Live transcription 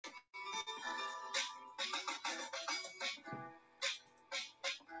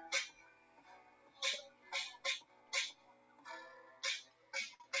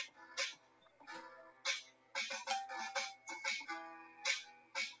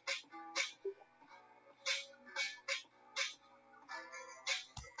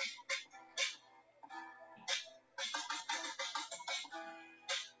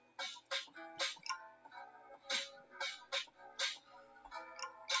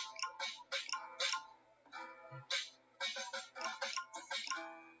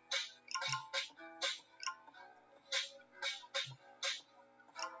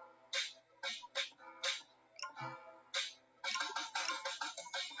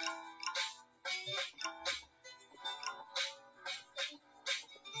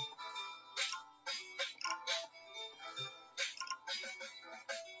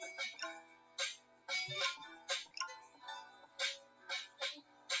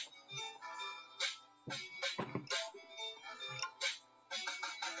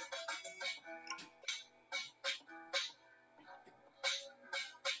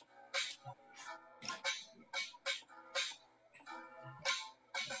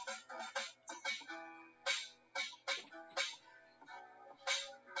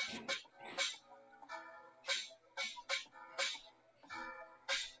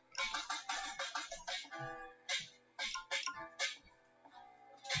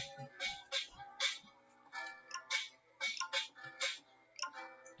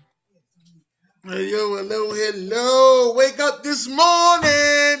Hey, yo, hello, hello. Wake up this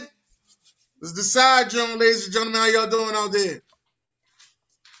morning. It's the Side Jawn, ladies and gentlemen. How y'all doing out there?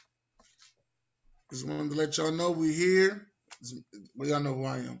 Just wanted to let y'all know we here. Well, y'all know who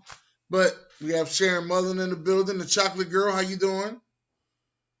I am. But we have Sharon Mullen in the building, the chocolate girl. How you doing?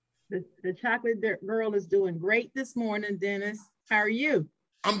 The chocolate girl is doing great this morning, Dennis. How are you?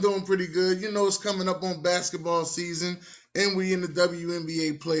 I'm doing pretty good. You know it's coming up on basketball season, and we in the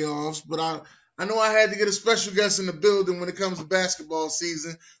WNBA playoffs. But I know I had to get a special guest in the building when it comes to basketball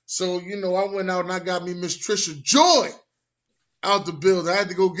season. So, I went out and I got me Miss Tricia Joy out the building. I had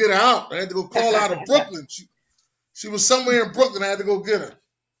to go get her out. I had to go call her out of Brooklyn. She was somewhere in Brooklyn. I had to go get her.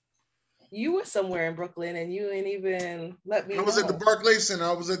 You were somewhere in Brooklyn and you didn't even let me I was at the know. Barclays Center.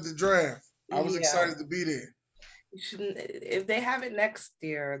 I was at the draft. I was Yeah, excited to be there. you shouldn't. If they have it next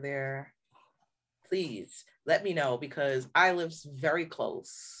year, there, please let me know because I live very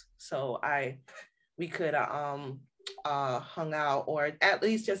close, so we could hung out or at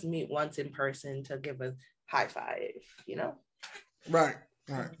least just meet once in person to give a high five. You know. Right,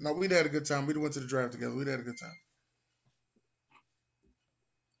 right. No, we'd had a good time. We went to the draft together. We'd had a good time.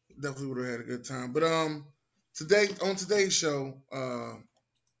 Definitely would have had a good time. But today on today's show,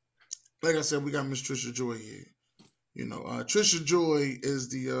 like I said, we got Miss Tricia Joy here. Tricia Joy is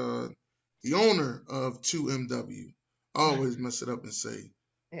the owner of 2MW. I always mess it up and say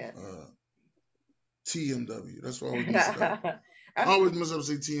Yeah. TMW. That's why I always mess it up. I always mess up and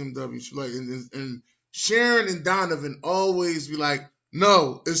say TMW. She like and Sharon and Donovan always be like,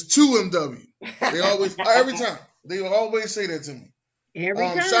 no, it's 2MW. They always every time. They always say that to me. Every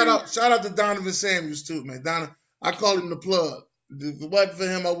Shout time. out to Donovan Samuels too, man. I call him the plug. If it wasn't for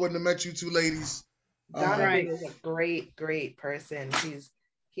him, I wouldn't have met you two ladies. Donovan Right. is a great person. He's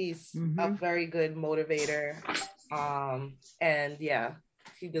a Mm-hmm. very good motivator. And yeah,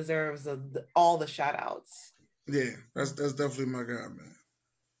 he deserves all the shout outs. Yeah, that's definitely my guy, man.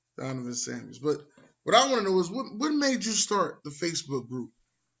 Donovan Samuels. But what I want to know is what made you start the Facebook group?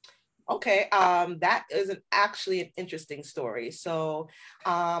 Okay, that is actually an interesting story. So,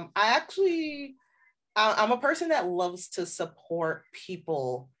 I'm a person that loves to support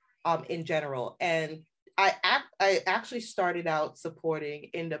people, in general, and I actually started out supporting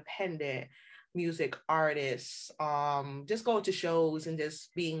independent music artists, just going to shows and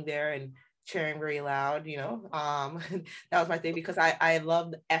just being there and cheering very loud, that was my thing because I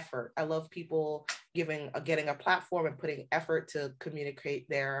love the effort. I love people getting a platform and putting effort to communicate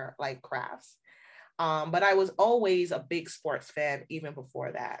their like crafts. But I was always a big sports fan even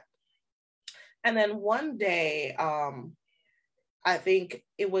before that. And then one day, I think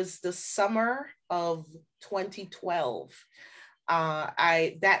it was the summer of 2012.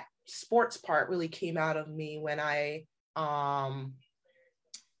 I that sports part really came out of me when um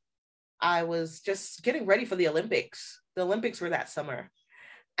I was just getting ready for the Olympics. The Olympics were that summer,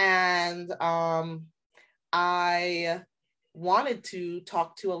 and I wanted to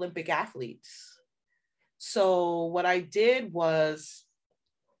talk to Olympic athletes. So what I did was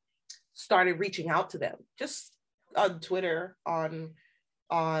started reaching out to them just on Twitter, on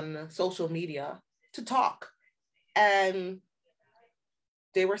social media to talk. And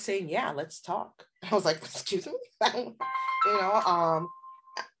they were saying, yeah, let's talk. I was like, excuse me? you know,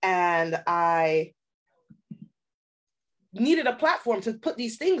 and I needed a platform to put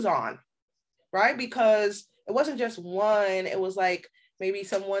these things on, right? Because it wasn't just one, it was like maybe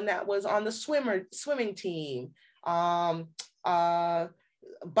someone that was on the swimming team, um, uh,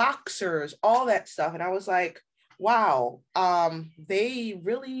 boxers, all that stuff. And I was like, wow, they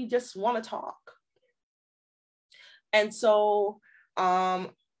really just want to talk. And so I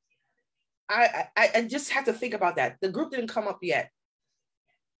just had to think about that. The group didn't come up yet,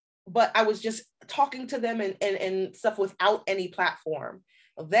 but I was just talking to them and stuff without any platform.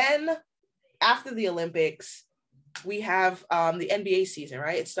 Then after the Olympics, we have the NBA season,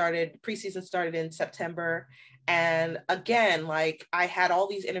 right? Preseason started in September. And again, like I had all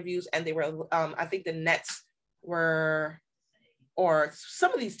these interviews and they were, I think the Nets were, or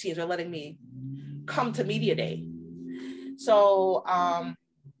some of these teams are letting me come to media day. So I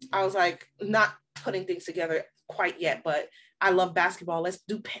was like, not putting things together quite yet, but I love basketball. Let's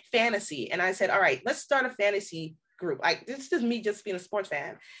do fantasy. And I said, all right, let's start a fantasy group. This is me just being a sports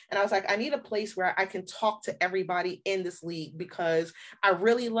fan. And I was like, I need a place where I can talk to everybody in this league because I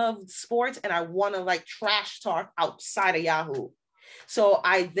really love sports and I want to like trash talk outside of Yahoo. So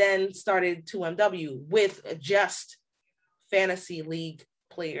I then started 2MW with just fantasy league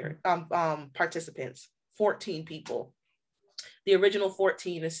participants, 14 people. The original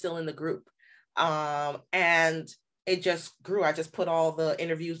 14 is still in the group. And it just grew. I just put all the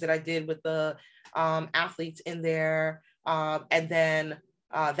interviews that I did with the athletes in there. And then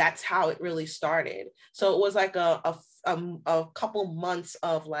that's how it really started. So it was like a couple months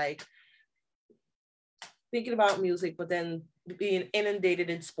of like thinking about music, but then being inundated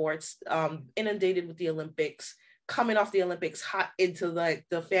in sports, inundated with the Olympics, coming off the Olympics hot into like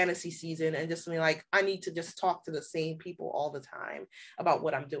the fantasy season, and just being like, I need to just talk to the same people all the time about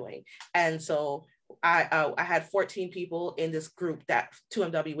what I'm doing. And so I had 14 people in this group, that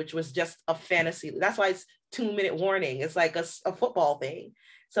 2MW, which was just a fantasy. That's why it's 2-minute warning. It's like a football thing.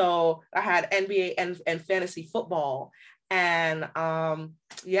 So I had NBA and fantasy football. And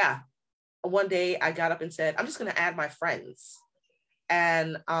yeah, one day I got up and said, I'm just going to add my friends.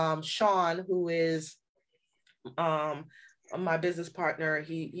 And Sean, who is my business partner,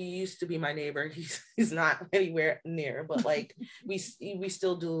 he used to be my neighbor. He's not anywhere near, but like we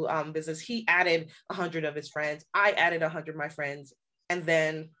still do business. He added 100 of his friends. I added 100 of my friends, and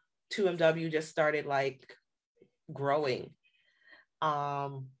then 2MW just started like growing.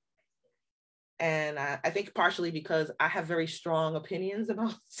 And I think partially because I have very strong opinions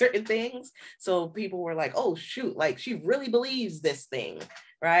about certain things. So people were like, oh, shoot, like she really believes this thing,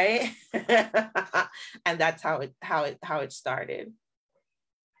 right? And that's how it started.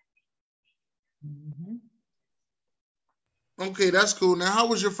 Mm-hmm. Okay, that's cool. Now, how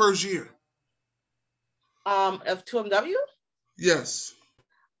was your first year? Of 2MW? Yes.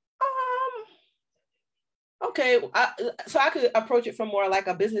 Okay, so I could approach it from more like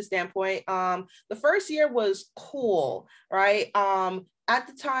a business standpoint. The first year was cool, right? At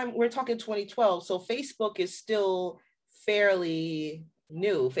the time, we're talking 2012, so Facebook is still fairly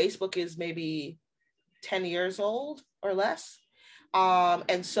new. Facebook is maybe 10 years old or less.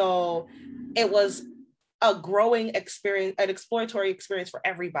 And so it was a growing experience, an exploratory experience for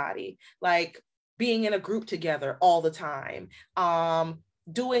everybody, like being in a group together all the time.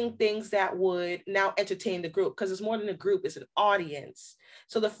 Doing things that would now entertain the group, because it's more than a group, it's an audience.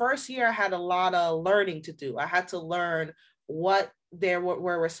 So the first year I had a lot of learning to do. I had to learn what they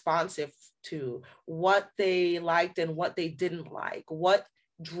were responsive to, what they liked and what they didn't like, what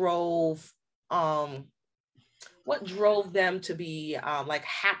drove them to be like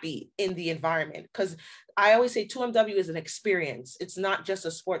happy in the environment. Because I always say 2MW is an experience. It's not just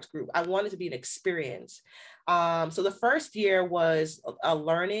a sports group. I want it to be an experience. So the first year was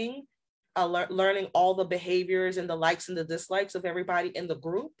learning all the behaviors and the likes and the dislikes of everybody in the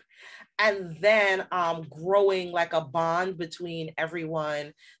group. And then growing like a bond between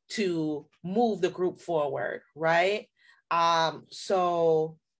everyone to move the group forward, right?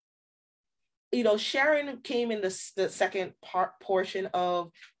 So, you know, Sharon came in the second portion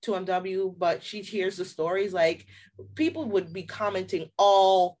of 2MW, but she hears the stories. Like, people would be commenting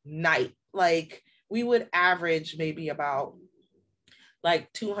all night. Like, we would average maybe about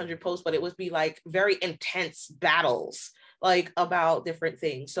like 200 posts, but it would be like very intense battles, like about different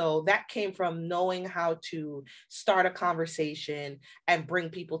things. So that came from knowing how to start a conversation and bring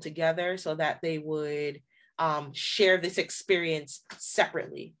people together so that they would share this experience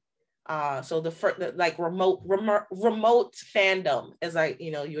separately. So the like remote fandom, as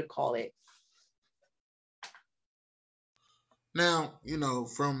you would call it. Now,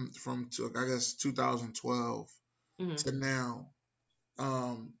 from I guess 2012 to now,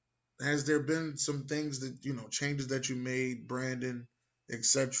 has there been some things that, changes that you made, branding,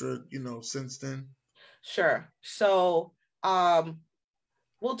 etc., since then? Sure. So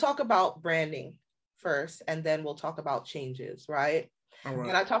we'll talk about branding first, and then we'll talk about changes, right? All right.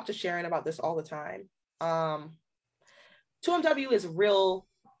 And I talk to Sharon about this all the time. 2MW is real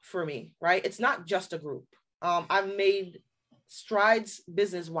for me, right? It's not just a group. I've made strides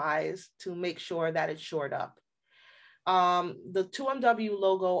business-wise to make sure that it's shored up. The 2MW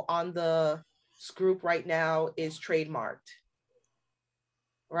logo on the group right now is trademarked,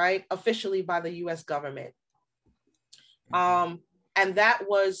 right? Officially by the US government. And that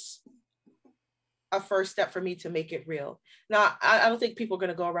was a first step for me to make it real. Now, I don't think people are going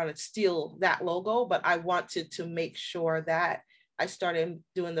to go around and steal that logo, but I wanted to make sure that I started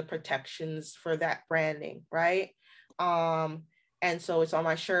doing the protections for that branding, right? And so it's on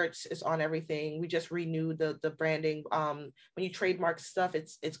my shirts, it's on everything. We just renewed the branding. When you trademark stuff,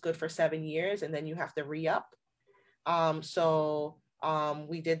 it's good for 7 years, and then you have to re-up. So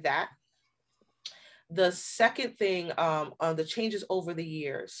we did that. The second thing, on the changes over the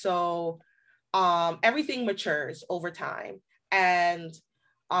years. So everything matures over time. And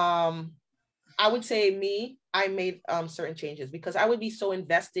I would say I made certain changes because I would be so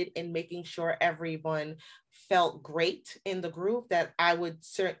invested in making sure everyone felt great in the group that I would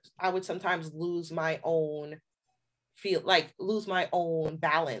sometimes lose my own feel like lose my own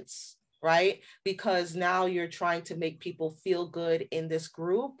balance, right? Because now you're trying to make people feel good in this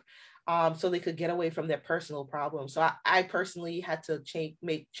group, so they could get away from their personal problems. So I personally had to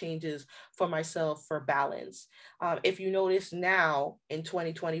make changes for myself for balance. If you notice now in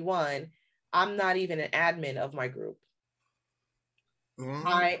 2021, I'm not even an admin of my group.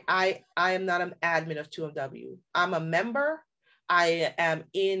 I am not an admin of 2MW. I'm a member. I am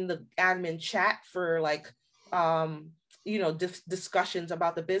in the admin chat for like discussions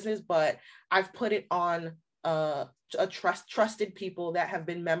about the business, but I've put it on a trusted people that have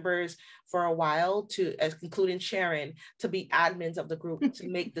been members for a while, to including Sharon, to be admins of the group to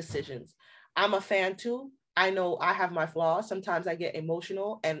make decisions. I'm a fan too. I know I have my flaws. Sometimes I get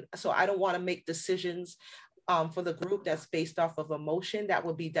emotional, and so I don't want to make decisions for the group that's based off of emotion. That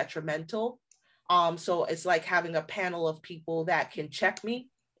would be detrimental. So it's like having a panel of people that can check me.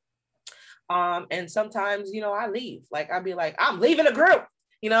 And sometimes, I leave. Like I'll be like, I'm leaving the group,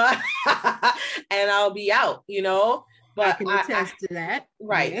 and I'll be out, But I can attest to that.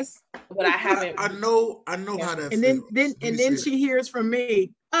 Right. Yes. But I haven't. I know how that feels. And then she hears from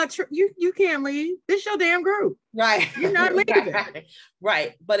me, you can't leave. This is your damn group. Right. You're not leaving.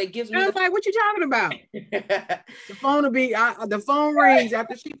 Right. But it gives me like, what you talking about? The phone will be the phone rings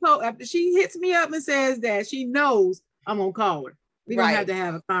after she hits me up and says that she knows I'm gonna call her. We're gonna have to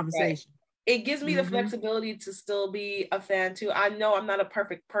have a conversation. Right. It gives me the flexibility to still be a fan too. I know I'm not a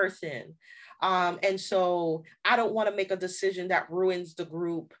perfect person. And so I don't want to make a decision that ruins the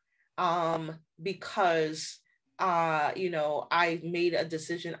group because I made a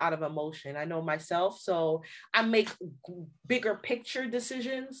decision out of emotion. I know myself, so I make bigger picture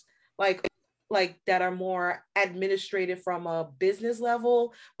decisions, like that are more administrative from a business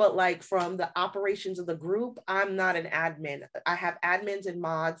level, but like from the operations of the group, I'm not an admin. I have admins and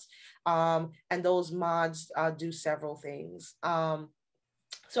mods, and those mods do several things.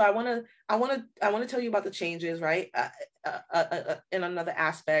 So I want to tell you about the changes, right? In another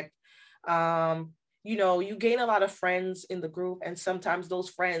aspect, you gain a lot of friends in the group, and sometimes those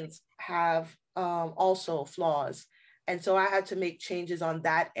friends have also flaws. And so I had to make changes on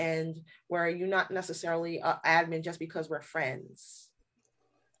that end, where you're not necessarily an admin just because we're friends.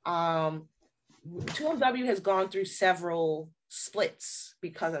 2MW has gone through several splits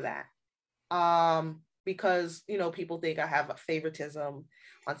because of that. Because people think I have a favoritism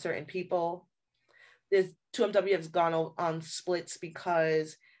on certain people. 2MW has gone on splits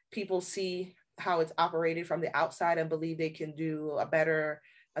because people see how it's operated from the outside and believe they can do a better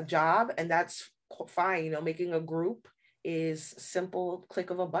job, and that's fine. Making a group is simple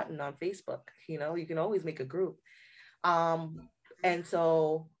click of a button on Facebook. You can always make a group. And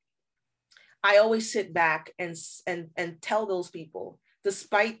so I always sit back and tell those people,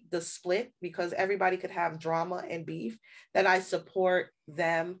 despite the split, because everybody could have drama and beef, that I support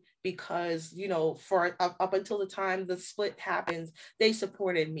them because, for up until the time the split happens, they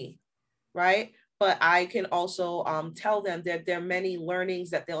supported me, right? But I can also tell them that there are many learnings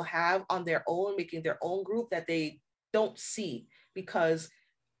that they'll have on their own, making their own group, that they don't see because,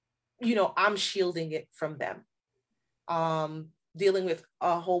 I'm shielding it from them. Dealing with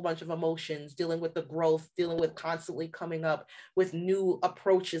a whole bunch of emotions, dealing with the growth, dealing with constantly coming up with new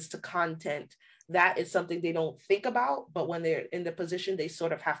approaches to content. That is something they don't think about, but when they're in the position, they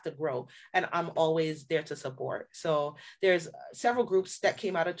sort of have to grow. And I'm always there to support. So there's several groups that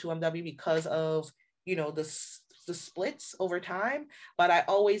came out of 2MW because of, the splits over time, but I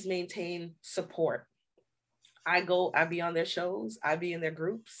always maintain support. I be on their shows, I be in their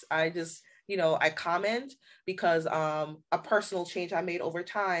groups. I just, I comment because a personal change I made over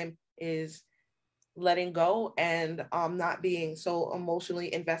time is letting go and not being so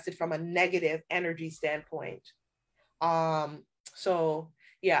emotionally invested from a negative energy standpoint. So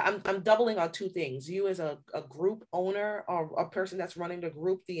yeah, I'm doubling on two things. You as a group owner or a person that's running the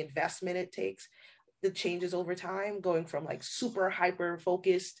group, the investment it takes, the changes over time, going from like super hyper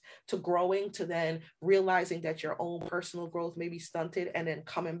focused to growing, to then realizing that your own personal growth may be stunted and then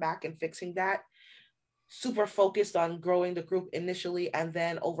coming back and fixing that. Super focused on growing the group initially, and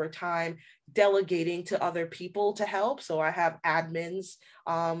then over time delegating to other people to help. So I have admins.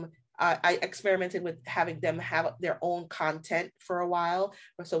 I experimented with having them have their own content for a while.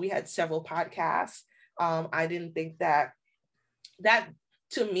 So we had several podcasts. I didn't think that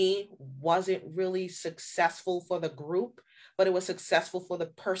to me wasn't really successful for the group, but it was successful for the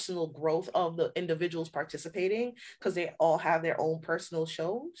personal growth of the individuals participating, because they all have their own personal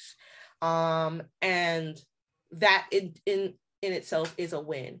shows. And that in itself is a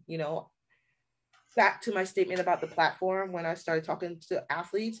win. Back to my statement about the platform, when I started talking to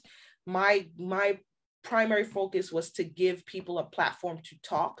athletes, my primary focus was to give people a platform to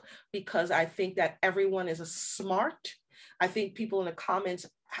talk, because I think that everyone is smart. I think people in the comments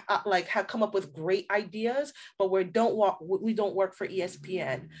have come up with great ideas, but we don't work for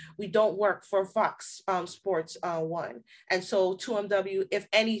ESPN. We don't work for Fox Sports 1. And so 2MW, if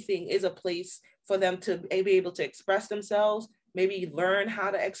anything, is a place for them to be able to express themselves, maybe learn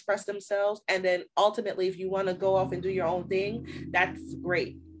how to express themselves. And then ultimately, if you want to go off and do your own thing, that's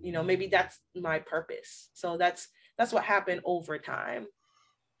great. Maybe that's my purpose. So that's what happened over time.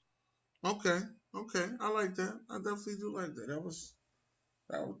 Okay. I like that. I definitely do like that. That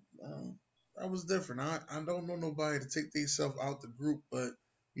was different. I don't know nobody to take themselves out the group, but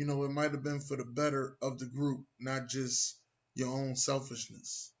it might have been for the better of the group, not just your own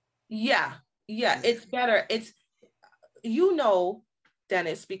selfishness. Yeah. It's better. It's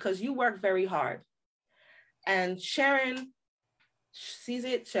Dennis, because you work very hard, and Sharon sees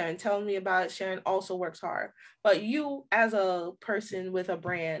it. Sharon tells me about it. Sharon also works hard, but you, as a person with a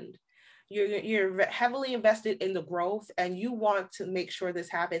brand, you're heavily invested in the growth, and you want to make sure this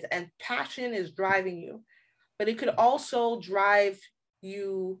happens, and passion is driving you. But it could also drive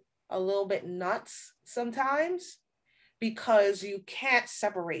you a little bit nuts sometimes, because you can't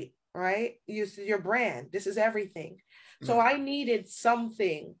separate, right? Your brand, this is everything. So I needed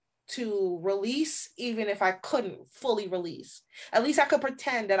something to release, even if I couldn't fully release. At least I could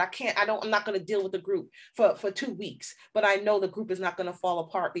pretend that I'm not going to deal with the group for 2 weeks, but I know the group is not going to fall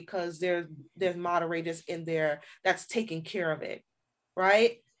apart, because there's moderators in there that's taking care of it,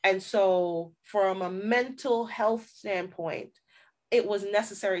 right? And so from a mental health standpoint, it was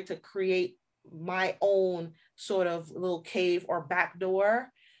necessary to create my own sort of little cave or back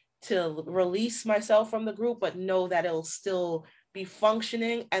door to release myself from the group, but know that it'll still be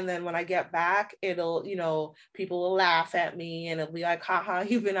functioning. And then when I get back, it'll, people will laugh at me, and it'll be like, haha,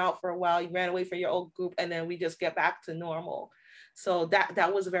 you've been out for a while, you ran away from your old group, and then we just get back to normal. So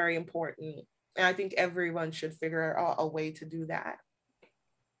that was very important. And I think everyone should figure out a way to do that.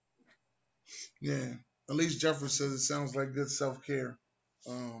 Yeah. At least Jeffrey says it sounds like good self-care.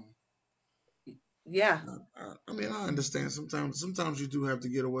 Yeah. I mean, I understand. Sometimes you do have to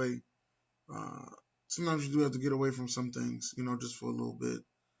get away. Sometimes you do have to get away from some things, just for a little bit.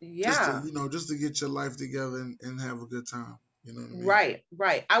 Yeah. Just to get your life together and have a good time. You know what I mean?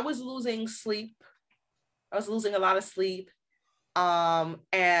 Right. I was losing sleep. I was losing a lot of sleep.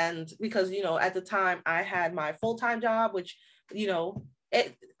 And because, at the time I had my full-time job, which,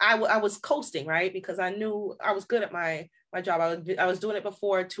 I was coasting, right? Because I knew I was good at my job. I was doing it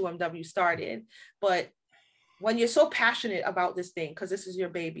before 2MW started. But when you're so passionate about this thing, because this is your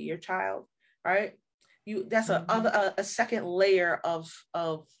baby, your child, right? That's a second layer of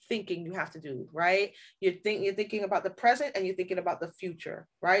thinking you have to do, right? You're thinking about the present, and you're thinking about the future,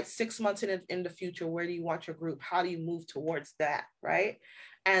 right? 6 months in the future, where do you want your group? How do you move towards that, right?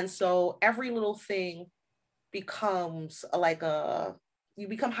 And so every little thing becomes you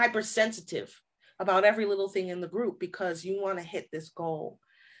become hypersensitive about every little thing in the group, because you want to hit this goal.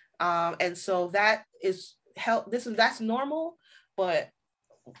 And so that is that's normal, but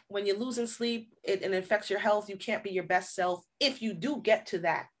when you're losing sleep, it affects your health. You can't be your best self if you do get to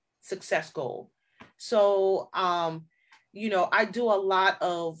that success goal. So, I do a lot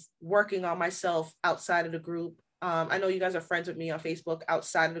of working on myself outside of the group. I know you guys are friends with me on Facebook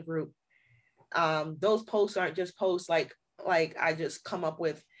outside of the group. Those posts aren't just posts like I just come up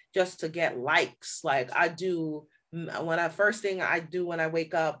with just to get likes. Like I do, first thing I do when I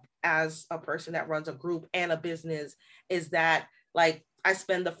wake up as a person that runs a group and a business is that I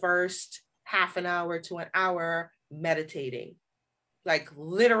spend the first half an hour to an hour meditating. Like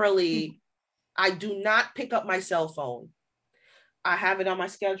literally, I do not pick up my cell phone. I have it on my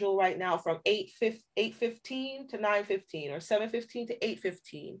schedule right now from 8:15 to 9:15 or 7:15 to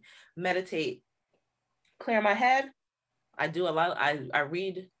 8:15. Meditate, clear my head. I do a lot. I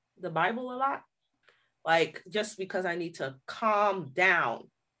read the Bible a lot, just because I need to calm down,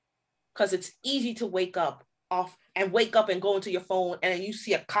 because it's easy to wake up and go into your phone, and then you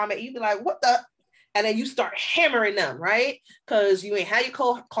see a comment, you be like, what the? And then you start hammering them, right? Because you ain't had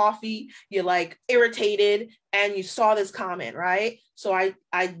your coffee, you're irritated, and you saw this comment, right? So I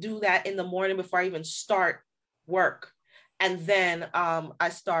do that in the morning before I even start work. And then I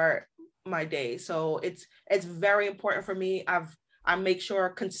start my day. So it's very important for me. I make sure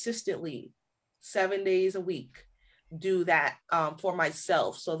consistently 7 days a week do that for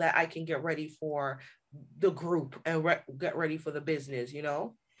myself, so that I can get ready for the group and get ready for the business,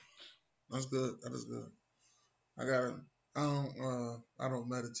 That's good. That is good. I don't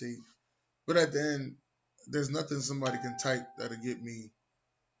meditate, but at the end, there's nothing somebody can type that'll get me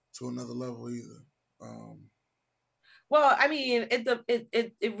to another level either. Well, I mean,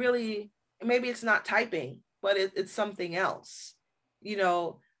 it really, maybe it's not typing, but it's something else. You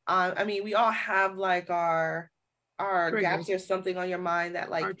know, I mean, we all have like our gaps or something on your mind that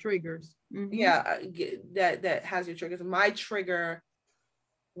like our triggers. Mm-hmm. Yeah, that has your triggers. My trigger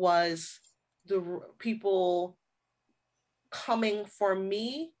was the people coming for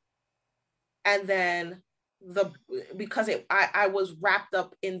me, and then because I was wrapped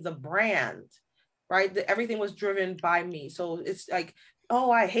up in the brand, right? Everything was driven by me. So it's like,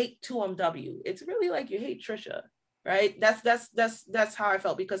 oh, I hate 2MW. It's really like you hate Tricia, right? That's how I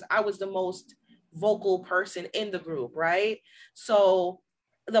felt, because I was the most vocal person in the group, right? So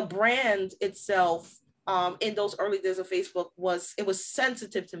the brand itself, in those early days of Facebook, was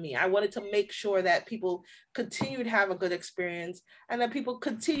sensitive to me. I wanted to make sure that people continue to have a good experience, and that people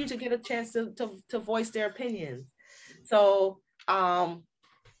continue to get a chance to voice their opinions. So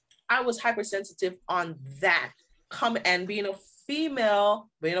I was hypersensitive on that. And being a female,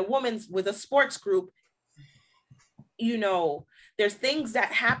 being a woman with a sports group, you know, there's things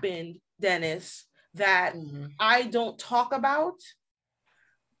that happened, Dennis, that I don't talk about.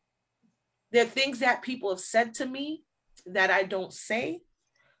 There are things that people have said to me that I don't say,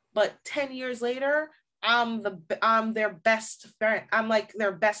 but 10 years later, I'm their best friend. I'm like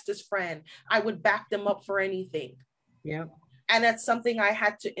their bestest friend. I would back them up for anything. Yeah. And that's something I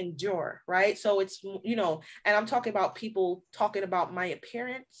had to endure, right? So it's, you know, and I'm talking about people talking about my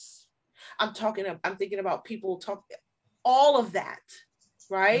appearance. I'm thinking about people all of that,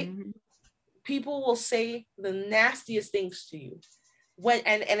 right? Mm-hmm. People will say the nastiest things to you.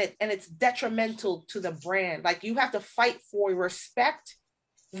 And it's detrimental to the brand. Like, you have to fight for respect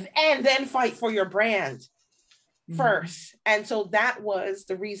and then fight for your brand first. And so that was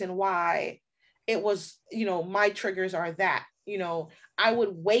the reason why it was, you know, my triggers are that, you know, I would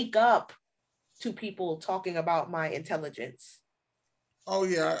wake up to people talking about my intelligence. Oh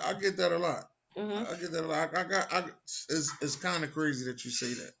yeah, I get that a lot. I get that a lot. It's kind of crazy that you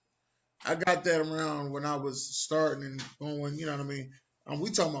say that. I got that around when I was starting and going, you know what I mean? We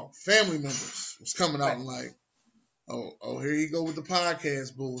talking about family members was coming out and like, oh, here you go with the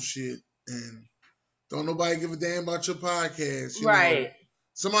podcast bullshit, and don't nobody give a damn about your podcast, you know.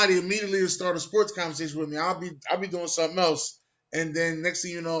 Somebody immediately will start a sports conversation with me. I'll be doing something else, and then next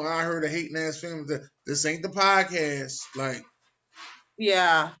thing you know, I heard a hating ass family that this ain't the podcast, like.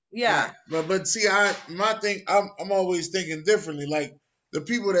 Yeah. But see, my thing, I'm always thinking differently. Like, the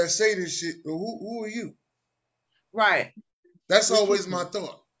people that say this shit, who are you? Right. That's always my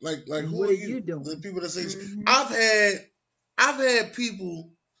thought. Like who are you? The people that say I've had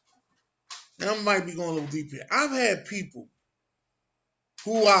people, and I might be going a little deep here. I've had people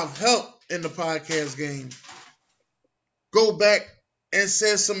who I've helped in the podcast game go back and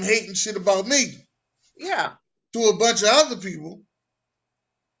say some hating shit about me. Yeah. To a bunch of other people.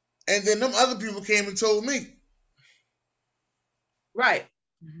 And then them other people came and told me. Right.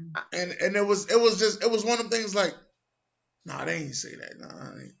 And it was one of the things like, nah, they ain't say that.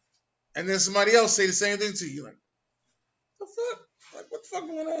 Nah, and then somebody else say the same thing to you. Like, the fuck? Like, what the fuck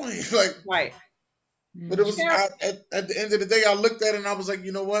going on here? Like, right. But it was at the end of the day, I looked at it and I was like,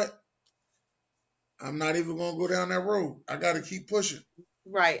 you know what? I'm not even gonna go down that road. I gotta keep pushing.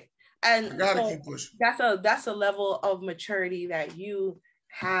 Right. And I gotta keep pushing. That's a level of maturity that you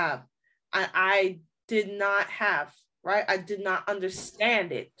have. I did not have, right? I did not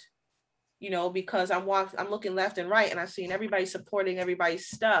understand it, you know, because I'm looking left and right and I've seen everybody supporting everybody's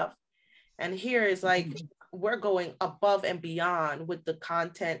stuff. And here is like, we're going above and beyond with the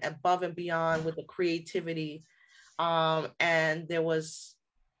content, above and beyond with the creativity. And it was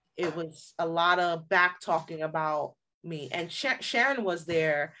a lot of back talking about me. And Sharon was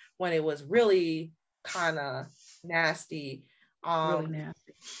there when it was really kind of nasty. Really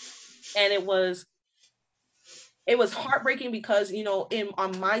nasty. And it was heartbreaking because, you know,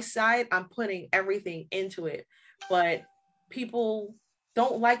 on my side, I'm putting everything into it, but people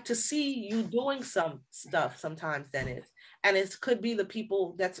don't like to see you doing some stuff sometimes, Dennis. And it could be the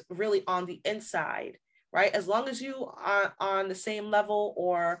people that's really on the inside, right? As long as you are on the same level,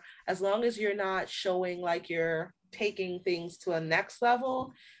 or as long as you're not showing like you're taking things to a next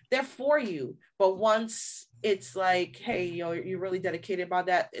level, they're for you. But once it's like, hey, you're really dedicated about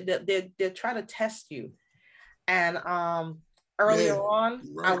that, they're trying to test you. And earlier on,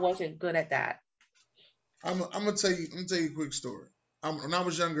 right. I wasn't good at that. I'm gonna tell you a quick story. When I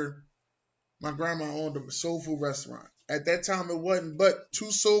was younger, my grandma owned a soul food restaurant. At that time, it wasn't but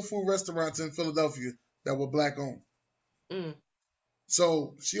 2 soul food restaurants in Philadelphia that were Black owned.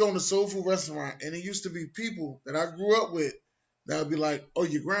 So she owned a soul food restaurant, and it used to be people that I grew up with that would be like, oh,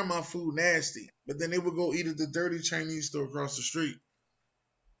 your grandma food nasty. But then they would go eat at the dirty Chinese store across the street.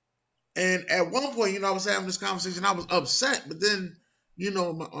 And at one point, I was having this conversation. I was upset. But then,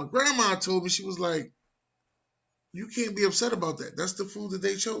 my grandma told me, she was like, you can't be upset about that. That's the food that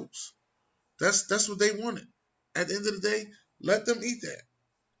they chose. That's what they wanted. At the end of the day, let them eat that.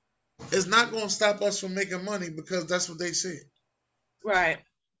 It's not going to stop us from making money because that's what they said. Right.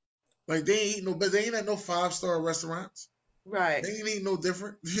 Like they ain't they ain't at no 5-star restaurants. Right. They ain't eat no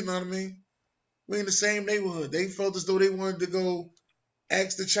different. You know what I mean? We in the same neighborhood. They felt as though they wanted to go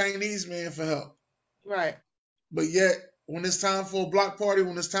ask the Chinese man for help. Right. But yet, when it's time for a block party,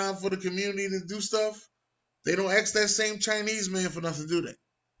 when it's time for the community to do stuff, they don't ask that same Chinese man for nothing to do that.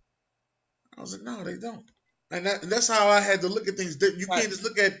 I was like, no, they don't. And that's how I had to look at things. You can't just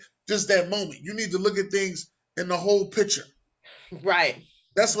look at just that moment. You need to look at things in the whole picture. Right.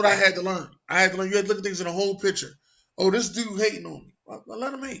 That's what I had to learn. I had to learn you had to look at things in the whole picture. Oh, this dude hating on me. Well,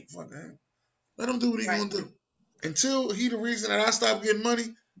 let him hate. Fuck that. Let him do what he gonna do. Until he the reason that I stop getting money,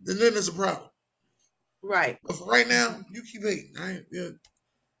 then there's a problem. Right. But for right now, you keep hating.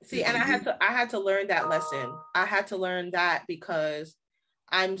 See, and I had to learn that lesson. I had to learn that because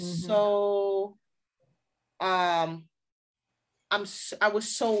I'm so I was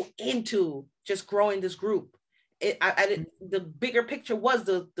so into just growing this group. The bigger picture was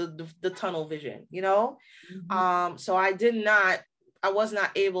the tunnel vision, so I was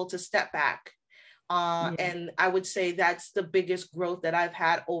not able to step back, and I would say that's the biggest growth that I've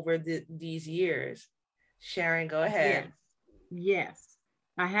had over these years. Sharon, go ahead. Yes.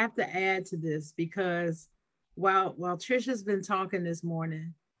 I have to add to this because while Tricia's been talking this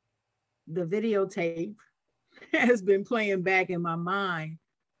morning, the videotape has been playing back in my mind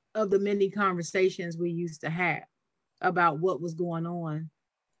of the many conversations we used to have about what was going on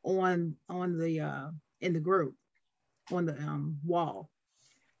the in the group on the wall.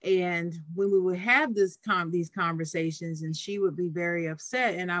 And when we would have these conversations, and she would be very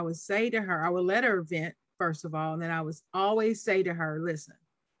upset, and I would say to her, I would let her vent first of all, and then I would always say to her, listen,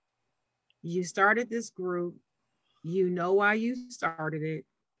 you started this group, you know why you started it,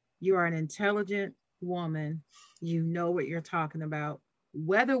 you are an intelligent woman, you know what you're talking about,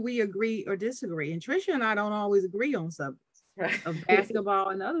 whether we agree or disagree. And Tricia and I don't always agree on subjects of basketball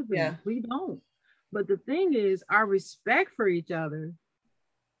and other things. Yeah. We don't. But the thing is, our respect for each other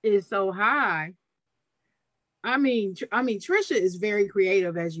is so high. I mean, Tricia is very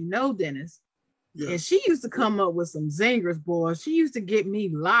creative, as you know, Dennis. Yes. And she used to come up with some zingers, boy. She used to get me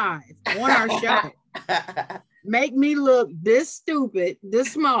live on our show, make me look this stupid,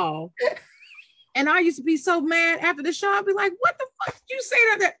 this small. And I used to be so mad after the show. I'd be like, what the fuck did you say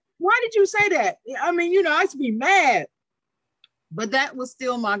that? Why did you say that? I mean, I used to be mad. But that was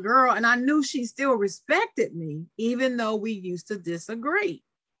still my girl. And I knew she still respected me, even though we used to disagree.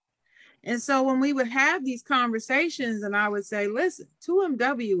 And so when we would have these conversations and I would say, listen,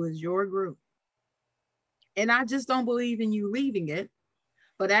 2MW is your group. And I just don't believe in you leaving it.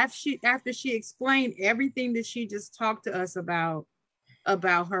 But after she explained everything that she just talked to us about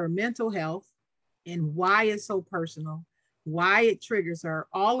her mental health and why it's so personal, why it triggers her,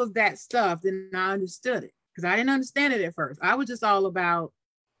 all of that stuff, then I understood it. Because I didn't understand it at first. I was just all about,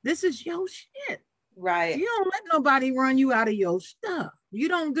 this is your shit. Right. You don't let nobody run you out of your stuff. You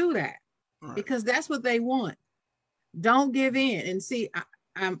don't do that. Right. Because that's what they want. Don't give in. And see,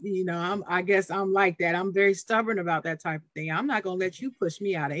 I guess I'm like that. I'm very stubborn about that type of thing. I'm not going to let you push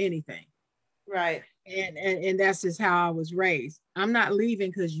me out of anything. Right. And that's just how I was raised. I'm not leaving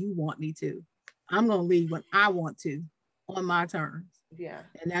because you want me to. I'm going to leave when I want to on my terms. Yeah.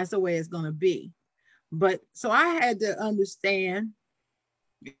 And that's the way it's going to be. But so I had to understand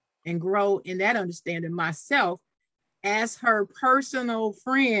and grow in that understanding myself as her personal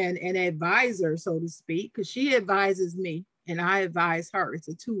friend and advisor, so to speak, because she advises me and I advise her. It's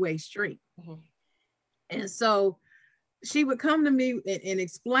a two-way street. Mm-hmm. And so she would come to me and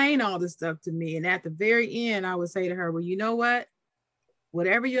explain all this stuff to me. And at the very end, I would say to her, well, you know what?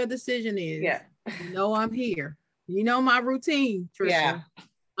 Whatever your decision is, I'm here. You know my routine, Tricia. Yeah.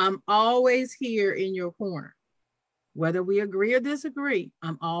 I'm always here in your corner. Whether we agree or disagree,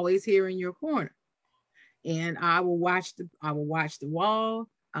 I'm always here in your corner. And I will watch the wall.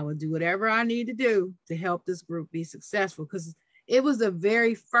 I will do whatever I need to do to help this group be successful. Because it was the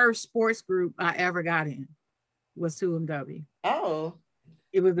very first sports group I ever got in, was 2MW. Oh.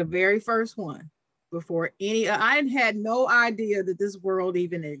 It was the very first one. Before I had no idea that this world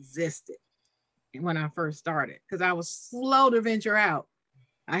even existed when I first started, because I was slow to venture out.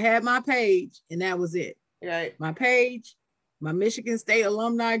 I had my page and that was it. Right. My page, my Michigan State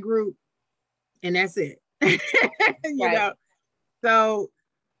alumni group, and that's it. you know. So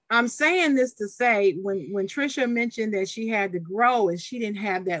I'm saying this to say, when Tricia mentioned that she had to grow and she didn't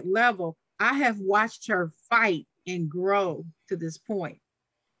have that level, I have watched her fight and grow to this point.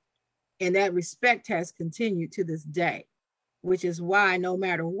 And that respect has continued to this day, which is why no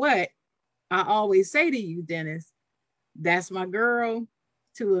matter what, I always say to you, Dennis, that's my girl.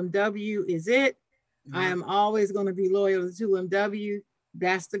 2MW is it. I am always going to be loyal to 2MW.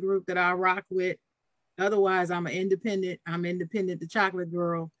 That's the group that I rock with. Otherwise, I'm an independent. I'm independent, the chocolate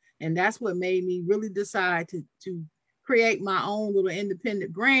girl. And that's what made me really decide to create my own little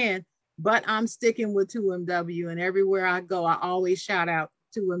independent brand. But I'm sticking with 2MW. And everywhere I go, I always shout out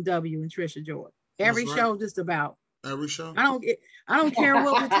 2MW and Tricia Joy. Every show, just about. Every show. I don't care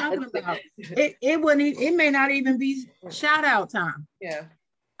what we're talking about. It may not even be shout out time. Yeah.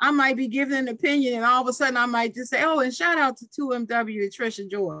 I might be giving an opinion and all of a sudden I might just say, oh, and shout out to 2MW and Tricia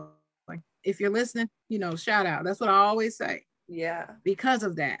Joy. If you're listening, shout out. That's what I always say. Yeah. Because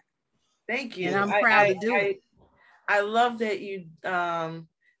of that. Thank you. And I'm proud to do it. I love that you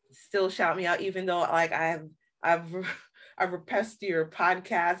still shout me out, even though like I've repressed your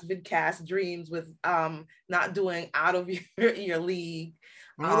podcast, vidcast dreams with not doing out of your league.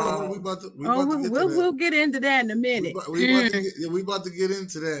 We'll get into that in a minute. We about to get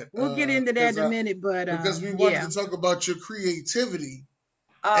into that. We'll get into that in a minute, but because we wanted to talk about your creativity,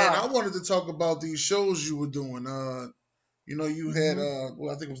 and I wanted to talk about these shows you were doing. You had I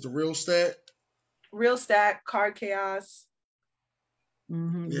think it was the Real Stat, Card Chaos.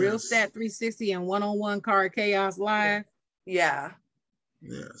 Yes. Real Stat 360 and One-on-One Card Chaos Live. Yeah.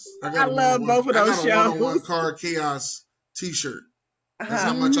 Yes. I love both of those shows. One-on-One Card Chaos t-shirt. That's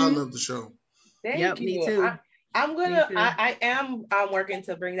how much I love the show. Thank you. Me too. I am working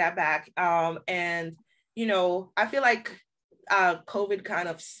to bring that back. And I feel like COVID kind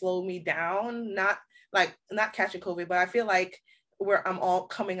of slowed me down. Not catching COVID, but I feel like I'm all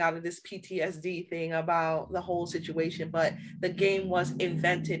coming out of this PTSD thing about the whole situation. But the game was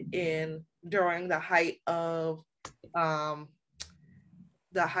invented during the height of COVID.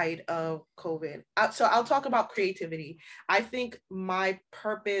 So I'll talk about creativity. I think my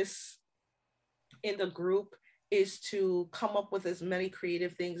purpose in the group is to come up with as many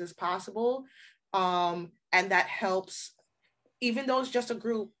creative things as possible. And that helps, even though it's just a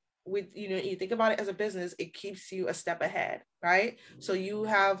group, with you think about it as a business, it keeps you a step ahead, right? So you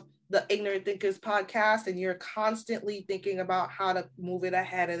have the Ignorant Thinkers podcast, and you're constantly thinking about how to move it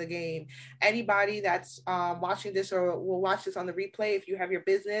ahead of the game. Anybody that's watching this or will watch this on the replay, if you have your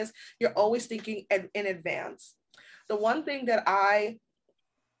business, you're always thinking in advance. The one thing that I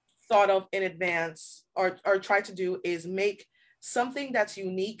thought of in advance or try to do is make something that's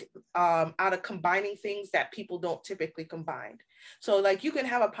unique out of combining things that people don't typically combine. So like you can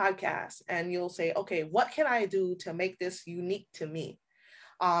have a podcast and you'll say, okay, what can I do to make this unique to me?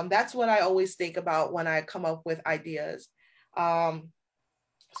 That's what I always think about when I come up with ideas.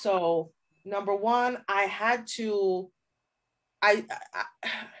 So number one, I've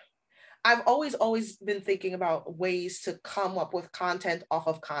always been thinking about ways to come up with content off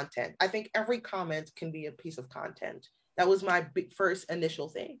of content. I think every comment can be a piece of content. That was my first initial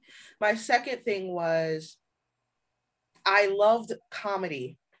thing. My second thing was I loved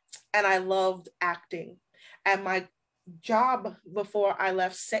comedy and I loved acting. And my job before I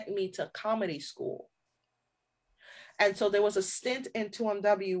left sent me to comedy school. And so there was a stint in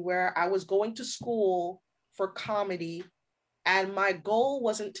 2MW where I was going to school for comedy. And my goal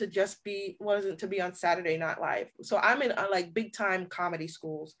wasn't to be on Saturday Night Live. So I'm in like big time comedy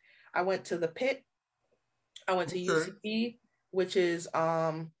schools. I went to the Pit. I went to UCB, which is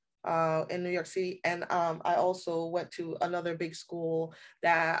in New York City, and I also went to another big school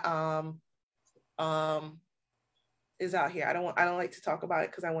that is out here. I don't like to talk about it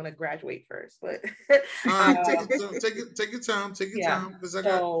because I want to graduate first. But take your time, because I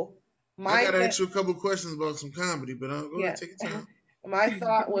gotta ask you a couple questions about some comedy. But go ahead, take your time. My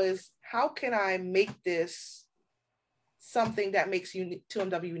thought was, how can I make this something that makes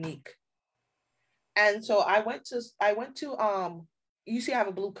 2MW unique? And so I went to you see I have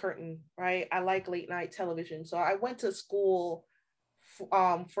a blue curtain, right? I like late night television. So I went to school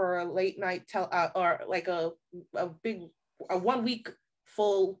for a late night or like a 1 week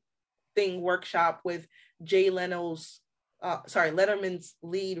full thing workshop with Letterman's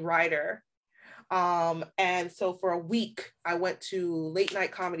lead writer. And so for a week I went to late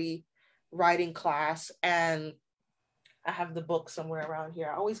night comedy writing class, and I have the book somewhere around here.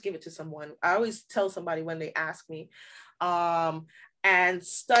 I always give it to someone. I always tell somebody when they ask me, and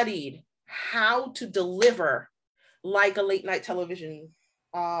studied how to deliver like a late night television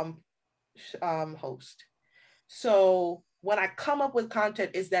host. So when I come up with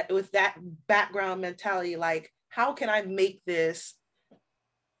content is that with that background mentality, like, how can I make this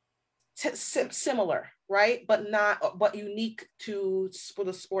similar, right? But unique for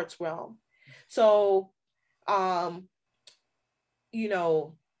the sports realm. So, you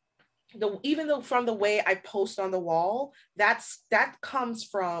know, even though from the way I post on the wall, that comes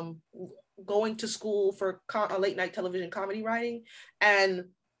from going to school for late night television comedy writing and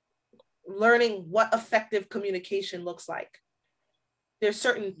learning what effective communication looks like. There's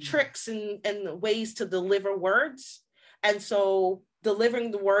certain tricks and ways to deliver words. And so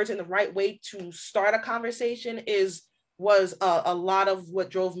delivering the words in the right way to start a conversation was a lot of what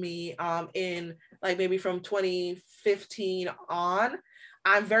drove me in like maybe from 2015 on.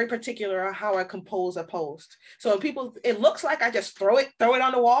 I'm very particular on how I compose a post. So people, it looks like I just throw it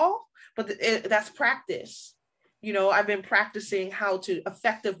on the wall, but that's practice. You know, I've been practicing how to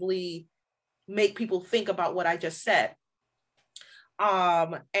effectively make people think about what I just said.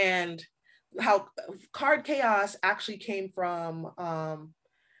 And how Card Chaos actually came from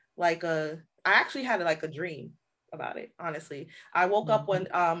I actually had like a dream about it, honestly. I woke up when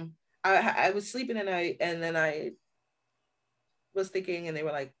I was sleeping and then I was thinking, and they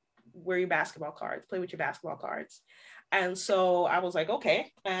were like, where are your basketball cards? Play with your basketball cards. And so I was like,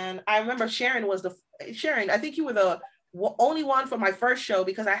 okay. And I remember Sharon, I think you were the only one for my first show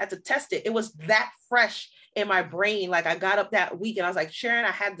because I had to test it. It was that fresh in my brain. Like I got up that week and I was like, Sharon,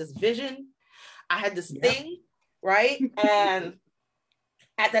 I had this vision. I had this thing, right? And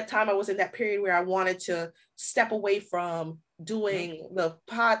at that time I was in that period where I wanted to step away from doing the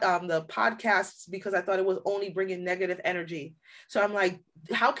podcasts because I thought it was only bringing negative energy. So I'm like,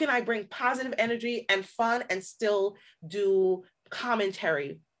 how can I bring positive energy and fun and still do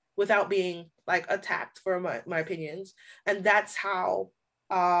commentary without being like attacked for my opinions? And that's how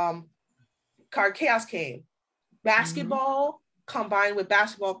Card Chaos came. Basketball combined with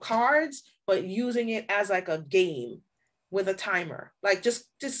basketball cards, but using it as like a game with a timer, like just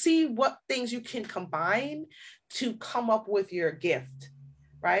to see what things you can combine to come up with your gift,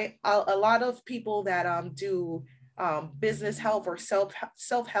 right? A lot of people that do business help or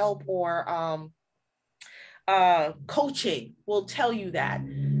self-help or coaching will tell you that,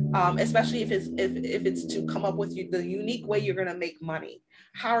 especially if it's to come up with the unique way you're going to make money.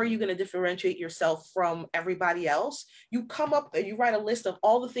 How are you going to differentiate yourself from everybody else? You come up and you write a list of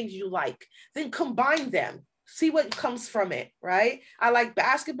all the things you like, then combine them. See what comes from it, right? I like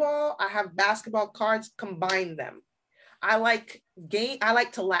basketball. I have basketball cards, combine them. I like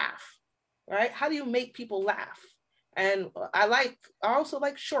to laugh, right? How do you make people laugh? And I also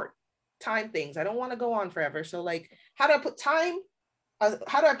like short time things. I don't want to go on forever. So like, how do I put time?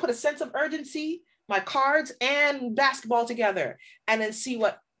 How do I put a sense of urgency, my cards and basketball together, and then see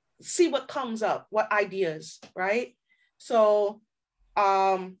what comes up, what ideas, right? So,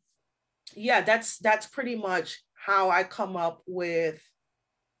 yeah, that's pretty much how I come up with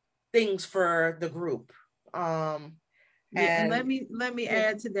things for the group. And let me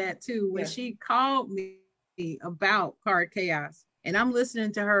add to that too. When she called me about Card Chaos, and I'm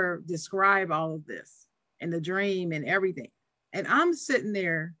listening to her describe all of this and the dream and everything, and I'm sitting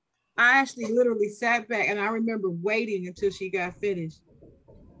there, I actually literally sat back and I remember waiting until she got finished,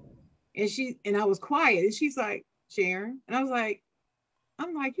 and I was quiet, and she's like, Sharon, and I'm like,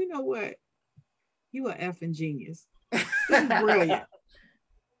 you know what? You are effing genius. This is brilliant.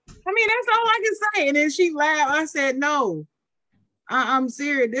 I mean, that's all I can say. And then she laughed. I said, no, I'm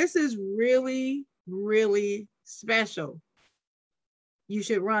serious. This is really, really special. You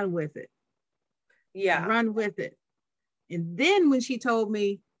should run with it. Yeah. Run with it. And then when she told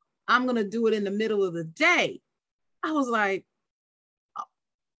me, I'm going to do it in the middle of the day, I was like, oh.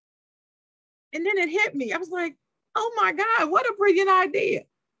 And then it hit me. I was like, oh my God, what a brilliant idea.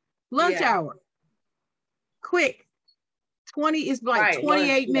 Lunch hour. Quick. 20, it's like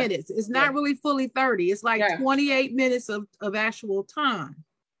 28 minutes. It's not really fully 30. It's like 28 minutes of actual time.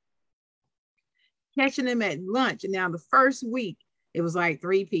 Catching them at lunch. And now the first week, it was like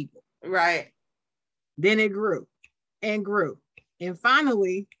 3 people. Right. Then it grew and grew. And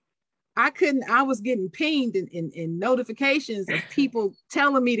finally, I was getting pinged in notifications of people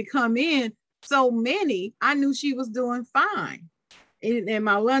telling me to come in. So many, I knew she was doing fine. And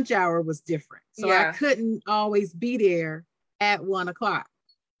my lunch hour was different. So I couldn't always be there at 1:00.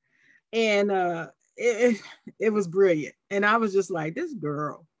 And it was brilliant. And I was just like, this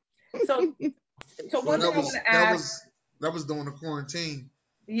girl. So one thing I want to add. That was during the quarantine.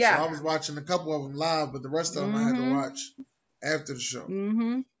 Yeah. So I was watching a couple of them live, but the rest of them I had to watch after the show.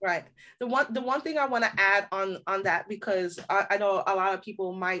 Mm-hmm. Right. The one thing I want to add on that, because I know a lot of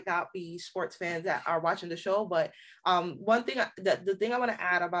people might not be sports fans that are watching the show, but one thing the thing I want to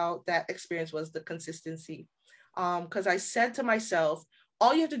add about that experience was the consistency. Because I said to myself,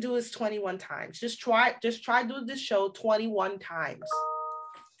 all you have to do is 21 times. Just try doing this show 21 times.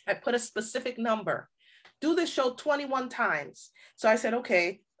 I put a specific number. Do this show 21 times. So I said,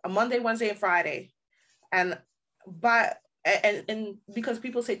 okay, a Monday, Wednesday, and Friday. And because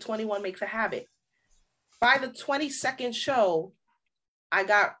people say 21 makes a habit. By the 22nd show, I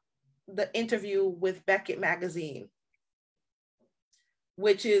got the interview with Beckett Magazine,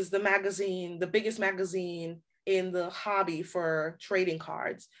 which is the biggest magazine in the hobby for trading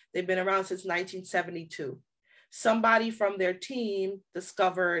cards. They've been around since 1972. Somebody from their team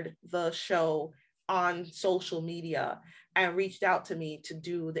discovered the show on social media and reached out to me to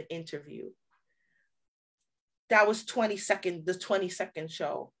do the interview. That was the 22nd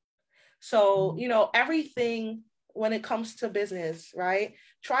show. So, everything when it comes to business, right?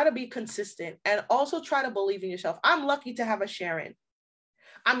 Try to be consistent and also try to believe in yourself. I'm lucky to have a Sharon.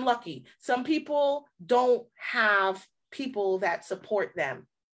 I'm lucky. Some people don't have people that support them,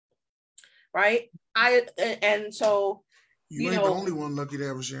 right? And so you ain't the only one lucky to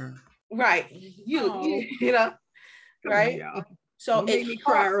have a Sharon. Right. You right? On, so don't make me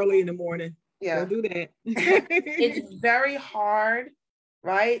cry early in the morning. Yeah. Don't do that. It's very hard,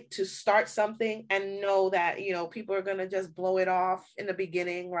 right, to start something and know that, people are going to just blow it off in the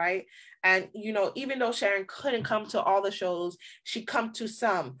beginning, right? And, even though Sharon couldn't come to all the shows, she'd come to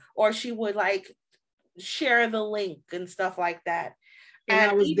some, or she would share the link and stuff like that.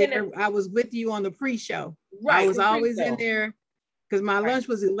 And I was there. I was with you on the pre-show. Right. I was always in there because my lunch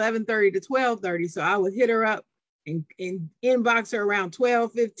was 11:30 to 12:30. So I would hit her up and inbox her around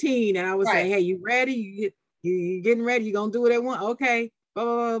 12:15. And I would say, hey, you ready? You getting ready? You gonna do it at 1? Okay, blah,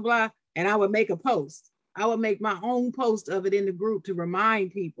 blah, blah, blah. And I would make a post. I would make my own post of it in the group to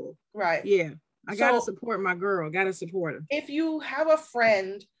remind people. Right. Yeah. I gotta support my girl. Gotta support her. If you have a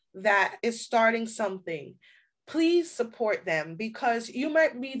friend that is starting something, please support them, because you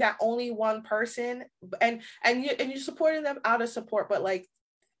might be that only one person and you're supporting them out of support, but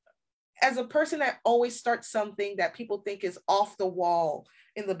as a person that always starts something that people think is off the wall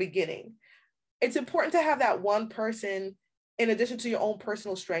in the beginning, it's important to have that one person in addition to your own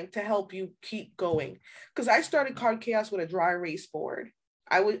personal strength to help you keep going. Because I started Card Chaos with a dry erase board.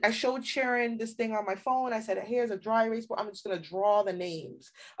 I showed Sharon this thing on my phone. I said, here's a dry erase board. I'm just going to draw the names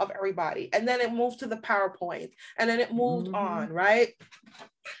of everybody. And then it moved to the PowerPoint, and then it moved on, right?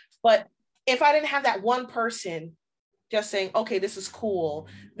 But if I didn't have that one person just saying, okay, this is cool,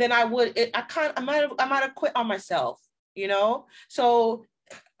 then I might have quit on myself, So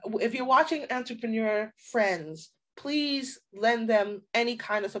if you're watching Entrepreneur Friends, please lend them any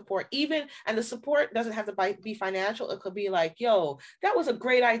kind of support, and the support doesn't have to be financial. It could be yo, that was a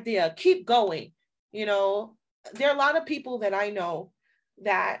great idea. Keep going. There are a lot of people that I know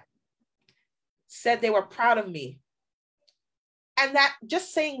that said they were proud of me. And that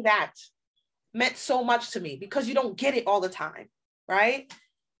just saying that meant so much to me, because you don't get it all the time, right?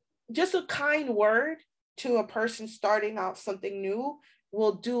 Just a kind word to a person starting out something new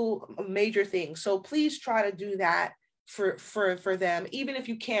will do a major thing. So please try to do that for them, even if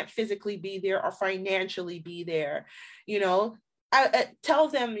you can't physically be there or financially be there. I tell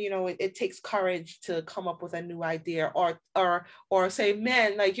them, it takes courage to come up with a new idea, or say,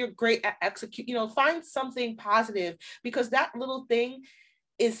 man, you're great at execute. Find something positive, because that little thing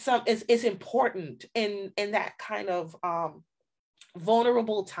is important in that kind of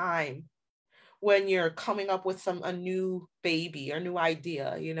vulnerable time when you're coming up with a new baby or new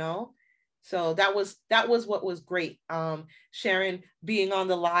idea, So that was what was great. Sharon being on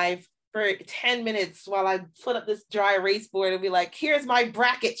the live for 10 minutes while I put up this dry erase board and be like, here's my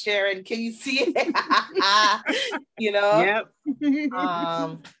bracket, Sharon. Can you see it? Yep.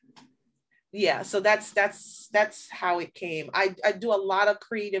 Yeah, so that's how it came. I do a lot of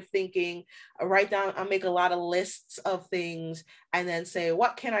creative thinking. I make a lot of lists of things and then say,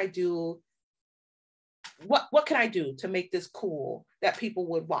 what can I do? What can I do to make this cool that people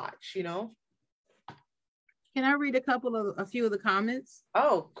would watch, Can I read a few of the comments?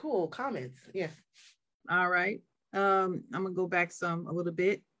 Oh, cool. Comments. Yeah. All right. I'm gonna go back a little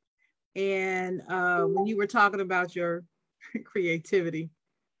bit. And when you were talking about your creativity,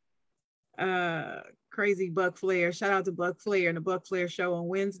 crazy Buck Flair, shout out to Buck Flair and the Buck Flair show on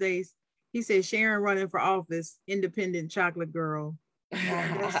Wednesdays. He said Sharon running for office, independent chocolate girl.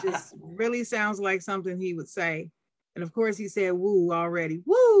 That just really sounds like something he would say. And of course, he said woo already.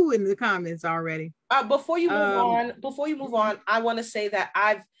 Woo in the comments already. Before you move on, I want to say that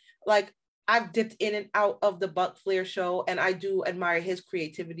I've dipped in and out of the Buck Flair show, and I do admire his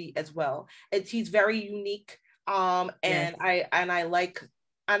creativity as well. He's very unique. And Yes. I like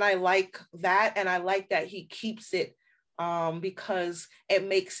that, and I like that he keeps it because it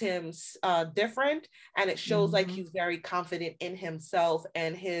makes him different, and it shows like he's very confident in himself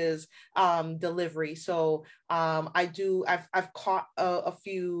and his delivery. So I've caught a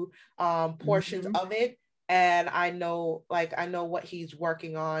few portions of it, and I know what he's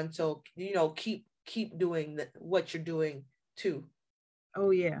working on. So keep doing what you're doing too.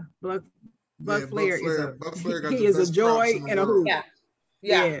 Oh yeah, Buck Yeah, Flair Buck Flair got he the is a best props joy in the and a world. hoot.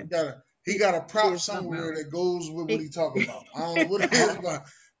 Yeah. He got a prop is something somewhere else. that goes with what he talking about. I don't know what it is, but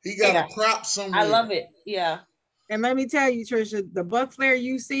he got a prop somewhere. I love it. Yeah. And let me tell you, Tricia, the Buck Flair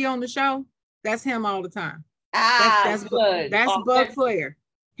you see on the show, that's him all the time. That's good. That's Buck Flair.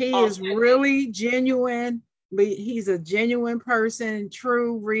 He is really genuine. He's a genuine person,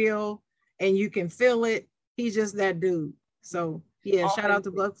 true, real, and you can feel it. He's just that dude. So yeah, shout out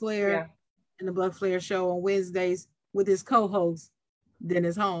to Buck Flair and the Buck Flair show on Wednesdays with his co-host,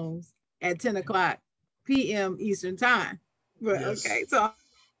 Dennis Holmes, at 10 o'clock p.m. Eastern time. But okay, so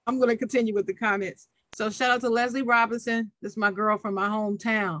I'm going to continue with the comments. So shout out to Leslie Robinson. This is my girl from my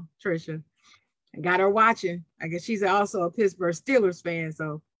hometown, Tricia. I got her watching. I guess she's also a Pittsburgh Steelers fan,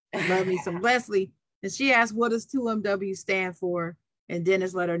 so love me some Leslie. And she asked, what does 2MW stand for? And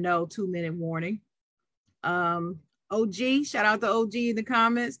Dennis let her know, 2-minute warning. OG, shout out to OG in the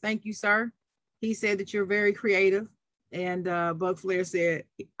comments. Thank you, sir. He said that you're very creative. And Buck Flair said,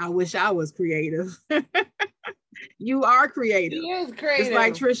 I wish I was creative. You are creative. He is creative. Just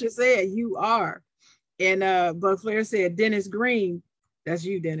like Tricia said, you are. And Buck Flair said, Dennis Green, that's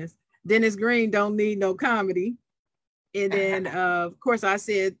you, Dennis. Dennis Green don't need no comedy. And then, of course, I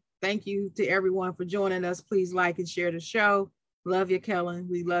said, thank you to everyone for joining us. Please like and share the show. Love you, Kellen.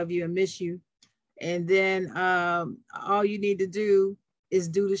 We love you and miss you. And then all you need to do is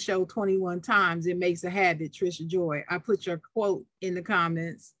do the show 21 times. It makes a habit, Tricia Joy. I put your quote in the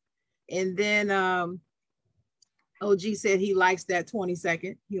comments. And then OG said he likes that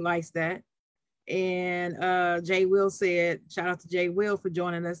 20-second. He likes that. And Jay Will said, shout out to Jay Will for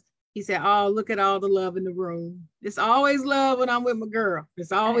joining us. He said, oh, look at all the love in the room. It's always love when I'm with my girl.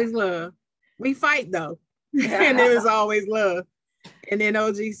 It's always love. We fight though. And there is always love. And then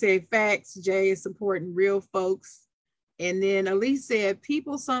OG said, facts, Jay is supporting real folks. And then Elise said,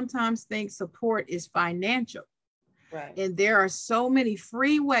 people sometimes think support is financial. Right. And there are so many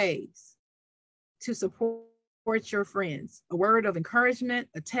free ways to support your friends. A word of encouragement,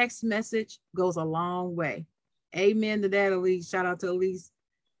 a text message goes a long way. Amen to that, Elise. Shout out to Elise.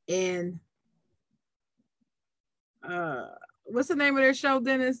 And what's the name of their show,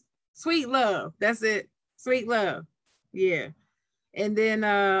 Dennis? Sweet Love. That's it. Sweet Love. Yeah. And then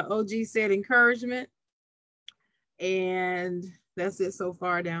OG said encouragement. And that's it so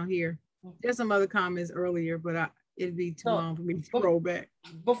far down here. There's some other comments earlier, but it'd be too long for me to scroll back.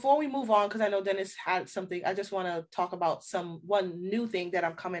 Before we move on, because I know Dennis had something, I just want to talk about one new thing that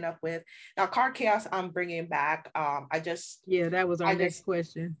I'm coming up with. Now, Card Chaos, I'm bringing back. That was our next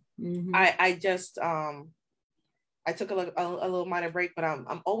question. Mm-hmm. I took a little minor break, but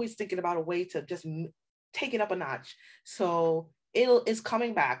I'm always thinking about a way to just take it up a notch. So it's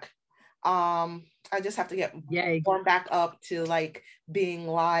coming back. I just have to get warmed back up to like being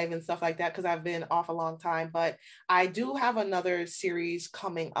live and stuff like that, because I've been off a long time, but I do have another series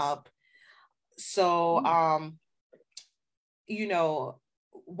coming up. So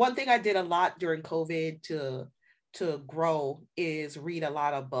one thing I did a lot during COVID to grow is read a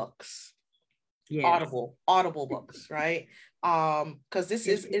lot of books. Audible books, right? Because this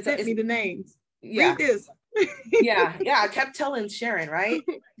is me the names. Yeah. Read this. yeah, I kept telling Sharon, right?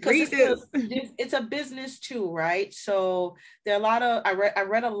 Because it's a business too, right? So there are a lot of I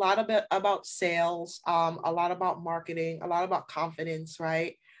read a lot about sales, a lot about marketing, a lot about confidence,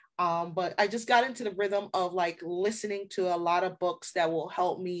 right? But I just got into the rhythm of like listening to a lot of books that will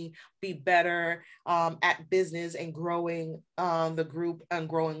help me be better at business and growing the group and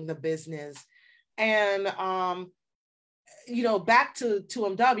growing the business. And back to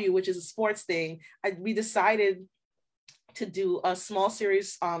 2MW, which is a sports thing, we decided to do a small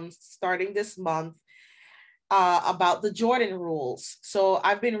series starting this month about the Jordan rules. So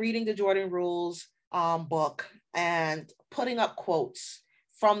I've been reading the Jordan rules book and putting up quotes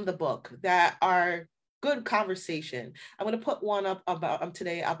from the book that are good conversation. I'm going to put one up about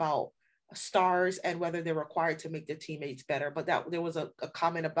today about stars and whether they're required to make their teammates better. But that there was a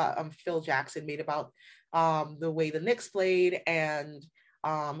comment about Phil Jackson made about the way the Knicks played and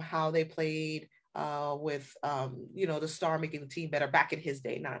how they played with the star making the team better back in his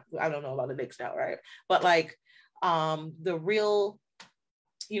day. Not, I don't know about the Knicks now, right? But like the real,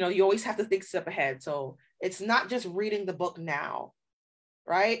 you always have to think step ahead. So it's not just reading the book now,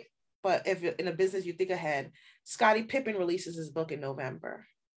 right? But if you're in a business, you think ahead. Scottie Pippen releases his book in November.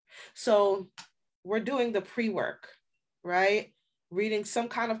 So we're doing the pre-work, right? Reading some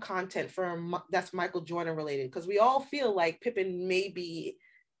kind of content that's Michael Jordan related, because we all feel like Pippen may be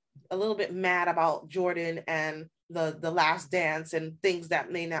a little bit mad about Jordan and the last dance and things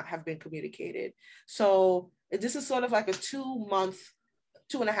that may not have been communicated. So this is sort of like a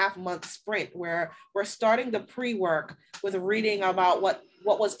 2.5 month sprint where we're starting the pre-work with reading about what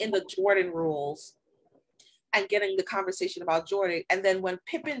was in the Jordan rules and getting the conversation about Jordan. And then when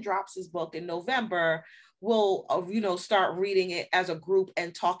Pippen drops his book in November, we'll start reading it as a group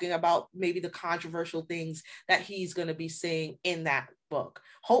and talking about maybe the controversial things that he's going to be saying in that book.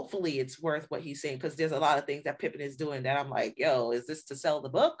 Hopefully it's worth what he's saying, because there's a lot of things that Pippen is doing that I'm like, yo, is this to sell the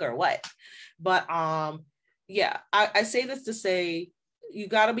book or what? But yeah, I say this to say, you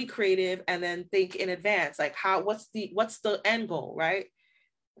got to be creative and then think in advance, like what's the end goal, right?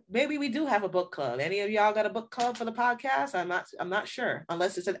 Maybe we do have a book club. Any of y'all got a book club for the podcast? I'm not sure,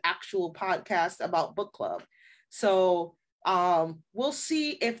 unless it's an actual podcast about book club. So we'll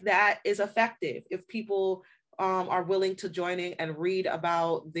see if that is effective, if people are willing to join in and read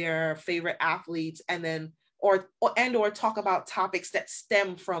about their favorite athletes, and then or talk about topics that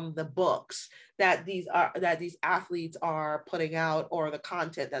stem from the books that these athletes are putting out, or the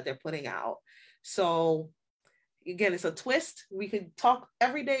content that they're putting out. So again, it's a twist. We could talk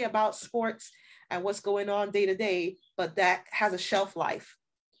every day about sports and what's going on day to day, but that has a shelf life,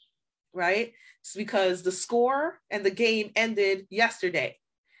 right? It's because the score and the game ended yesterday,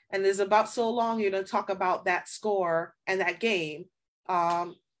 and there's about so long you're going to talk about that score and that game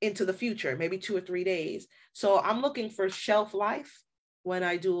into the future, maybe 2 or 3 days. So I'm looking for shelf life when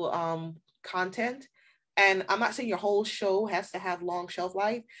I do content. And I'm not saying your whole show has to have long shelf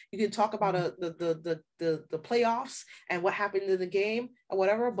life. You can talk about the playoffs and what happened in the game or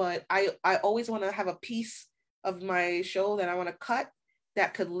whatever. But I always want to have a piece of my show that I want to cut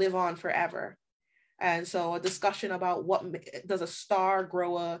that could live on forever. And so a discussion about does a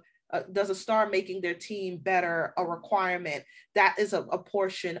star making their team better a requirement? That is a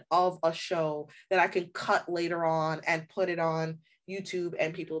portion of a show that I can cut later on and put it on YouTube,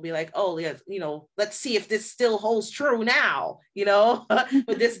 and people will be like, oh yeah, let's see if this still holds true now,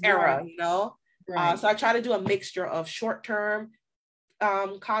 with this era, Right. So I try to do a mixture of short-term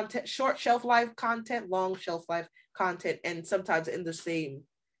content, short shelf life content, long shelf life content, and sometimes in the same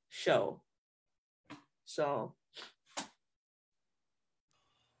show. So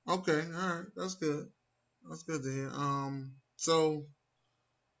okay, all right, that's good. That's good to hear. So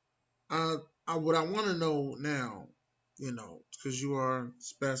what I want to know now, because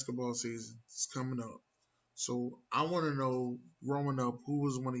it's basketball season, it's coming up. So I want to know, growing up, who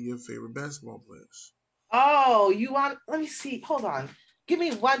was one of your favorite basketball players? Oh, let me see. Hold on. Give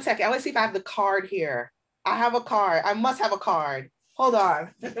me 1 second. I want to see if I have the card here. I have a card. I must have a card. Hold on.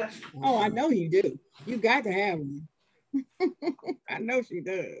 Oh, I know you do. You got to have one. I know she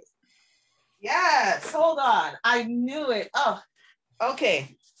does. Yes. Hold on. I knew it. Oh,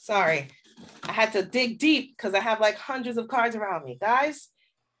 okay. Sorry. I had to dig deep because I have like hundreds of cards around me. Guys,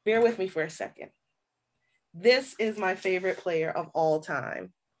 bear with me for a second. This is my favorite player of all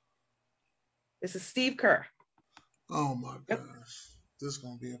time. This is Steve Kerr. Oh my gosh. This is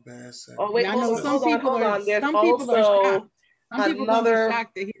going to be a bad second. Oh, wait, hold on. Some people are shocked. Some people are going to be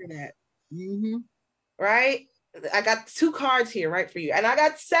shocked to hear that. Mm-hmm. Right? I got 2 cards here, right, for you. And I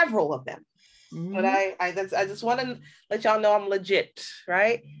got several of them. Mm-hmm. But I just want to let y'all know I'm legit,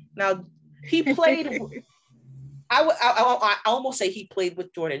 right? Now, he played... I almost say he played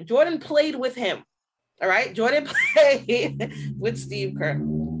with Jordan. Jordan played with him. All right? Jordan played with Steve Kerr.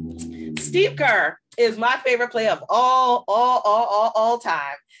 Steve Kerr is my favorite player of all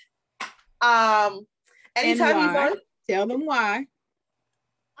time. Anytime you go, tell them why.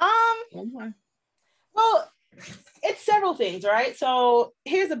 Well, it's several things, right? So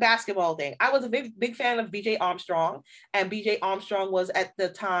here's the basketball thing. I was a big fan of BJ Armstrong, and BJ Armstrong was at the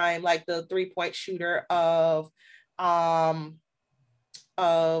time like the 3-point shooter of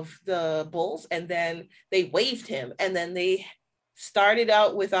the Bulls, and then they waived him, and then they started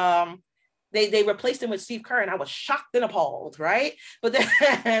out with they replaced him with Steve Kerr, and I was shocked and appalled, right? But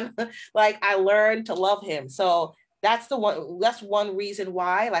then like I learned to love him. So that's one reason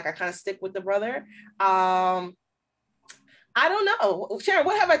why like I kind of stick with the brother. I don't know. Sharon,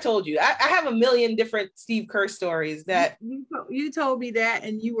 what have I told you? I have a million different Steve Kerr stories that you told me that,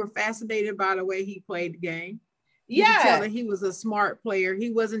 and you were fascinated by the way he played the game. You could tell yeah, that he was a smart player.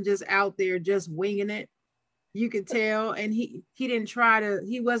 He wasn't just out there just winging it. You could tell, and he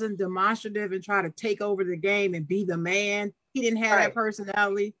wasn't demonstrative and try to take over the game and be the man. He didn't have that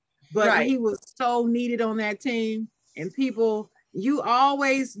personality, but right. he was so needed on that team. And people, you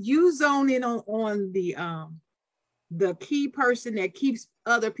zone in on the key person that keeps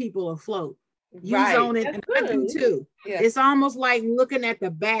other people afloat. You zone in, and I do too. Yeah. It's almost like looking at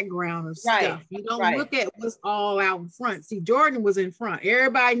the background of stuff. You don't look at what's all out in front. See, Jordan was in front.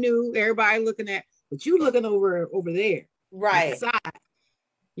 Everybody knew, everybody looking at, but you looking over there. Right. Like the side.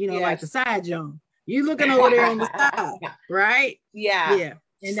 Like the side Jawn. You looking over there on the side, right? Yeah. Yeah.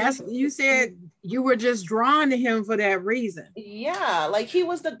 And that's, you said you were just drawn to him for that reason. Yeah. Like he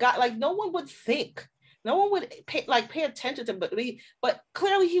was the guy, like no one would think. No one would pay attention to him, but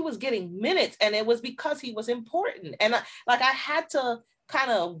clearly he was getting minutes, and it was because he was important. And I had to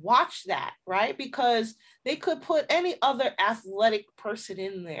kind of watch that, right? Because they could put any other athletic person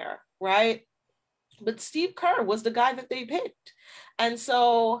in there, right? But Steve Kerr was the guy that they picked. And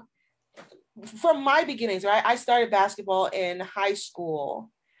so from my beginnings, right, I started basketball in high school.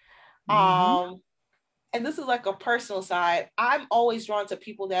 And this is like a personal side. I'm always drawn to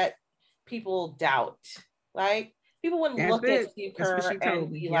people that people doubt, right? People wouldn't look at Steve Kerr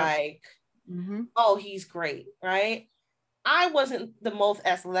and be like, oh, he's great, right? I wasn't the most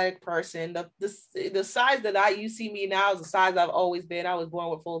athletic person. The size that you see me now is the size I've always been. I was born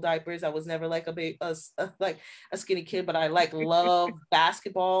with full diapers. I was never like a skinny kid, but I love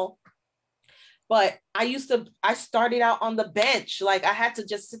basketball. But I started out on the bench. Like I had to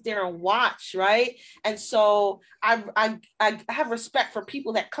just sit there and watch, right? And so I have respect for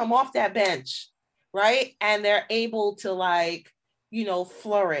people that come off that bench, right? And they're able to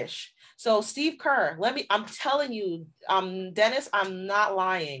flourish. So Steve Kerr, I'm telling you, Dennis, I'm not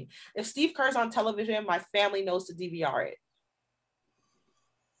lying. If Steve Kerr's on television, my family knows to DVR it.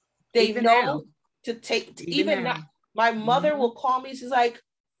 They know to take, even now. My mother will call me. She's like,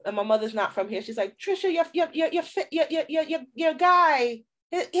 and my mother's not from here. She's like, Tricia, your guy,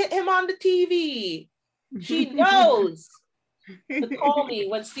 hit him on the TV. She knows to call me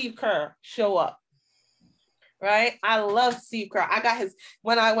when Steve Kerr show up. Right? I love Steve Kerr. I got his,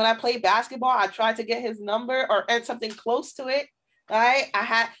 when I played basketball, I tried to get his number or something close to it. Right?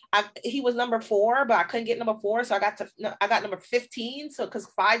 He was number 4, but I couldn't get number 4. So I got number 15. So because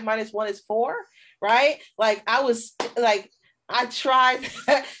 5 minus 1 is 4. Right? Like I tried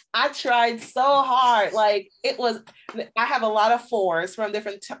so hard. Like I have a lot of 4s from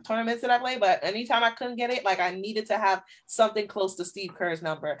different tournaments that I play, but anytime I couldn't get it, like I needed to have something close to Steve Kerr's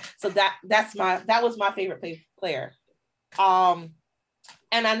number. So that was my favorite player. And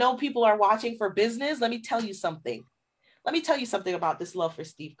I know people are watching for business. Let me tell you something about this love for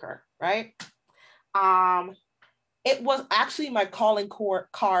Steve Kerr, right? It was actually my calling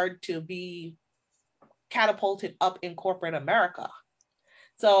card to be catapulted up in corporate America.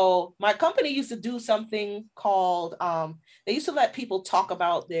 So my company used to do something called, they used to let people talk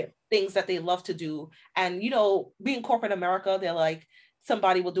about the things that they love to do. And, being corporate America, they're like,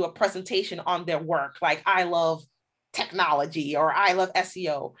 somebody will do a presentation on their work. Like, I love technology or I love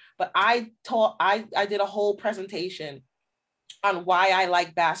SEO. But I did a whole presentation on why I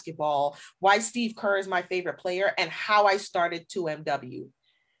like basketball, why Steve Kerr is my favorite player, and how I started 2MW.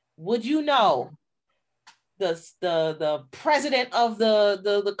 Would you know, the president of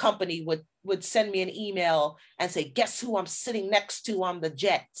the company would send me an email and say, guess who I'm sitting next to on the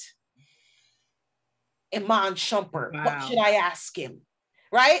jet? Iman Shumpert. Wow. What should I ask him?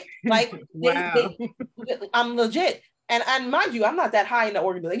 Right? Like, wow. I'm legit. And mind you, I'm not that high in the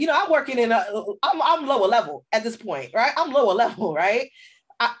organization. I'm working I'm lower level at this point, right? I'm lower level, right?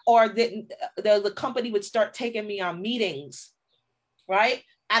 The company would start taking me on meetings, right?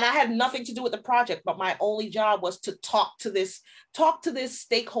 And I had nothing to do with the project, but my only job was to talk to this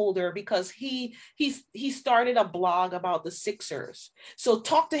stakeholder because he started a blog about the Sixers. So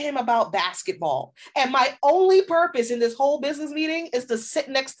talk to him about basketball. And my only purpose in this whole business meeting is to sit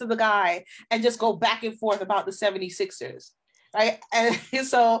next to the guy and just go back and forth about the 76ers. Right. And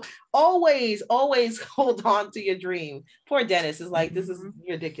so always hold on to your dream. Poor Dennis is like, this is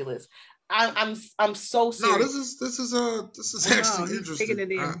ridiculous. I'm so serious. No, this is actually interesting.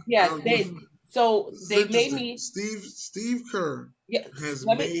 It in. They made me. Steve Kerr has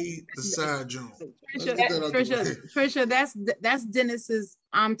made the Side Jawn. Tricia, that's Dennis's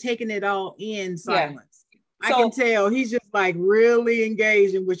I'm taking it all in silence. I can tell he's just like really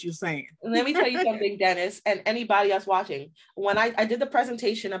engaged in what you're saying. Let me tell you something, Dennis, and anybody that's watching. When I did the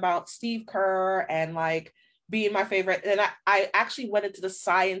presentation about Steve Kerr and like being my favorite, and I actually went into the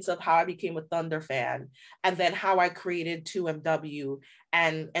science of how I became a Thunder fan, and then how I created 2MW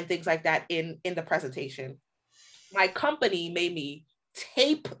and things like that in the presentation. My company made me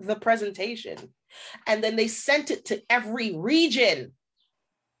tape the presentation, and then they sent it to every region.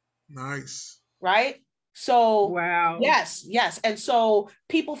 Nice. Right? So wow. Yes. And so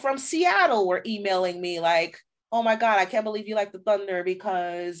people from Seattle were emailing me like, oh my God, I can't believe you like the Thunder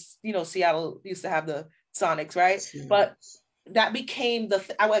because, you know, Seattle used to have the Sonics, right? Yes. But that became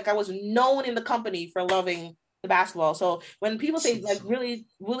I was known in the company for loving the basketball. So when people say like really,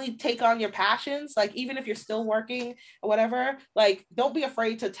 really take on your passions, like even if you're still working or whatever, like don't be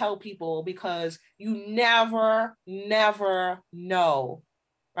afraid to tell people because you never know,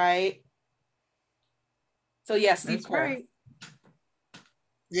 right? So yes, Steve Kerr. Right.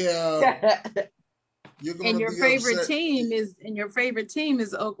 Yeah. You're gonna and your be favorite upset. team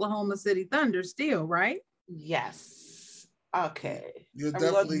is Oklahoma City Thunder still, right? Yes. Okay. You're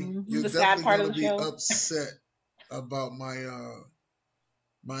definitely gonna be show? upset about my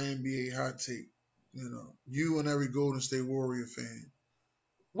my NBA hot take. You know, you and every Golden State Warrior fan.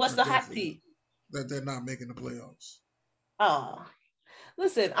 What's the hot take? That they're not making the playoffs. Oh,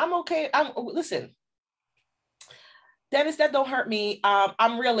 listen, I'm okay. Listen, Dennis, that don't hurt me.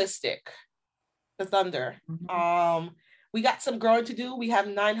 I'm realistic. The Thunder. Mm-hmm. We got some growing to do. We have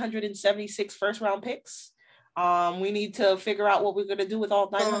 976 first round picks. We need to figure out what we're gonna do with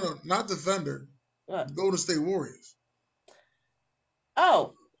all 900. No, not the Thunder. What? Golden State Warriors.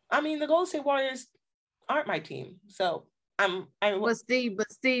 Oh, I mean the Golden State Warriors aren't my team, so but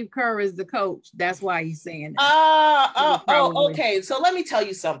Steve Kerr is the coach. That's why he's saying that. Okay. So let me tell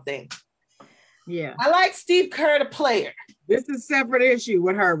you something. Yeah, I like Steve Kerr, the player. This is a separate issue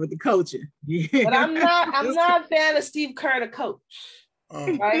with her with the coaching. Yeah. But I'm not a fan of Steve Kerr, the coach.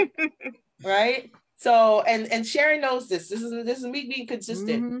 Right? Right? So and Sherry knows this. This is me being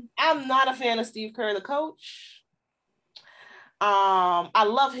consistent. Mm-hmm. I'm not a fan of Steve Kerr, the coach. I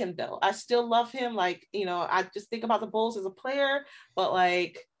love him though. I still love him. Like, you know, I just think about the Bulls as a player, but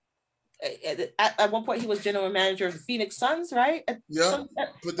like at one point he was general manager of the Phoenix Suns, right? Yeah.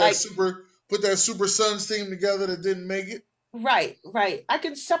 Put that Super Suns team together that didn't make it. Right. I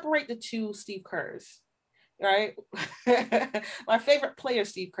can separate the two Steve Kerrs. Right. My favorite player,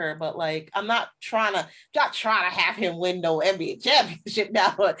 Steve Kerr, but like I'm not trying to have him win no NBA championship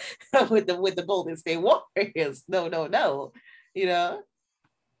now with the Golden State Warriors. No. You know.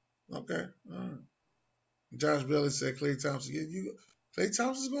 Okay. Josh Bailey said Klay Thompson. Klay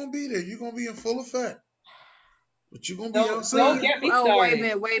Thompson's gonna be there. You're gonna be in full effect. But you're gonna be outside. Don't get me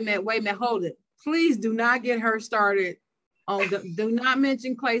started. Wait a minute. Hold it. Please do not get her started. Do not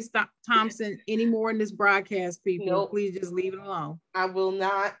mention Klay Thompson anymore in this broadcast, people. Nope. Please just leave it alone. I will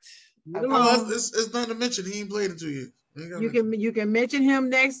not. It's nothing to mention. He ain't played in 2 years. You can mention him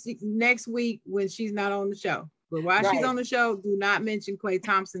next week when she's not on the show. But while she's on the show, do not mention Klay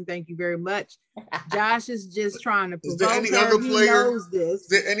Thompson. Thank you very much. Josh is just trying to provoke her. He knows this. Is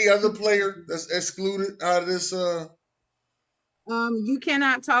there any other player that's excluded out of this? You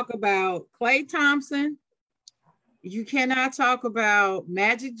cannot talk about Klay Thompson. You cannot talk about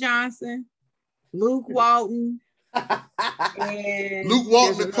Magic Johnson, Luke Walton. And Luke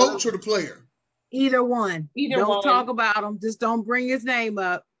Walton, the coach or the player? Either one. Don't talk about him. Just don't bring his name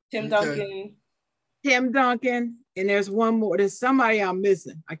up. Tim Duncan. And there's one more. There's somebody I'm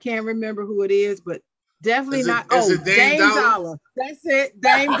missing. I can't remember who it is, but definitely not. Dame Dollar. That's it.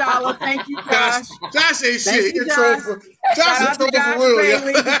 Dame Dollar. Thank you, Josh. Josh ain't shit. You're troll for real.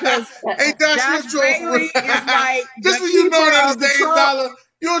 Hey, Josh Bailey is like this when you know that is Dame Dollar.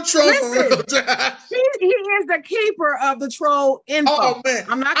 You're a troll for real, Josh. He is the keeper of the troll info. Oh man,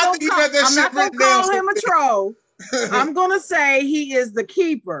 I'm not gonna call him a troll. I'm gonna say he is the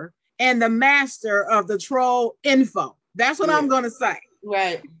keeper and the master of the troll info. That's what I'm gonna say.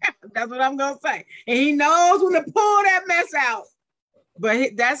 Right. That's what I'm gonna say. And he knows when to pull that mess out.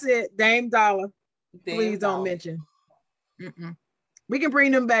 But that's it. Dame Dollar. Please don't mention. We can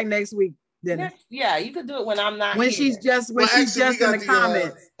bring them back next week. Yeah, you could do it when I'm not when here. she's just in the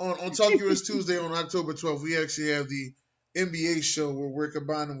comments. On Talk US Tuesday on October 12th, we actually have the NBA show where we're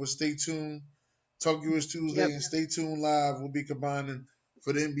combining with Stay Tuned. Talk US Tuesday and Stay Tuned Live. We'll be combining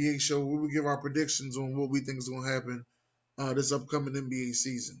for the NBA show. We will give our predictions on what we think is going to happen this upcoming NBA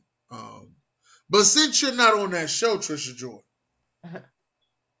season. But since you're not on that show, Tricia Joy,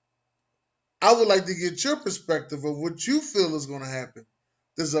 I would like to get your perspective of what you feel is going to happen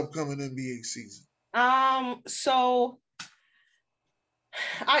this upcoming NBA season. So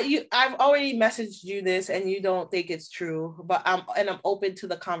I've already messaged you this and you don't think it's true, but I'm open to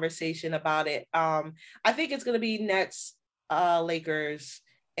the conversation about it. I think it's gonna be Nets Lakers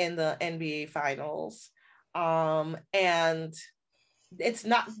in the NBA finals. And it's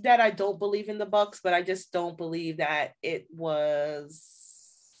not that I don't believe in the Bucks, but I just don't believe that it was,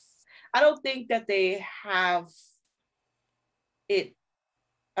 I don't think that they have it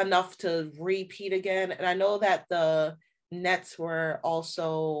enough to repeat again. And I know that the Nets were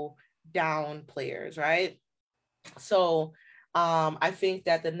also down players, right? So I think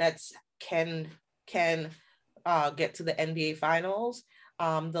that the Nets can get to the NBA finals.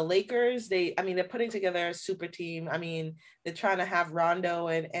 The Lakers, they're putting together a super team. I mean, they're trying to have Rondo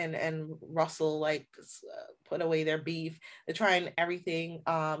and Russell like put away their beef. They're trying everything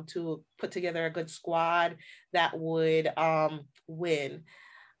to put together a good squad that would win.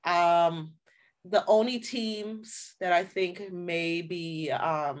 The only teams that I think may be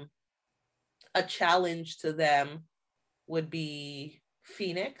a challenge to them would be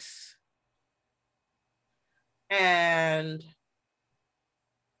Phoenix and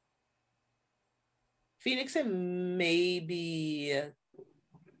maybe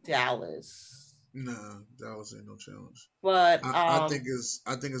Dallas. Nah, Dallas ain't no challenge. But I think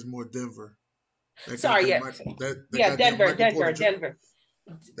it's more Denver. Sorry, yeah, Denver. They got that Michael Porter Jr.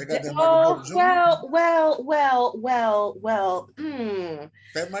 Well.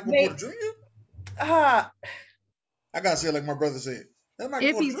 That Michael Porter Jr. I gotta say it like my brother said.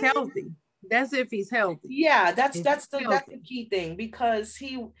 If he's healthy, that's if he's healthy. Yeah, that's the key thing, because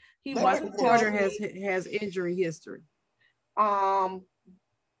he Michael Porter has injury history. And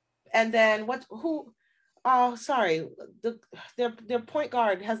then their point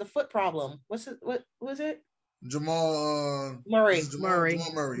guard has a foot problem. What was it? Jamal Murray.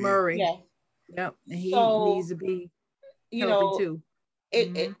 Murray. Yeah. Yep. And he needs to be healthy too.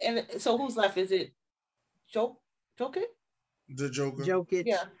 And so who's left? Is it Jokic? The Joker. Jokic.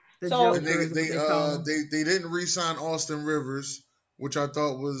 Yeah. So and they didn't re-sign Austin Rivers, which I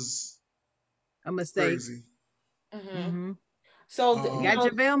thought was a mistake. Crazy. Mm-hmm. So got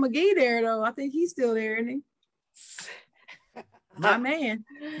JaVale McGee there though. I think he's still there, isn't he? My man,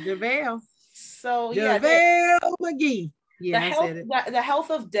 JaVale. So JaVale McGee. Yeah, the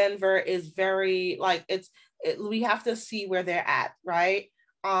health of Denver is very we have to see where they're at, right?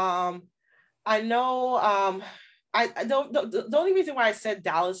 I know. I don't. The only reason why I said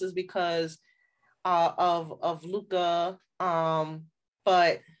Dallas is because of Luka.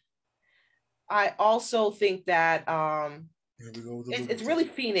 But I also think that it's really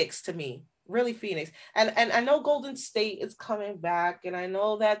Phoenix to me. Really Phoenix. And I know Golden State is coming back, and I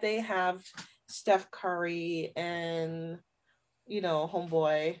know that they have Steph Curry and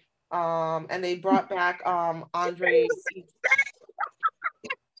homeboy. And they brought back Andre.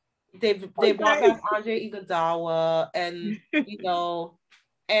 They brought back Andre Iguodala, and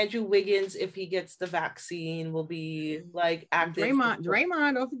Andrew Wiggins, if he gets the vaccine, will be like active.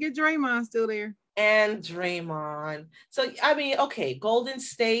 Draymond, don't forget Draymond still there. And Draymond. So I mean, okay, Golden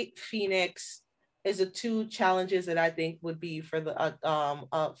State, Phoenix is the two challenges that I think would be for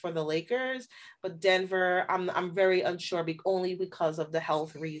the Lakers. But Denver, I'm very unsure, only because of the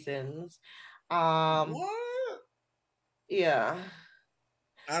health reasons. What? Yeah.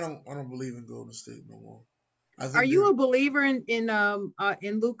 I don't believe in Golden State no more. Are you a believer in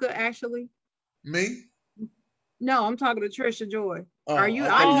Luka actually? Me? No, I'm talking to Tricia Joy. Oh, are you?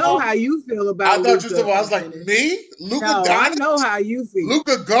 I know how you feel about. I thought I was like me, Luka. No, I know how you feel.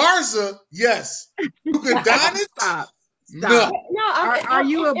 Luka Garza, yes. Luka Doncic. Stop. No.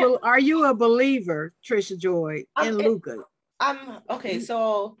 Are you a believer, Tricia Joy, in Luka? Okay.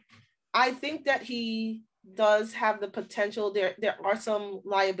 So I think that he does have the potential. There are some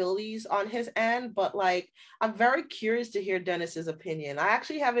liabilities on his end, but I'm very curious to hear Dennis's opinion. I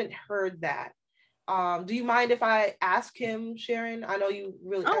actually haven't heard that. Do you mind if I ask him, Sharon? I know you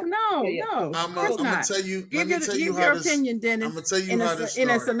really. Oh no. I'm gonna tell you. Give your opinion, Dennis. I'm gonna tell you how this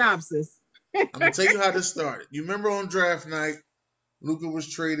started. In a synopsis. I'm gonna tell you how this started. You remember on draft night, Luka was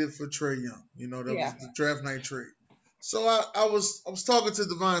traded for Trae Young. That was the draft night trade. So I was talking to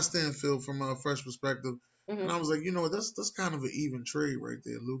Divine Stanfield from a Fresh Perspective, and I was like, that's kind of an even trade right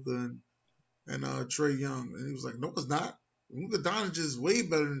there, Luka and Trae Young. And he was like, no, it's not. Luka Doncic is way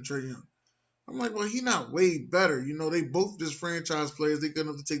better than Trae Young. I'm like, well, he's not way better. They both just franchise players. They good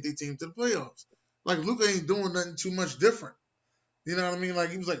enough to take their team to the playoffs. Luka ain't doing nothing too much different. You know what I mean?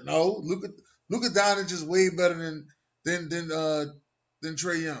 He was like, no, Luka Doncic is way better than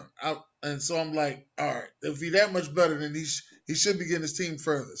Trae Young. And so I'm like, all right, if he's that much better, then he should be getting his team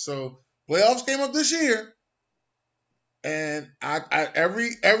further. So Playoffs came up this year, and I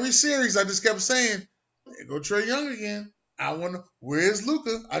every series I just kept saying, there go Trae Young again. I wonder where's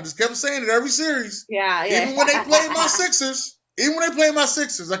Luka. I just kept saying it every series. Yeah. Even when they played my Sixers,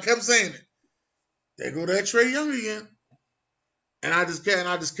 I kept saying it. There go that Trae Young again. And I just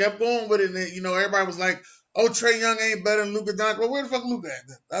kept going with it. And everybody was like, "Oh, Trae Young ain't better than Luka Doncic." Well, where the fuck Luka at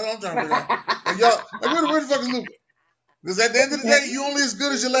then? That's what I'm trying to figure out. Like, y'all, where the fuck is Luka? Because at the end of the day, you only as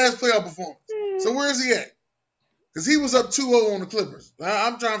good as your last playoff performance. So where is he at? Because he was up 2-0 on the Clippers.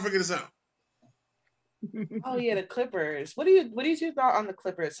 I'm trying to figure this out. Oh yeah, the Clippers. What do you thought on the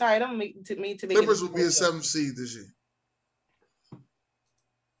Clippers? Sorry, I don't mean to make Clippers will be a 7th seed this year.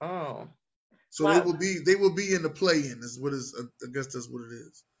 Oh. So wow. they will be in the play-in. I guess that's what it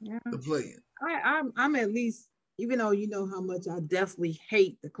is. Yeah. The play-in. I'm at least, even though you know how much I definitely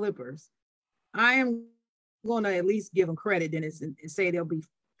hate the Clippers, I am going to at least give them credit then and say they'll be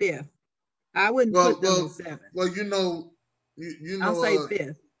 5th. I wouldn't put them in 7th. Well, you know, I'll say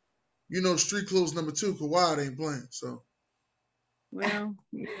 5th. Street clothes number 2, Kawhi ain't playing. So. Well,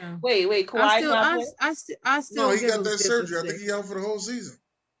 yeah. Wait, Kawhi not playing? I still. No, he got that surgery. I think he out for the whole season.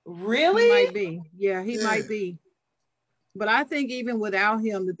 Really? He might be. Yeah, he might be. But I think even without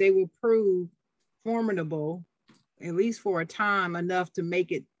him, that they will prove formidable, at least for a time, enough to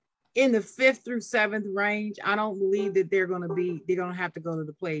make it in the 5th through 7th range. I don't believe that they're going to have to go to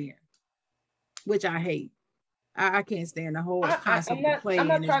the play-in, which I hate. I can't stand the whole concept of play-in. I'm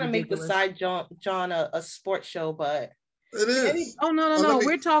not trying to make the Side Jawn a sports show, but it is. Oh no!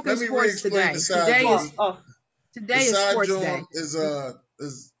 We're talking sports today. Today is sports day. Is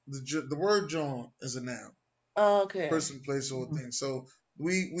the word Jawn is a noun. Oh, okay. Person, place, or thing. So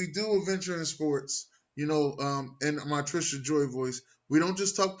we do adventure in sports. In my Tricia Joy voice, we don't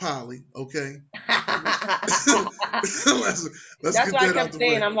just talk poly, okay? let's That's what I kept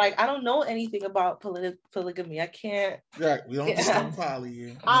saying. I'm like, I don't know anything about polygamy. I can't. Yeah, we don't just talk poly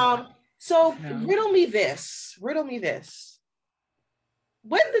here. So riddle me this.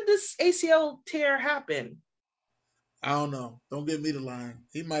 When did this ACL tear happen? I don't know. Don't give me the line.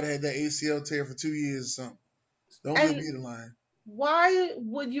 He might have had that ACL tear for 2 years or something. Don't give me the line. Why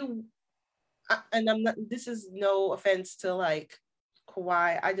would you? And I'm not. This is no offense to like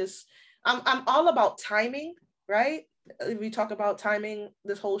Kawhi. I'm all about timing, right? We talk about timing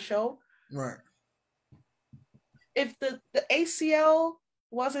this whole show, right? If the ACL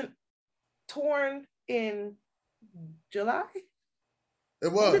wasn't torn in July,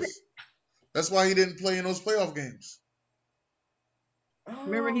 it was. That's why he didn't play in those playoff games.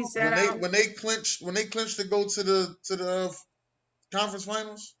 Remember he said when they clinched to go to the conference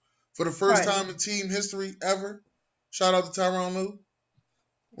finals for the first time in team history ever. Shout out to Tyronn Lue.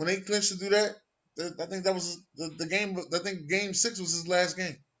 When they clinched to do that, I think that was the game. I think Game 6 was his last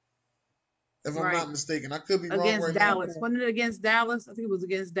game, if I'm not mistaken. I could be wrong. Against Dallas, wasn't it against Dallas? I think it was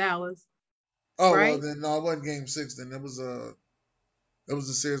against Dallas. Oh well, then no, it wasn't Game 6. Then it was the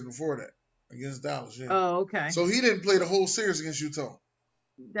series before that against Dallas. Yeah. Oh, okay. So he didn't play the whole series against Utah.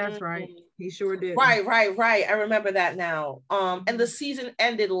 That's right. He sure did. Right. I remember that now. And the season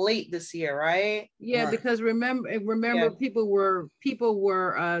ended late this year, right? Yeah, because remember, people were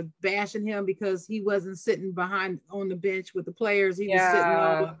bashing him because he wasn't sitting behind on the bench with the players. He was sitting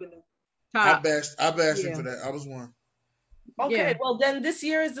all up in the top. I bashed him for that. I was one. Okay, well then this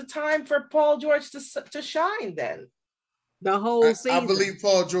year is the time for Paul George to shine. Then the whole season. I believe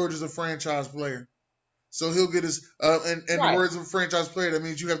Paul George is a franchise player. So he'll get his, in the words of a franchise player, that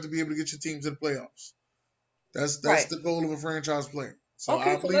means you have to be able to get your team to the playoffs. That's the goal of a franchise player. So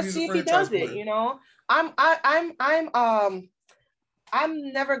okay, so let's see if he does it.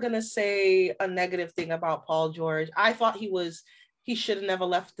 I'm never gonna say a negative thing about Paul George. I thought he should have never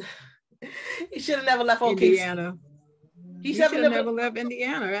left. He should have never left Indiana. He should have never left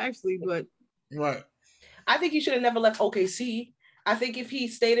Indiana, actually, but right. I think he should have never left OKC. I think if he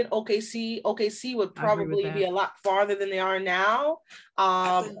stayed in OKC would probably be a lot farther than they are now.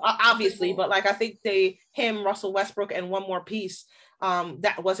 Obviously, but like I think Russell Westbrook, and one more piece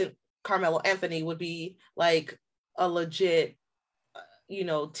that wasn't Carmelo Anthony would be like a legit,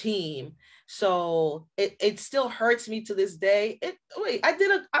 team. So it still hurts me to this day. I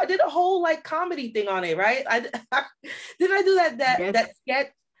did a whole like comedy thing on it, right? Didn't I do that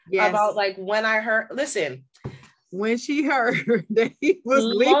sketch about like when I heard? Listen. When she heard that he was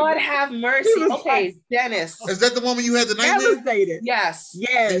leaving. Lord have mercy. Okay, Dennis. Is that the one when you had the nightmare? Devastated. Yes.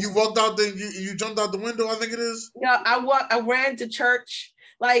 And you walked out you jumped out the window, I think it is? Yeah, I ran to church.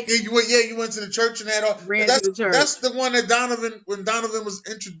 Like you went to the church and had all to the church. That's the one that when Donovan was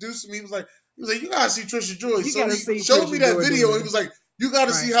introducing me, he was like, you gotta see Tricia Joy. So he showed me that video. He was like, You got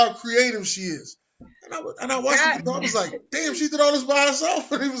to see how creative she is. And I watched it. I was like, damn, she did all this by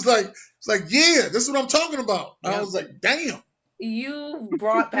herself. And he was like, it's like, yeah, this is what I'm talking about. And I was like, damn. You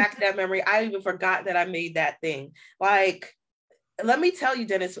brought back that memory. I even forgot that I made that thing. Like, let me tell you,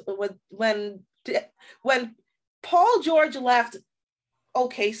 Dennis, when Paul George left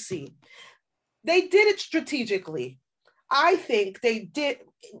OKC, they did it strategically. I think they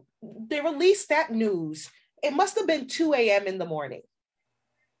released that news. It must have been 2 a.m. in the morning.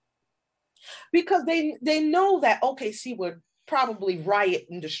 Because they know that OKC would probably riot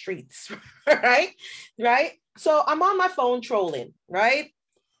in the streets, right? Right? So I'm on my phone trolling, right?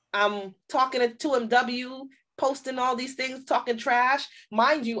 I'm talking to 2MW, posting all these things, talking trash.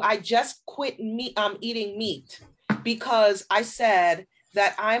 Mind you, I just quit eating meat because I said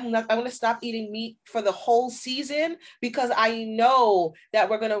that I'm going to stop eating meat for the whole season because I know that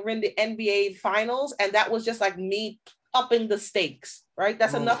we're going to win the NBA finals. And that was just like me upping the stakes, right?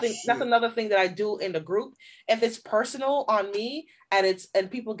 That's another thing that I do in the group. If it's personal on me and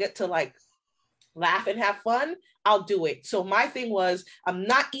people get to like laugh and have fun, I'll do it. So my thing was, I'm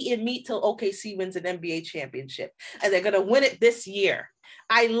not eating meat till OKC wins an NBA championship, and they're gonna win it this year.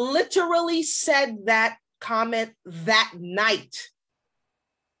 I literally said that comment that night.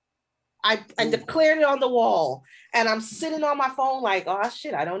 I declared it on the wall, and I'm sitting on my phone like, oh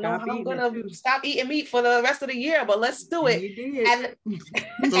shit, I don't know how I'm gonna stop eating meat for the rest of the year, but let's do it.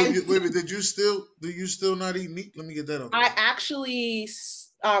 Did you still not eat meat? Let me get that on. I actually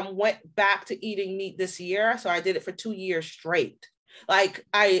went back to eating meat this year, so I did it for 2 years straight. Like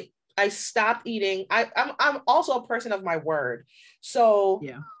I stopped eating. I'm also a person of my word, so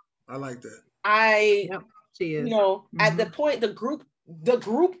yeah, I like that. She is. At the point the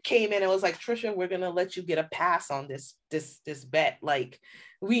group came in and was like, Tricia, we're gonna let you get a pass on this bet. Like,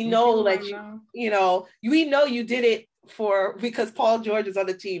 we know that we know you did it because Paul George is on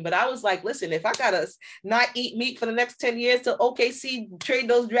the team. But I was like, listen, if I gotta not eat meat for the next 10 years till OKC trade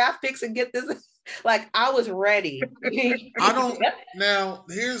those draft picks and get this, like, I was ready. Now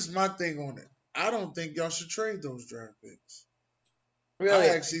here's my thing on it. I don't think y'all should trade those draft picks. Really?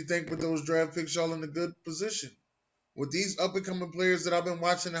 I actually think with those draft picks, y'all in a good position. With these up and coming players that I've been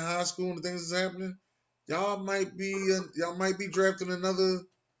watching in high school and the things that's happening, y'all might be drafting another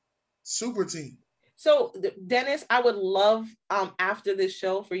super team. So Dennis, I would love after this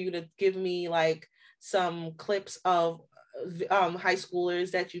show for you to give me like some clips of high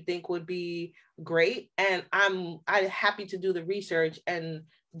schoolers that you think would be great, and I'm happy to do the research and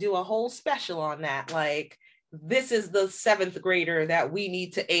do a whole special on that. Like, this is the 7th grader that we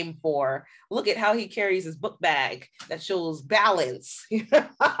need to aim for. Look at how he carries his book bag that shows balance.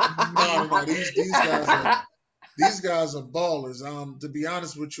 No, these guys are ballers. To be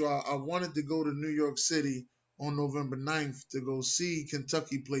honest with you, I wanted to go to New York City on November 9th to go see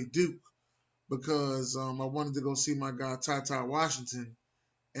Kentucky play Duke because I wanted to go see my guy Ty Washington,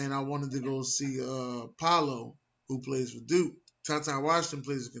 and I wanted to go see Paolo, who plays for Duke. Ty Washington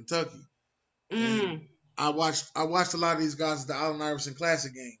plays for Kentucky. I watched a lot of these guys at the Allen Iverson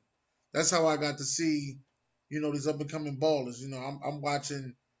Classic game. That's how I got to see, these up and coming ballers. I'm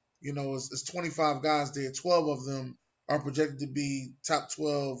watching, it's 25 guys there. 12 of them are projected to be top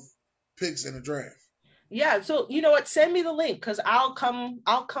 12 picks in the draft. Yeah, so you know what? Send me the link because I'll come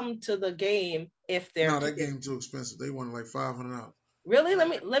to the game if they're. No, that game's too expensive. They want like $500. Really? Let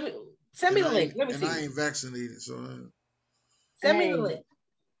me send me the link. Let me see. And I ain't vaccinated, so send me the link.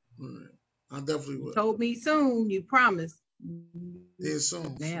 All right. I definitely will. You told me soon. You promised. Yeah,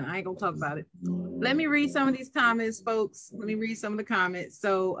 soon. Man, I ain't gonna talk about it. Let me read some of these comments, folks. Let me read some of the comments.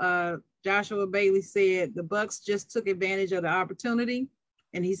 So Joshua Bailey said the Bucks just took advantage of the opportunity,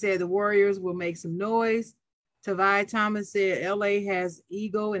 and he said the Warriors will make some noise. Tavai Thomas said LA has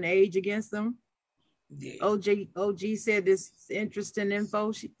ego and age against them. Yeah. OG said this is interesting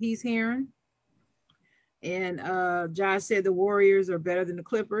info he's hearing. And Josh said the Warriors are better than the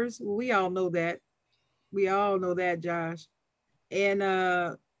Clippers. Well, we all know that. We all know that, Josh. And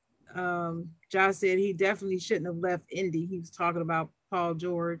Josh said he definitely shouldn't have left Indy. He was talking about Paul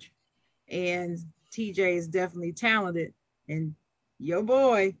George. And TJ is definitely talented. And your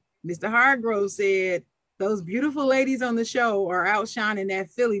boy, Mr. Hargrove, said those beautiful ladies on the show are outshining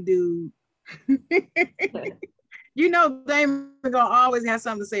that Philly dude. They're gonna always have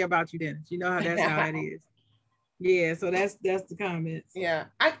something to say about you, Dennis. You know how that's how it is. Yeah, so that's the comments. Yeah,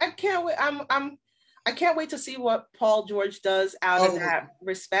 I can't wait. I can't wait to see what Paul George does out of that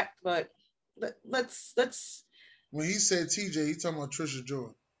respect. But let's. When he said TJ, he talking about Tricia Joy.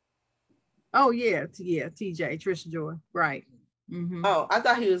 Oh yeah, TJ, Tricia Joy, right? Mm-hmm. Oh, I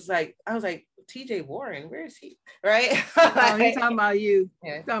thought he was like. I was like, TJ Warren, where is he? Right? Oh, he's talking about you.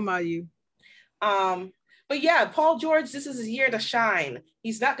 Yeah. Talking about you. But yeah, Paul George, this is his year to shine.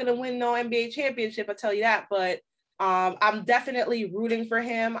 He's not gonna win no NBA championship, I'll tell you that, but I'm definitely rooting for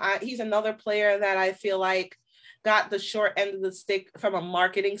him. He's another player that I feel like got the short end of the stick from a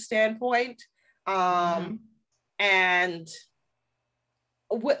marketing standpoint. And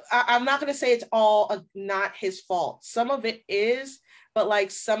I'm not going to say it's all not his fault. Some of it is, but like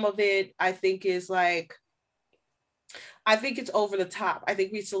some of it I think is like, I think it's over the top. I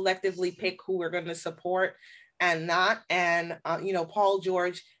think we selectively pick who we're going to support and not. And, you know, Paul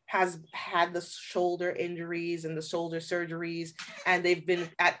George has had the shoulder injuries and the shoulder surgeries, and they've been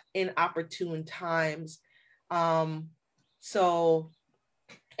at inopportune times. So,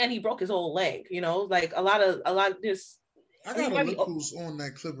 and he broke his whole leg, you know, like a lot of this. I gotta look who's on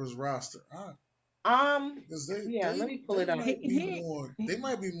that Clippers roster. Yeah, let me pull it up. They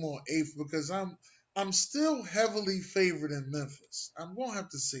might be more eighth because I'm still heavily favored in Memphis. I'm gonna have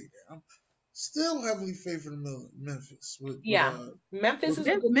to say that. I'm still heavily favored in Memphis. Memphis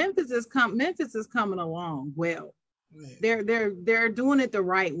is coming along well. Man. They're doing it the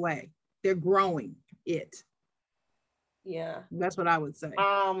right way. They're growing it. Yeah, that's what I would say.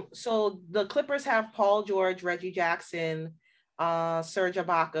 So the Clippers have Paul George, Reggie Jackson, Serge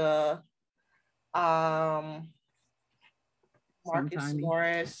Ibaka, Marcus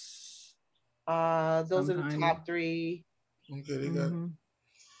Morris. Those are the top three. Okay, they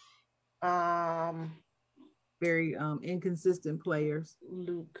got very inconsistent players.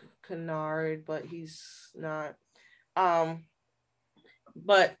 Luke Kennard, but he's not. But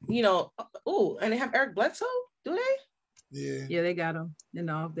you know, and they have Eric Bledsoe, do they? Yeah, they got him. They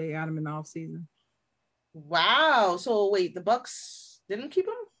got him in the off season. Wow. So wait, the Bucks didn't keep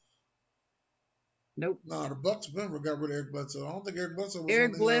him? Nope. No, the Bucks got rid of Eric Bledsoe. I don't think Eric Bledsoe was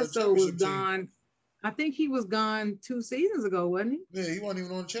Eric Bledsoe was gone. Team. I think he was gone 2 seasons ago, wasn't he? Yeah, he wasn't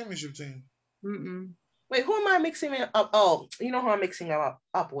even on the championship team. Wait, who am I mixing it up? Oh, you know who I'm mixing up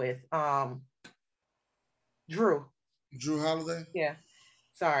with? Drew Holiday. Yeah.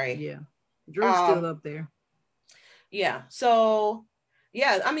 Sorry. Yeah. Drew's still up there. Yeah. So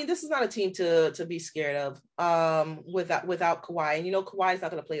yeah, I mean, this is not a team to be scared of without Kawhi. And you know, Kawhi's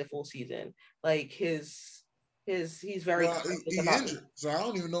not going to play a full season. Like he's very he's injured, so I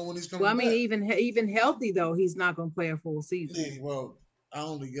don't even know when he's coming. Well, I mean, back. even healthy though, he's not going to play a full season. Yeah, well, I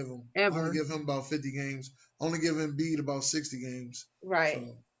only give him about 50 games. Only give Embiid about 60 games. Right.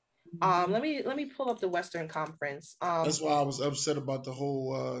 So. Let me pull up the Western Conference. That's why I was upset about the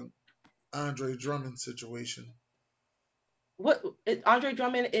whole Andre Drummond situation. What Andre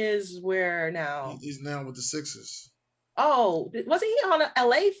Drummond is where now? He's now with the Sixers. Oh, wasn't he on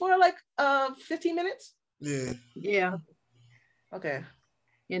LA for like 15 minutes? Yeah. Yeah. Okay.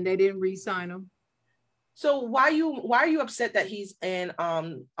 And they didn't re-sign him. So why are you upset that he's in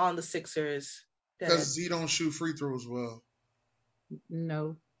on the Sixers? Because he don't shoot free throws well.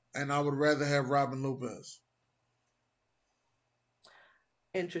 No. And I would rather have Robin Lopez.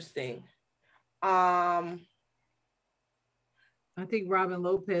 Interesting. I think Robin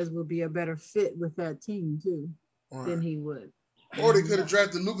Lopez would be a better fit with that team too than he would. Or they could have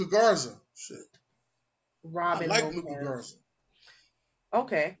drafted Luka Garza. Shit. Robin I like Luka Garza.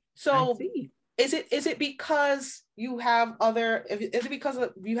 Okay. So is it because you have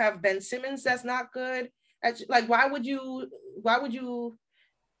you have Ben Simmons that's not good? Like what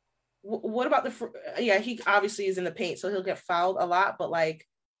about he obviously is in the paint, so he'll get fouled a lot, but like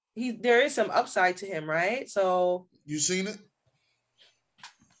there is some upside to him, right? So you seen it?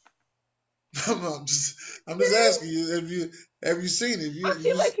 I'm just asking you. Have you seen it? I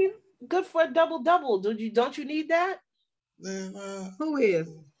feel like he's good for a double-double. Don't you need that? Who is?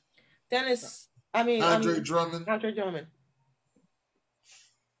 Dennis. Andre Drummond. Andre Drummond.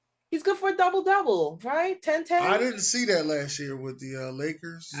 He's good for a double-double, right? 10-10. I didn't see that last year with the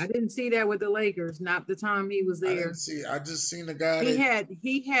Lakers. I didn't see that with the Lakers. Not the time he was there. I didn't see it. I just seen the guy.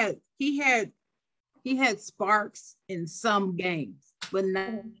 He had sparks in some games, but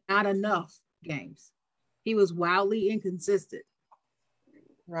not enough games. He was wildly inconsistent.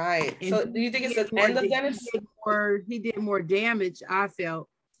 Right. And so do you think it's the end of Dennis? He did more damage, I felt,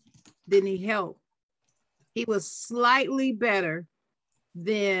 than he helped. He was slightly better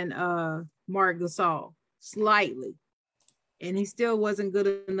than Marc Gasol. Slightly. And he still wasn't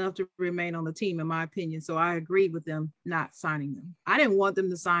good enough to remain on the team, in my opinion. So I agreed with them not signing him. I didn't want them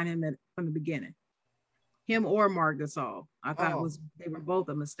to sign him from the beginning. Him or Marc Gasol. I thought they were both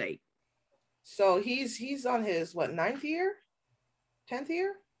a mistake. So he's on his 9th year? 10th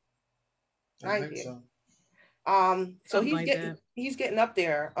year? 9th year. So he's getting up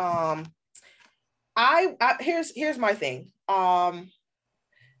there. Here's my thing. For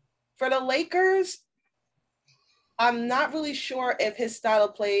the Lakers, I'm not really sure if his style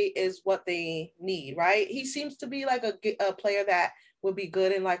of play is what they need, right? He seems to be like a player that would be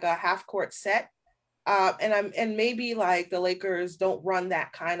good in like a half court set. And maybe like the Lakers don't run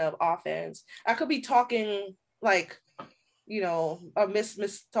that kind of offense. I could be talking like, a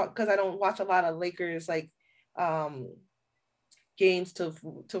miss talk because I don't watch a lot of Lakers like games to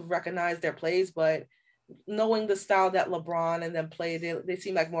recognize their plays, but knowing the style that LeBron and them play, they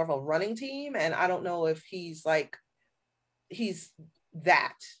seem like more of a running team, and I don't know if he's that,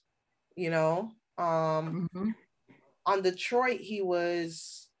 Mm-hmm. On Detroit he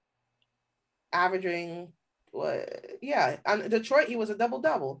was averaging on Detroit he was a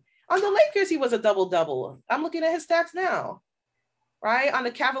double. On the Lakers he was a double. I'm looking at his stats now, right? On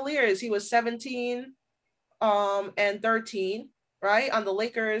the Cavaliers he was 17 and 13, right? On the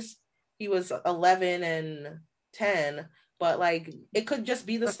Lakers he was 11 and 10, but like it could just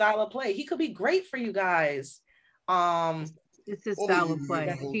be the style of play. He could be great for you guys. It's his Well, style of you play.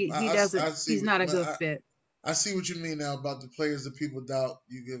 hope. He I doesn't. see He's what, not a but good fit. I see what you mean now about the players that people doubt.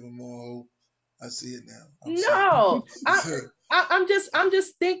 You give them more hope. I see it now. I'm seeing No, it. I'm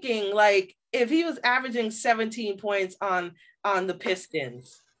just thinking like if he was averaging 17 points on the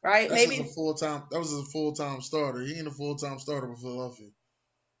Pistons, right? That's Maybe as a full time. That was as a full time starter. He ain't a full time starter for Philadelphia.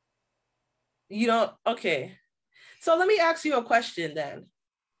 you don't. Okay, so let me ask you a question then.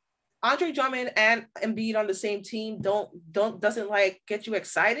 Andre Drummond and Embiid on the same team doesn't like get you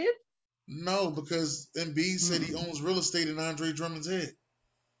excited? No, because Embiid said he owns real estate in Andre Drummond's head.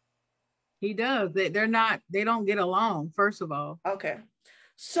 He does. They're not. They don't get along. First of all, Okay, they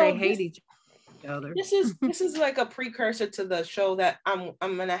so hate each other. this is like a precursor to the show that I'm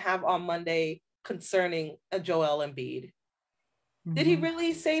gonna have on Monday concerning a Joel Embiid. Did he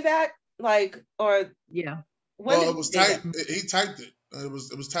really say that? Like, or Yeah, when Well, did it he was say tight. that? He typed it. It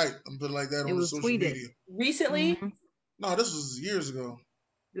was tight. I'm putting it like that it on the was social tweeted media. Recently? No, this was years ago.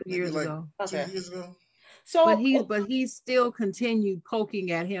 Maybe years like ago. 2 Okay. years ago. But So he still continued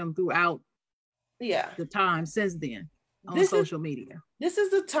poking at him throughout yeah, the time since then on this is social media. this is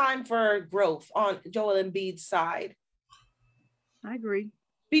the time for growth on Joel Embiid's side. I agree.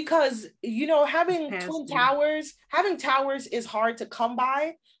 Because having twin towers, having towers is hard to come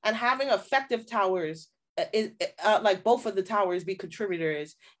by, and having effective towers is like both of the towers be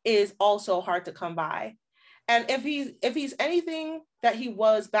contributors is also hard to come by. And if he's anything that he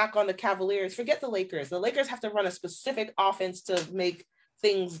was back on the Cavaliers, forget the Lakers. The Lakers have to run a specific offense to make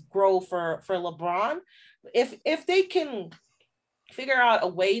things grow for LeBron. If they can figure out a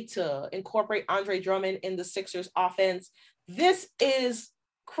way to incorporate Andre Drummond in the Sixers offense, this is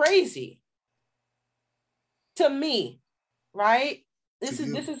crazy to me, right? This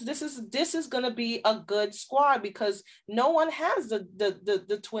is gonna be a good squad because no one has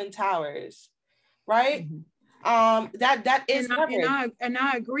the twin towers, right? That is leverage. And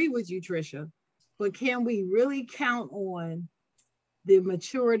I agree with you, Tricia. But can we really count on the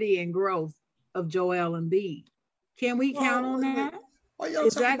maturity and growth of Joel Embiid? Can we count on that? Why y'all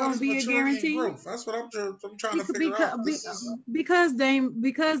Is talking that about going to his be a maturity and guarantee? growth? That's what I'm trying to figure out. Because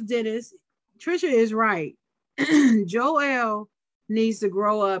Dennis, Tricia is right. Joel needs to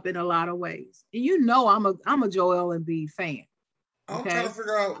grow up in a lot of ways. And I'm a Joel Embiid fan. I'm trying to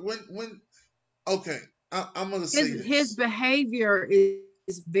figure out when. Okay, I'm gonna say this. His behavior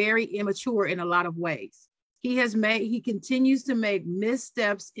is very immature in a lot of ways. He continues to make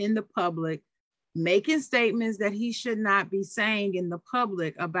missteps in the public, making statements that he should not be saying in the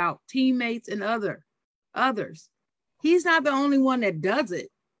public about teammates and others. He's not the only one that does it.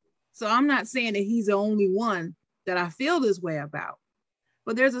 So I'm not saying that he's the only one that I feel this way about.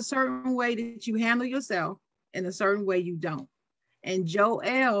 But there's a certain way that you handle yourself and a certain way you don't. And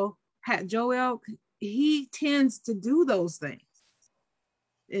Joel, he tends to do those things.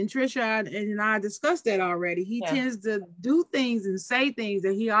 And Tricia and I discussed that already. He tends to do things and say things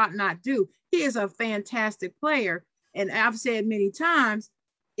that he ought not do. He is a fantastic player. And I've said many times,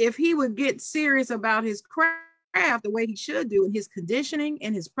 if he would get serious about his craft the way he should do in his conditioning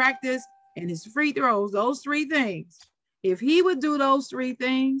and his practice and his free throws, those three things, if he would do those three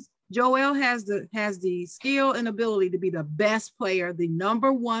things, Joel has the skill and ability to be the best player, the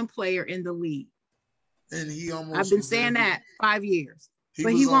number one player in the league. And I've been saying that 5 years.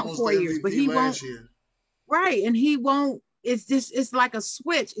 But he won't 4 years. But he won't. Year. Right. And he won't. It's like a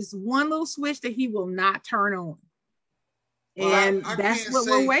switch. It's one little switch that he will not turn on. Well, and that's what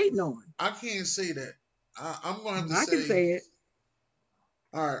we're waiting on. I can't say that. I'm going to have to say. I can say it.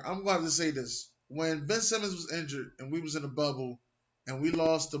 All right. I'm going to have to say this. When Ben Simmons was injured and we was in a bubble and we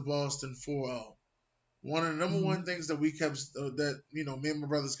lost to Boston 4-0, One of the number one things that we kept me and my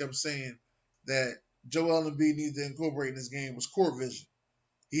brothers kept saying that Joel Embiid needed to incorporate in this game was court vision.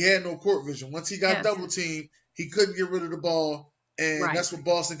 He had no court vision. Once he got double teamed, he couldn't get rid of the ball, and that's what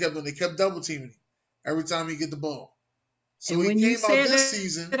Boston kept doing. They kept double teaming him every time he get the ball. So and when he you came out said this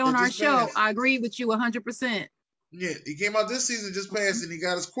season on our show, I agree with you 100%. Yeah, he came out this season just passed, and he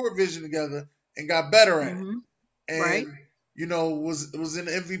got his court vision together and got better at it. And was in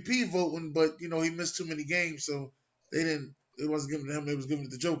the MVP voting, but he missed too many games, so it wasn't given to him. It was given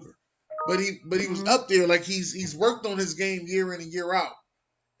to the Joker. But he was up there, like he's worked on his game year in and year out,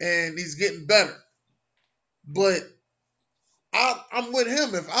 and he's getting better. But I'm with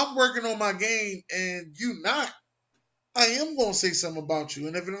him. If I'm working on my game and you not, I am gonna say something about you.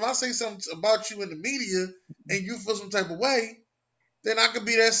 And if I say something about you in the media and you feel some type of way, then I could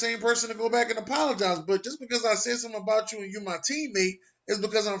be that same person to go back and apologize. But just because I said something about you and you're my teammate is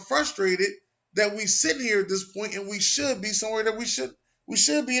because I'm frustrated that we sit here at this point and we should be somewhere that we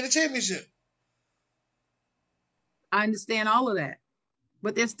should be in a championship. I understand all of that,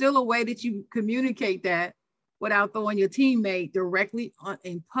 but there's still a way that you communicate that without throwing your teammate directly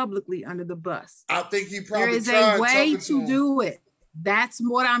and publicly under the bus. I think he probably there is a way to do it. That's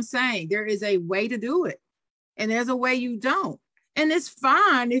what I'm saying. There is a way to do it, and there's a way you don't. And it's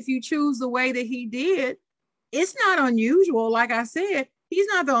fine if you choose the way that he did. It's not unusual. Like I said, he's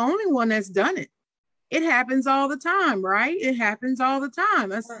not the only one that's done it. It happens all the time, right? It happens all the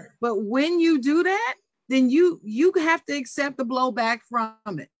time. Right. But when you do that, then you have to accept the blowback from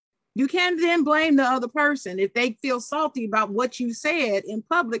it. You can't then blame the other person if they feel salty about what you said in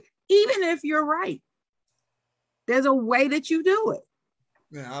public, even if you're right. There's a way that you do it.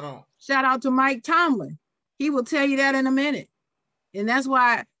 Yeah, I don't. Shout out to Mike Tomlin. He will tell you that in a minute. And that's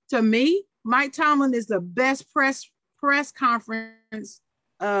why, to me, Mike Tomlin is the best press conference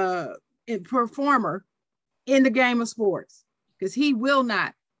performer in the game of sports, because he will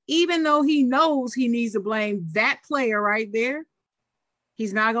not, even though he knows he needs to blame that player right there,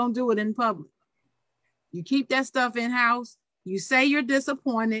 he's not going to do it in public. You keep that stuff in-house. You say you're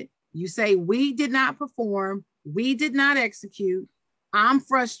disappointed. You say, we did not perform. We did not execute. I'm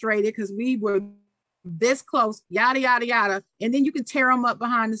frustrated because we were this close, yada, yada, yada. And then you can tear them up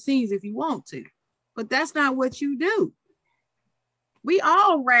behind the scenes if you want to. But that's not what you do. We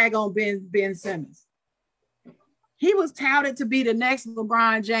all rag on Ben Simmons. He was touted to be the next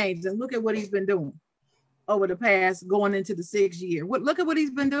LeBron James. And look at what he's been doing over the past, going into the 6th year. Look at what he's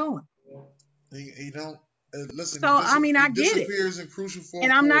been doing. He don't listen. So, I mean, I get it. In crucial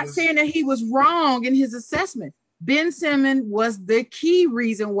and I'm not saying that he was wrong in his assessment. Ben Simmons was the key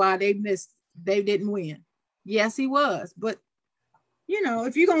reason why they didn't win. Yes, he was. But,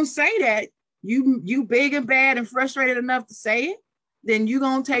 if you're going to say that, you big and bad and frustrated enough to say it, then you're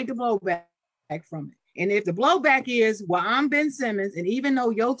going to take the blowback from it. And if the blowback is, well, I'm Ben Simmons, and even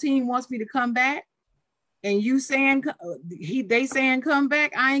though your team wants me to come back, and you saying they saying come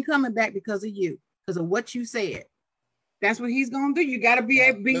back, I ain't coming back because of you, because of what you said. That's what he's gonna do. You got to be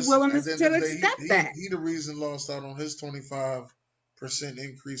willing to accept that. He the reason lost out on his 25%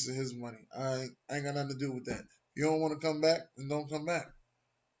 increase in his money. I ain't got nothing to do with that. You don't want to come back, then don't come back.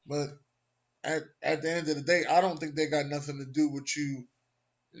 But at the end of the day, I don't think they got nothing to do with you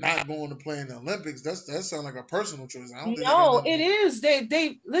not going to play in the Olympics. That sounds like a personal choice. No, it is.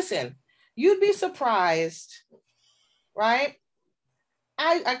 They listen. You'd be surprised, right?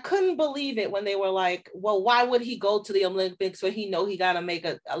 I couldn't believe it when they were like, well, why would he go to the Olympics when he know he got to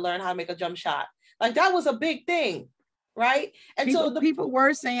learn how to make a jump shot? Like, that was a big thing, right? And people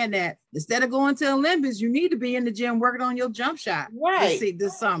were saying that instead of going to the Olympics, you need to be in the gym working on your jump shot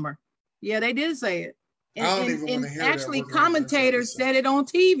this summer. Yeah, they did say it. And actually, commentators said it on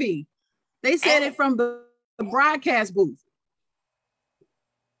TV. They said it from the broadcast booth.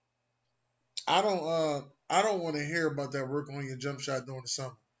 I don't want to hear about that work on your jump shot during the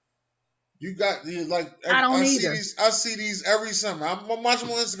summer. You got I don't either. I see these every summer. I'm watching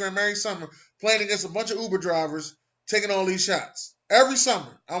on Instagram every summer, playing against a bunch of Uber drivers, taking all these shots. Every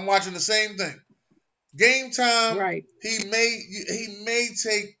summer, I'm watching the same thing. Game time, right? He may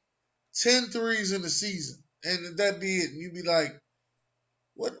take 10 threes in the season, and that be it. And you be like,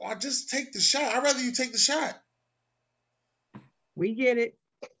 "What? I just take the shot. I'd rather you take the shot." We get it.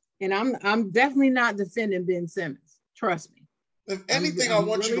 And I'm definitely not defending Ben Simmons. Trust me. If anything, I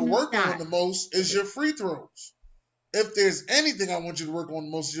want you to work on the most is your free throws. If there's anything I want you to work on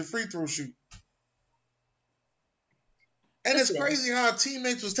the most is your free throw shoot. And it's crazy how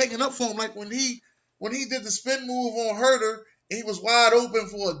teammates was taking up for him. Like when he did the spin move on Herter and he was wide open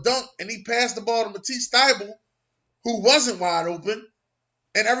for a dunk and he passed the ball to Matisse Thybulle, who wasn't wide open.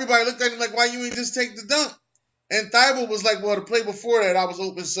 And everybody looked at him like, why you ain't just take the dunk? And Thibault was like, well, the play before that, I was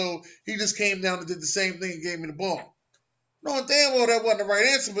open, so he just came down and did the same thing and gave me the ball. Knowing damn well that wasn't the right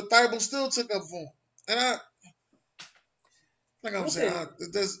answer, but Thibault still took up for him. And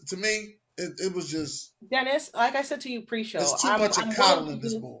to me, it was just... Dennis, like I said to you pre-show, there's too much of coddling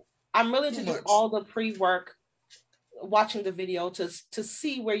this ball. I'm willing to do all the pre-work, watching the video to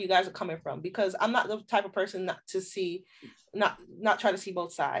see where you guys are coming from, because I'm not the type of person not try to see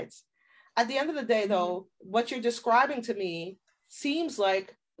both sides. At the end of the day, though, what you're describing to me seems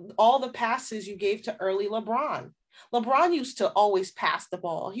like all the passes you gave to early LeBron. LeBron used to always pass the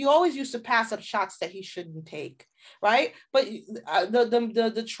ball. He always used to pass up shots that he shouldn't take, right? But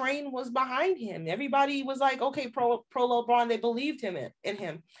the train was behind him. Everybody was like, okay, pro LeBron. They believed in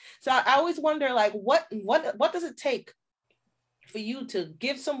him. So I always wonder, like, what does it take for you to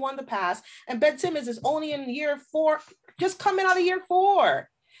give someone the pass? And Ben Simmons is only in year 4, just coming out of year 4,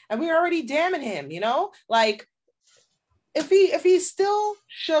 and we're already damning him. You know, like if he's still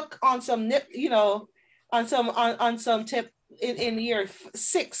shook on some nip, you know, on some tip in year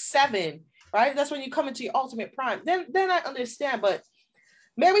 6, 7, right? That's when you come into your ultimate prime. Then I understand, but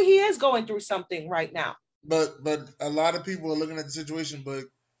maybe he is going through something right now. But a lot of people are looking at the situation, but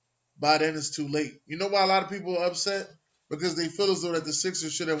by then it's too late. You know why a lot of people are upset? Because they feel as though that the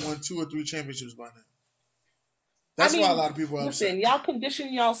Sixers should have won 2 or 3 championships by now. That's why a lot of people are upset. Listen, y'all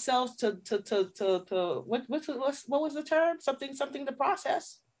condition yourselves to what was the term? Something the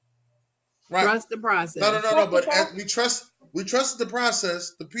process. Right. Trust the process. No. But we trusted the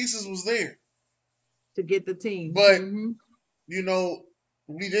process. The pieces was there to get the team. But you know,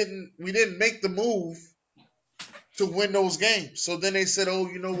 we didn't make the move to win those games. So then they said, "Oh,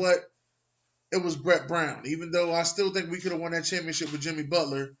 you know what? It was Brett Brown." Even though I still think we could have won that championship with Jimmy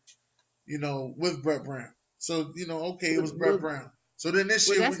Butler, you know, with Brett Brown. So you know, okay, it was Brett Brown. So then this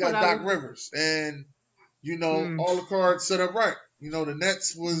year we got Doc Rivers, and you know, all the cards set up right. You know, the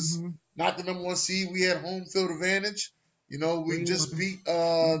Nets was not the number 1 seed. We had home field advantage. You know, we just beat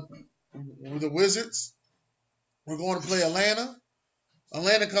the Wizards. We're going to play Atlanta.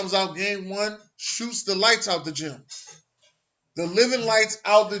 Atlanta comes out game 1, shoots the lights out the gym. The living lights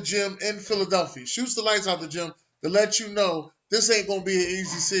out the gym in Philadelphia. Shoots the lights out the gym to let you know this ain't going to be an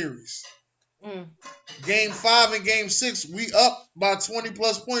easy series. Game 5 and game 6, we up by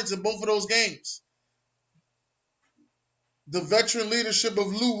 20-plus points in both of those games. The veteran leadership of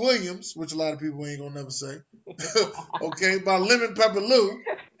Lou Williams, which a lot of people ain't gonna never say, okay, by Lemon Pepper Lou,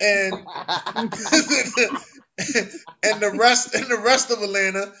 and the rest of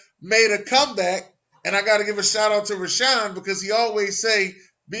Atlanta made a comeback. And I got to give a shout out to Rashawn, because he always say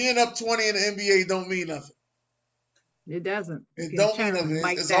being up 20 in the NBA don't mean nothing. It doesn't. It don't mean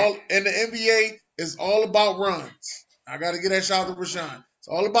nothing. It's all in the NBA. It's all about runs. I got to give that shout out to Rashawn. It's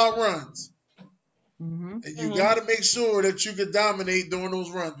all about runs. And you got to make sure that you can dominate during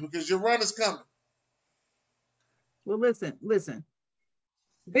those runs, because your run is coming. Well, listen.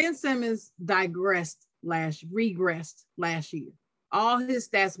 Ben Simmons regressed last year. All his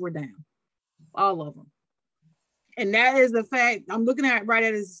stats were down. All of them. And that is a fact. I'm looking at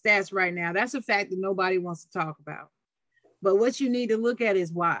his stats right now. That's a fact that nobody wants to talk about. But what you need to look at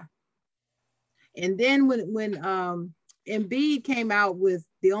is why. And then when Embiid came out with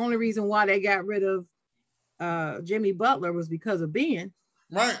the only reason why they got rid of Jimmy Butler was because of Ben.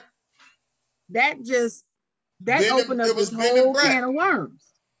 Right. That opened up this whole can of worms.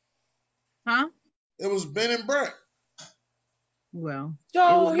 Huh? It was Ben and Brett. Well,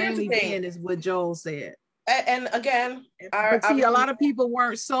 Joel, it was mainly Ben, is what Joel said. And again, a lot of people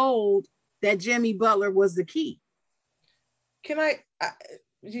weren't sold that Jimmy Butler was the key.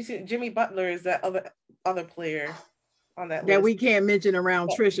 You see, Jimmy Butler is that other player on that that list we can't mention around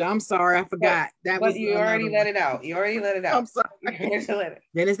Tricia. I'm sorry, I forgot. But you already let it out. I'm sorry.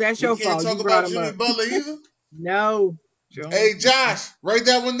 Then it's that your fault. Can't talk about Jimmy Butler either. No. Joe. Hey Josh, write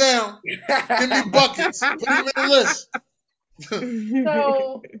that one down. Give me buckets. Put him in the list.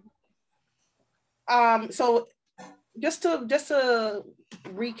 So just to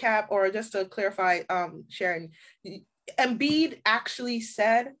recap, or just to clarify, Sharon, Embiid actually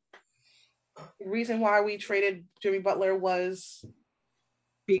said the reason why we traded Jimmy Butler was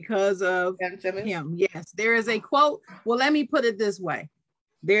because of him. Yes, there is a quote. Well, let me put it this way.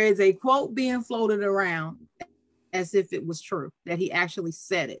 There is a quote being floated around as if it was true, that he actually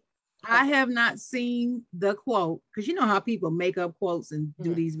said it. I have not seen the quote, because you know how people make up quotes and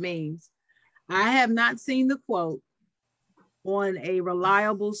do these memes. I have not seen the quote on a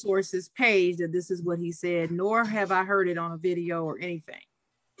reliable source's page that this is what he said, nor have I heard it on a video or anything.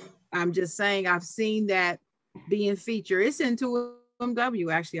 I'm just saying I've seen that being featured. It's into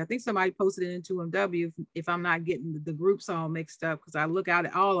 2MW, actually. I think somebody posted it in 2MW if I'm not getting the groups all mixed up, because I look out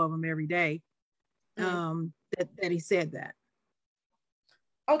at all of them every day. That he said that.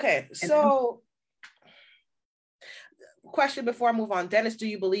 Okay, so question before I move on. Dennis, do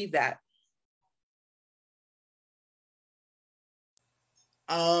you believe that?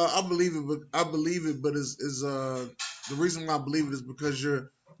 I believe it, but is the reason why I believe it is because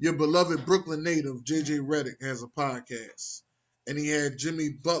your beloved Brooklyn native JJ Redick has a podcast, and he had Jimmy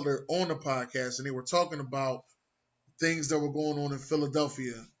Butler on the podcast, and they were talking about things that were going on in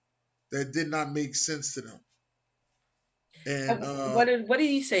Philadelphia that did not make sense to them. And what did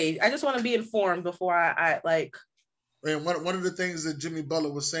he say? I just want to be informed before I like. And one of the things that Jimmy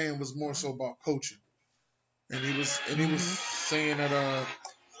Butler was saying was more so about coaching, and he was saying that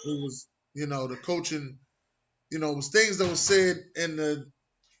it was, the coaching, it was things that were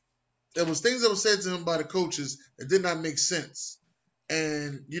said to him by the coaches that did not make sense.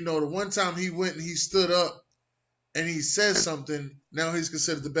 And the one time he went and he stood up and he said something, now he's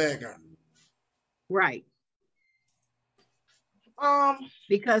considered the bad guy. Right.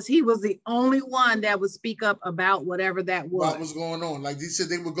 Because he was the only one that would speak up about whatever that was. What was going on? Like he said,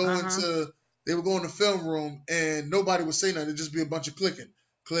 they would go in the film room and nobody would say nothing. It'd just be a bunch of clicking,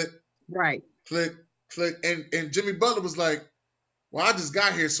 click, right, click, click, and Jimmy Butler was like, "Well, I just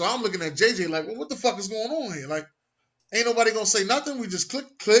got here, so I'm looking at JJ like, well, what the fuck is going on here? Like, ain't nobody gonna say nothing. We just click,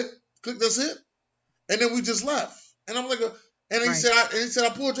 click, click. That's it." And then we just left. And I'm like, and he said, I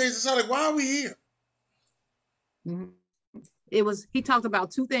pulled JJ aside like, "Why are we here?" Mm-hmm. He talked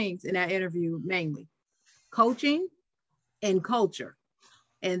about two things in that interview, mainly coaching and culture.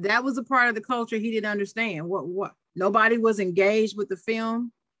 And that was a part of the culture he didn't understand. What nobody was engaged with the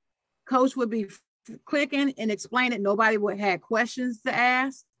film. Coach would be clicking and explain it. Nobody had questions to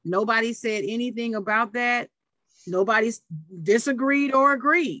ask. Nobody said anything about that. Nobody disagreed or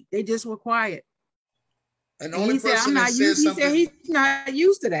agreed. They just were quiet. And the only person that said something, he said he's not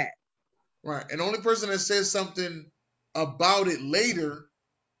used to that. Right. And the only person that said something about it later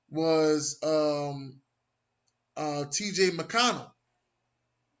was TJ McConnell.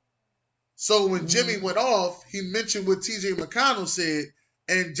 So when Jimmy went off, he mentioned what TJ McConnell said,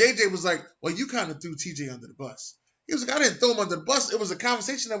 and JJ was like, "Well, you kind of threw TJ under the bus." He was like, "I didn't throw him under the bus. It was a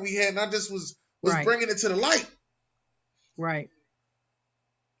conversation that we had, and I just was bringing it to the light." Right.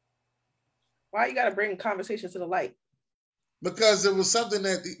 Why you got to bring conversations to the light? Because it was something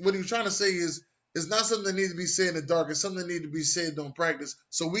that what he was trying to say is it's not something that needs to be said in the dark. It's something that needs to be said on practice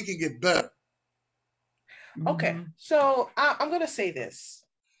so we can get better. Okay, so I'm gonna say this,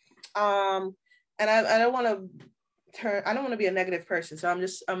 and I don't want to I don't want to be a negative person, so I'm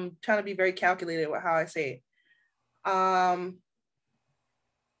trying to be very calculated with how I say it.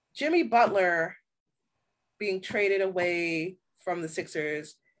 Jimmy Butler being traded away from the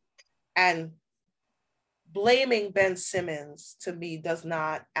Sixers and blaming Ben Simmons, to me, does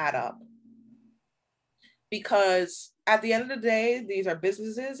not add up. Because at the end of the day, these are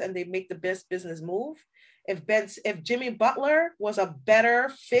businesses and they make the best business move. If Jimmy Butler was a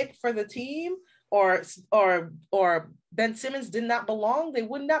better fit for the team, or Ben Simmons did not belong, they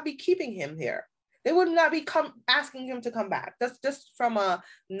would not be keeping him here. They would not be asking him to come back. That's just from a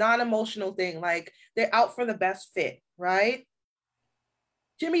non-emotional thing. Like, they're out for the best fit, right?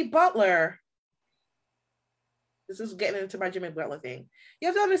 Jimmy Butler, this is getting into my Jimmy Butler thing. You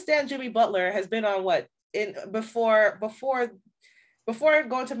have to understand Jimmy Butler has been on before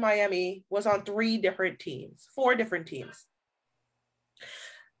going to Miami, was on 4 different teams.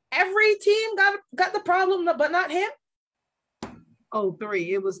 Every team got the problem, but not him. Oh,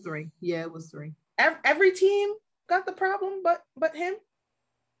 3. It was 3. Yeah, it was 3. Every team got the problem, but him.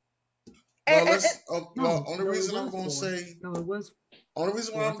 Only reason I'm going to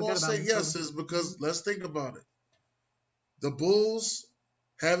say yes is because let's think about it. The Bulls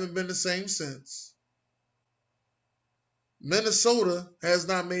haven't been the same since. Minnesota has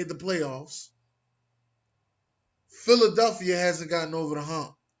not made the playoffs. Philadelphia hasn't gotten over the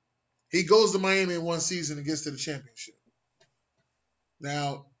hump. He goes to Miami in one season and gets to the championship.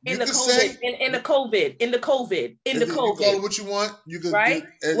 Now, in the COVID. You call it what you want. You could, right?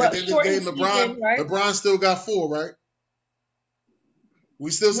 At the end of the day, LeBron still got 4, right?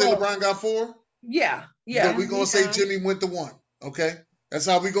 We still say LeBron got 4? Yeah. But we're going to say Jimmy went to 1, okay? That's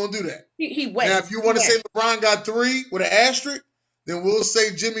how we're going to do that. He went. Now, if you want to say LeBron got 3 with an asterisk, then we'll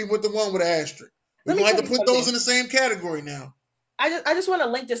say Jimmy went to 1 with an asterisk. We're going to have to put those in the same category now. I just want to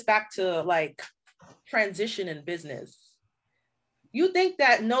link this back to, like, transition in business. You think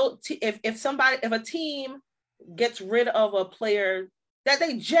that if a team gets rid of a player that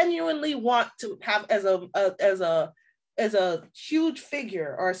they genuinely want to have as a huge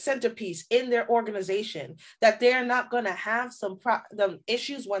figure or a centerpiece in their organization, that they're not going to have some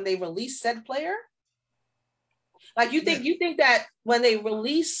issues when they release said player? Like you think that when they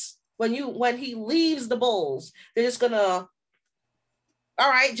release, when he leaves the Bulls, they're just gonna, all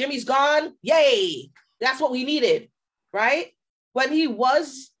right, Jimmy's gone, yay, that's what we needed, right? When he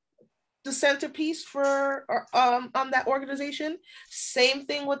was the centerpiece for on that organization, same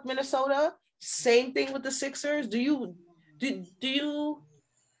thing with Minnesota, same thing with the Sixers. Do you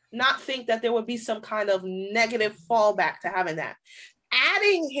not think that there would be some kind of negative fallback to having that?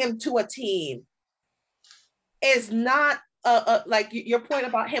 Adding him to a team is not like your point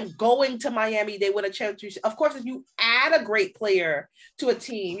about him going to Miami, they would have changed. Of course, if you add a great player to a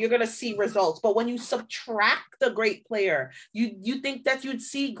team, you're going to see results. But when you subtract the great player, you think that you'd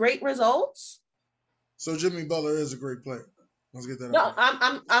see great results? So Jimmy Butler is a great player. Let's get that. No,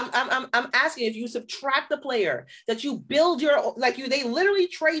 I'm asking, if you subtract the player that you build they literally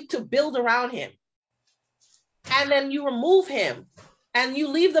trade to build around him, and then you remove him and you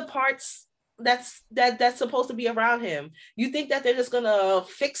leave the parts that's supposed to be around him, you think that they're just gonna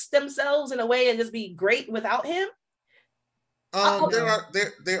fix themselves in a way and just be great without him?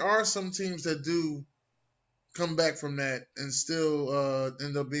 There are some teams that do come back from that and still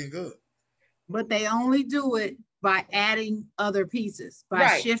end up being good, but they only do it by adding other pieces,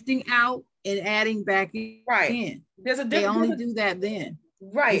 by shifting out and adding back in. They only do that then.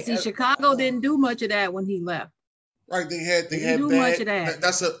 Right. You see, Chicago didn't do much of that when he left. Right. They had do bad, much of that.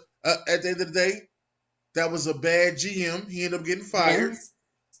 That's at the end of the day, that was a bad GM. He ended up getting fired,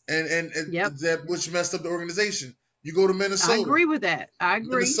 and that which messed up the organization. You go to Minnesota. I agree with that. I agree.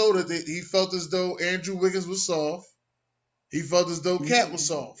 Minnesota, he felt as though Andrew Wiggins was soft. He felt as though Cat was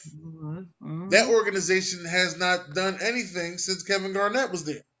soft. Mm-hmm. That organization has not done anything since Kevin Garnett was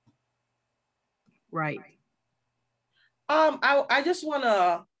there. Right. I just want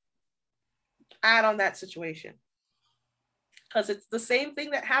to add on that situation, because it's the same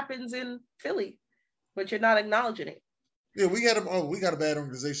thing that happens in Philly, but you're not acknowledging it. Yeah, we got a bad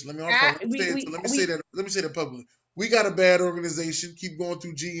organization. Let me say that publicly. We got a bad organization. Keep going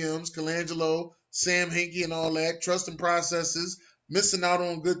through GMs, Colangelo, Sam Hinkie, and all that. Trust and processes, missing out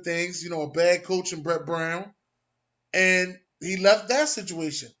on good things. A bad coach in Brett Brown, and he left that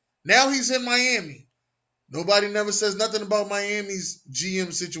situation. Now he's in Miami. Nobody never says nothing about Miami's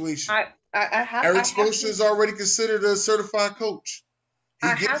GM situation. Eric Spoelstra is already considered a certified coach.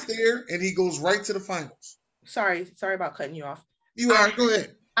 He gets there and he goes right to the finals. Sorry about cutting you off. You are. Go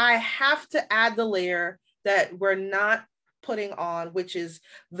ahead. I have to add the layer that we're not putting on, which is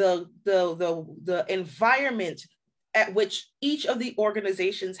the environment at which each of the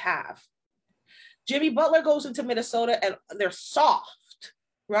organizations have. Jimmy Butler goes into Minnesota and they're soft,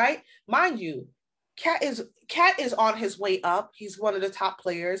 right? Mind you, Cat is on his way up. He's one of the top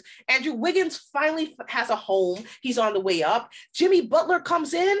players. Andrew Wiggins finally has a home. He's on the way up. Jimmy Butler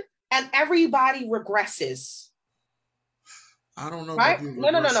comes in and everybody regresses. I don't know. Right?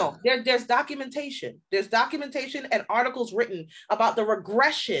 No. There's documentation. There's documentation and articles written about the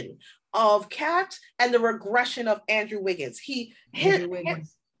regression of Cat and the regression of Andrew Wiggins. Him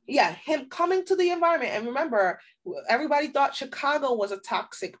coming to the environment. And remember, everybody thought Chicago was a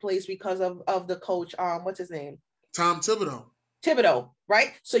toxic place because of the coach. What's his name? Tom Thibodeau. Thibodeau,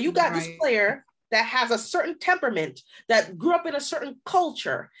 right? So you got this player that has a certain temperament, that grew up in a certain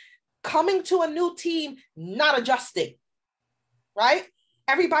culture, coming to a new team, not adjusting, right?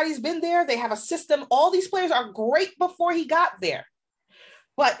 Everybody's been there. They have a system. All these players are great before he got there.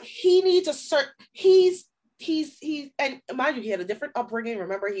 But he needs he's and mind you, he had a different upbringing.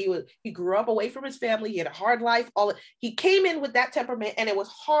 Remember, he grew up away from his family. He had a hard life. He came in with that temperament, and it was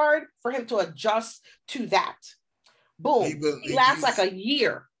hard for him to adjust to that. Boom. He lasts like a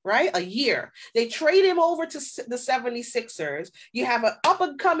year, right? A year. They trade him over to the 76ers. You have an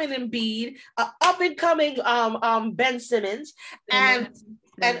up-and-coming Embiid, an up-and-coming Ben Simmons,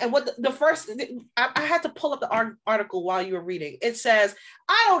 and what the first, I had to pull up the article while you were reading. It says,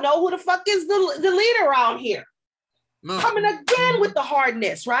 I don't know who the fuck is the leader around here. No. Coming again with the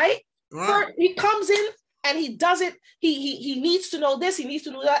hardness, right? First, he comes in and he does it. He needs to know this. He needs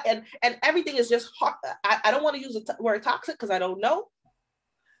to know that. And everything is just hard. I don't want to use the word toxic because I don't know.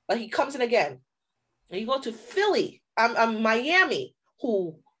 But he comes in again. And you go to Philly, Miami,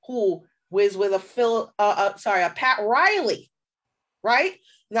 who was with a Pat Riley. Right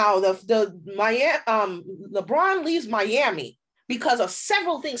now, LeBron leaves Miami because of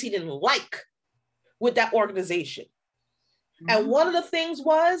several things he didn't like with that organization. Mm-hmm. And one of the things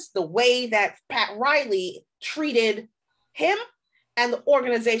was the way that Pat Riley treated him and the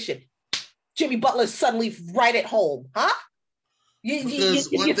organization. Jimmy Butler's suddenly right at home, huh? Because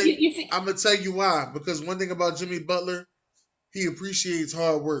one thing, I'm gonna tell you why. Because one thing about Jimmy Butler, he appreciates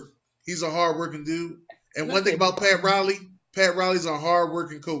hard work. He's a hard-working dude. And one thing about Pat Riley's a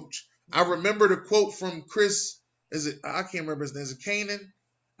hard-working coach. I remember the quote from Chris. I can't remember his name. Is it Kanan?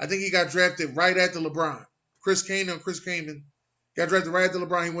 I think he got drafted right after LeBron. Chris Kanan got drafted right after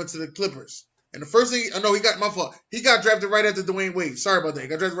LeBron. He went to the Clippers. And the first thing, he got drafted right after Dwayne Wade. Sorry about that. He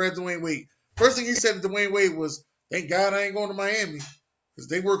got drafted right after Dwayne Wade. First thing he said to Dwayne Wade was, "Thank God I ain't going to Miami because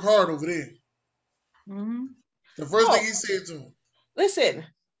they work hard over there." Mm-hmm. The first thing he said to him. Listen,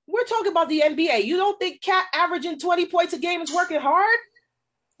 we're talking about the NBA. You don't think Cat averaging 20 points a game is working hard?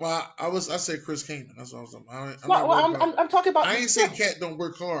 Well, I said Chris Kanan. That's what I was talking. I'm talking about. I ain't saying Cat don't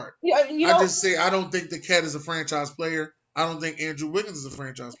work hard. Yeah, I just say I don't think the Cat is a franchise player. I don't think Andrew Wiggins is a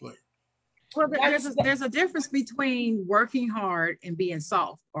franchise player. Well, there's a difference between working hard and being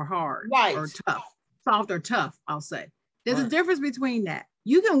soft or hard or tough. Soft or tough, I'll say. There's a difference between that.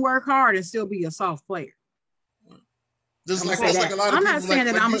 You can work hard and still be a soft player. Just like a lot of people. I'm not saying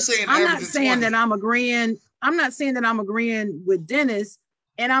that I'm agreeing. I'm not saying that I'm agreeing with Dennis,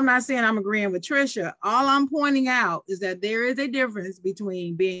 and I'm not saying I'm agreeing with Tricia. All I'm pointing out is that there is a difference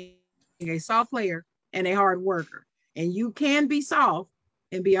between being a soft player and a hard worker. And you can be soft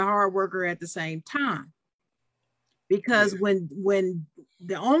and be a hard worker at the same time. Because when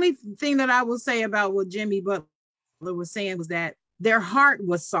the only thing that I will say about what Jimmy Butler was saying was that their heart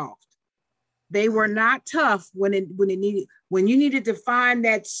was soft. They were not tough when you needed to find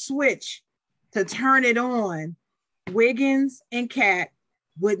that switch to turn it on. Wiggins and Cat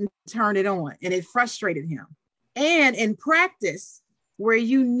wouldn't turn it on, and it frustrated him. And in practice, where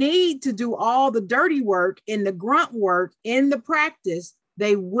you need to do all the dirty work and the grunt work in the practice,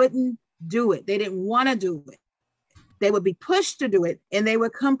 they wouldn't do it. They didn't want to do it. They would be pushed to do it, and they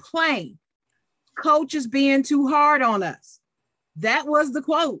would complain. Coach is being too hard on us. That was the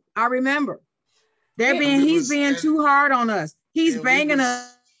quote. I remember. He's being too hard on us. He's banging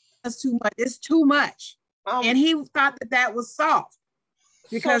us too much. It's too much. And he thought that was soft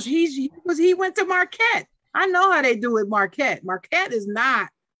because he went to Marquette. I know how they do it, Marquette. Marquette is not,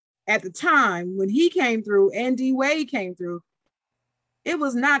 at the time when he came through and D Wade came through, it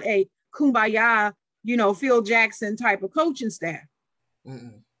was not a kumbaya, Phil Jackson type of coaching staff.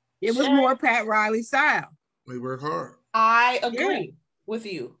 Mm-mm. It was more Pat Riley style. They work hard. I agree with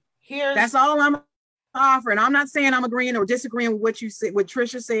you. That's all I'm offering. I'm not saying I'm agreeing or disagreeing with what you said, what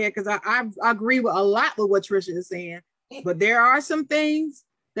Tricia said, because I agree with a lot with what Tricia is saying. But there are some things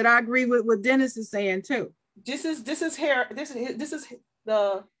that I agree with what Dennis is saying too. This is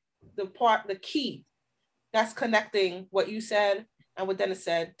the part, the key that's connecting what you said and what Dennis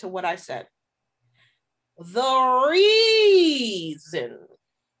said to what I said. The reason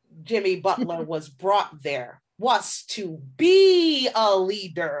Jimmy Butler was brought there was to be a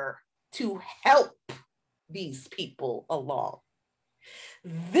leader, to help these people along.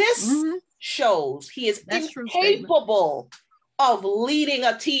 This shows he is incapable of leading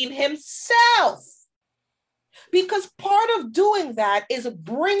a team himself, because part of doing that is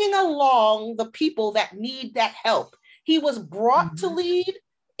bringing along the people that need that help. He was brought to lead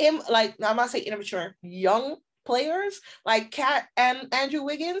I'm not saying immature, young players like Cat and Andrew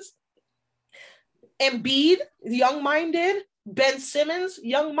Wiggins, Embiid, young-minded, Ben Simmons,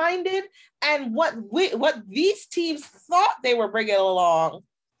 young-minded, and what these teams thought they were bringing along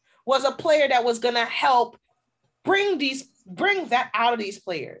was a player that was going to help bring that out of these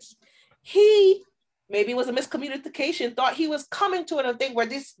players. He maybe it was a miscommunication, thought he was coming to a thing where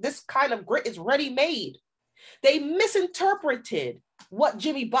this kind of grit is ready-made. They misinterpreted what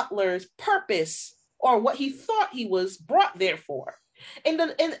Jimmy Butler's purpose or what he thought he was brought there for.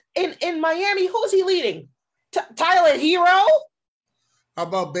 In Miami, who's he leading? Tyler Hero? How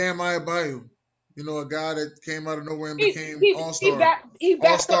about Bam Adebayo? A guy that came out of nowhere and became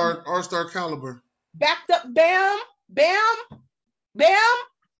all-star. All-star caliber. Backed up Bam. Yeah,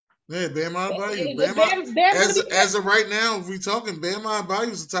 Bam Adebayo. As of right now, if we're talking, Bam Adebayo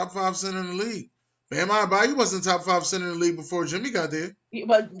is the top 5 center in the league. Bam Adebayo wasn't the top 5 center in the league before Jimmy got there.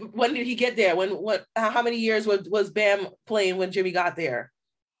 But when did he get there? How many years was Bam playing when Jimmy got there?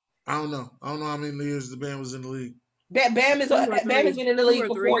 I don't know how many years the Bam was in the league. Bam has been in the league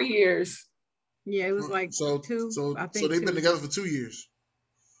for 4 years. Yeah, it was like two. I think they've been together for 2 years.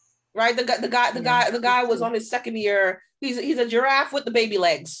 Right, the guy was on his second year. He's a giraffe with the baby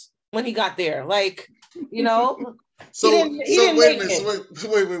legs when he got there. Wait a minute.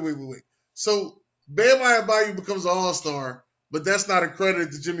 So Bam Adebayo becomes an all-star, but that's not a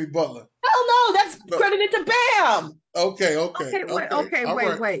credit to Jimmy Butler. Hell no, that's credited to Bam. Okay.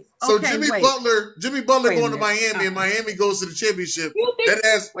 Wait. So Okay, Jimmy wait. Butler Wait a going to minute. Miami, and Miami goes to the championship. You think- That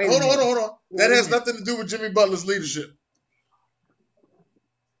has Wait a hold minute. on. That has nothing to do with Jimmy Butler's leadership.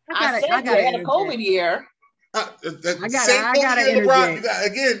 I said I gotta they had a interject. COVID year. I gotta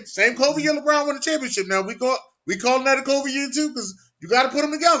interject. Same COVID year LeBron won the championship. Now we calling that a COVID year too, because you got to put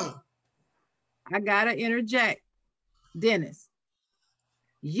them together. I gotta interject. Dennis,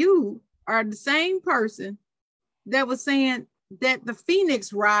 you are the same person that was saying that the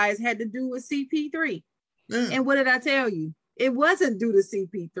Phoenix rise had to do with CP3. Yeah. And what did I tell you? It wasn't due to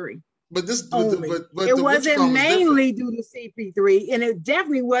CP3. But this only. but it wasn't mainly due to CP3, and it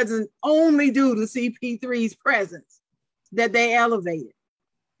definitely wasn't only due to CP3's presence that they elevated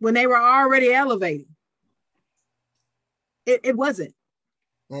when they were already elevating. It wasn't.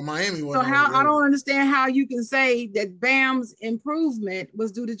 Well, Miami wasn't. So I don't understand how you can say that Bam's improvement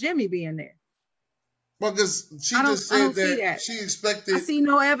was due to Jimmy being there. Well, because she just said that she expected. I see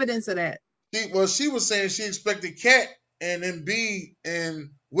no evidence of that. She was saying she expected Cat and Embiid and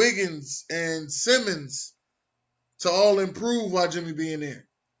Wiggins and Simmons to all improve while Jimmy being there.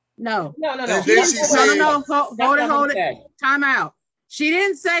 No. And then she said, no. Hold it. Time out. She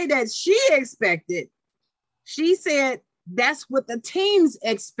didn't say that she expected. She said that's what the teams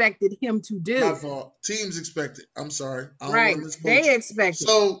expected him to do. My fault. Teams expected. I'm sorry. Right. They expected.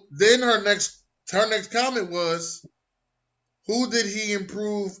 So then her next comment was, who did he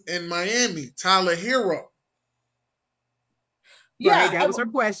improve in Miami? Tyler Hero. Yeah, right, that was her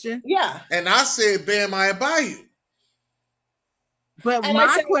question. Yeah. And I said Bam Adebayo. But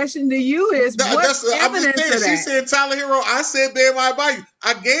my question to you is, what evidence of that? She said Tyler Hero. I said Bam Adebayo.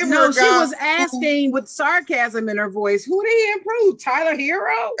 I gave her a guy. She was asking with sarcasm in her voice, who did he improve? Tyler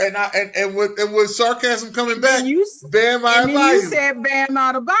Hero? And with sarcasm coming back, Bam Adebayo. And then you said Bam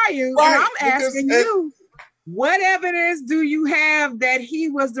Adebayo. Right, and I'm asking you, what evidence do you have that he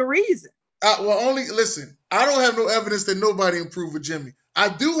was the reason? Listen, I don't have no evidence that nobody improved with Jimmy. I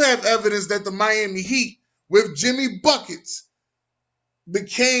do have evidence that the Miami Heat with Jimmy Buckets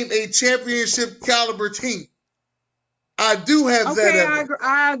became a championship caliber team. I do have that evidence.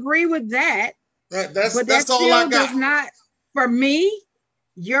 I agree with that. That's all I got. Does not, for me,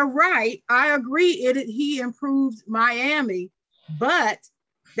 you're right. I agree. He improved Miami, but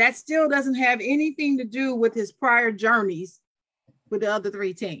that still doesn't have anything to do with his prior journeys with the other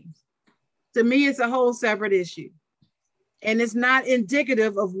three teams. To me, it's a whole separate issue. And it's not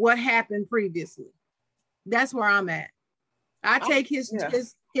indicative of what happened previously. That's where I'm at. I take his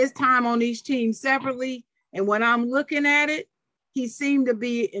time on each team separately. And when I'm looking at it, he seemed to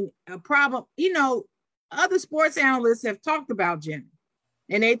be a problem. You know, other sports analysts have talked about Jimmy.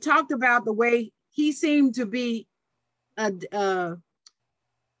 And they talked about the way he seemed to be a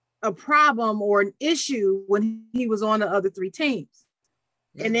problem or an issue when he was on the other three teams.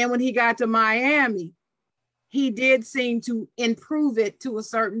 And then when he got to Miami, he did seem to improve it to a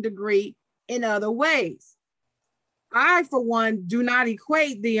certain degree in other ways. I, for one, do not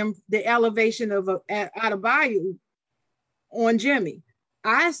equate the elevation of Adebayo on Jimmy.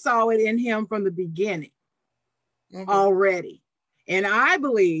 I saw it in him from the beginning already. And I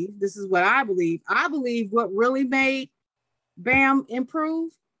believe, this is what I believe what really made Bam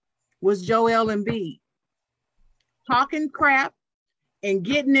improve was Joel Embiid. Talking crap and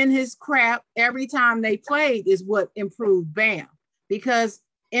getting in his crap every time they played is what improved Bam. Because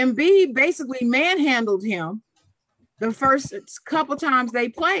Embiid basically manhandled him the first couple times they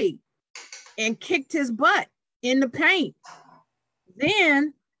played and kicked his butt in the paint.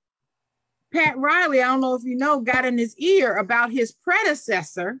 Then Pat Riley, I don't know if you know, got in his ear about his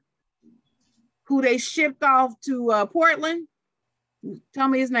predecessor, who they shipped off to Portland. Tell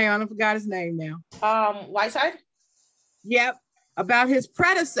me his name. I forgot his name now. Whiteside? Yep. About his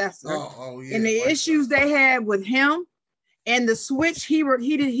predecessor and the issues they had with him and the switch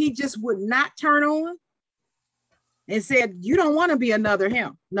he just would not turn on, and said, you don't want to be another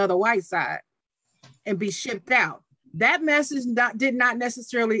Whiteside and be shipped out. That message did not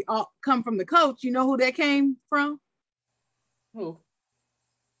necessarily come from the coach. You know who that came from? Who?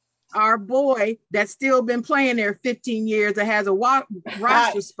 Our boy that's still been playing there 15 years, that has a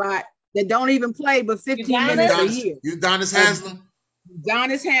roster spot that don't even play but 15 minutes a year. Udonis Haslem.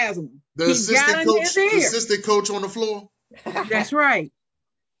 Udonis Haslem. The assistant coach on the floor. That's right.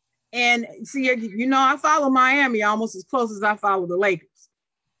 And see, you know, I follow Miami almost as close as I follow the Lakers.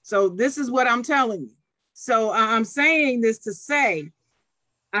 So this is what I'm telling you. So I'm saying this to say,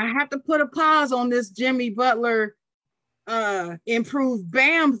 I have to put a pause on this Jimmy Butler improved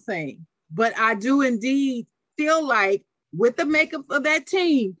Bam thing. But I do indeed feel like with the makeup of that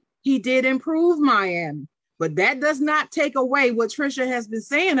team, he did improve Miami, but that does not take away what Tricia has been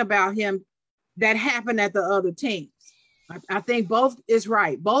saying about him that happened at the other teams. I think both is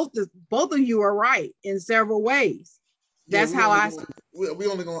right. Both of you are right in several ways. That's how we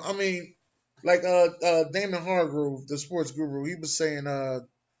only going. I mean, like Damon Hargrove, the sports guru, he was saying that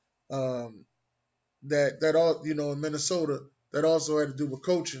all in Minnesota that also had to do with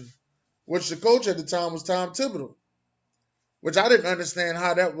coaching, which the coach at the time was Tom Thibodeau, which I didn't understand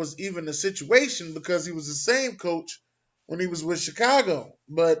how that was even a situation because he was the same coach when he was with Chicago.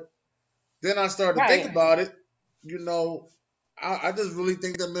 But then I started to think about it. I just really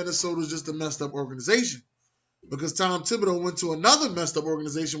think that Minnesota is just a messed up organization because Tom Thibodeau went to another messed up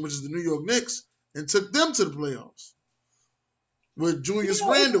organization, which is the New York Knicks, and took them to the playoffs with Julius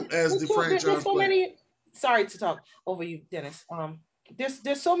Randle as the franchise player. Sorry to talk over you, Dennis.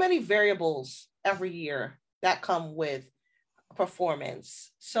 There's so many variables every year that come with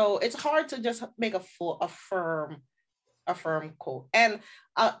performance, so it's hard to just make a firm quote. And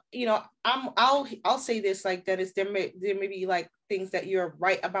I'll say this, like, Dennis, there may be like things that you're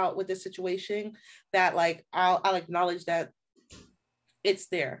right about with this situation that like I'll acknowledge that it's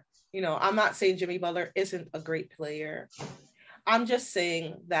there. I'm not saying Jimmy Butler isn't a great player. I'm just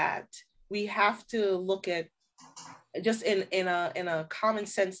saying that we have to look at just in a common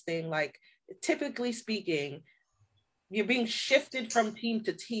sense thing, like typically speaking, you're being shifted from team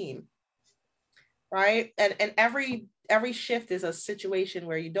to team, right? And every shift is a situation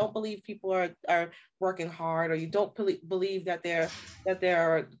where you don't believe people are working hard, or you don't believe that they're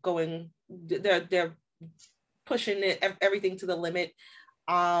pushing everything to the limit.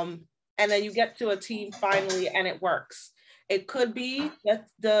 And then you get to a team finally and it works. It could be that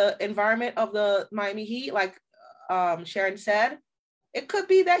the environment of the Miami Heat, like Sharon said, it could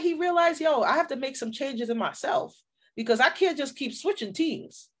be that he realized, I have to make some changes in myself because I can't just keep switching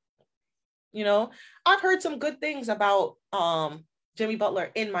teams. I've heard some good things about Jimmy Butler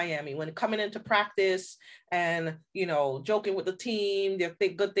in Miami when coming into practice and, joking with the team. There are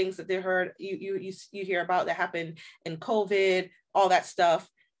good things that they heard you hear about that happened in COVID, all that stuff.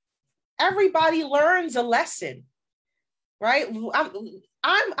 Everybody learns a lesson, right?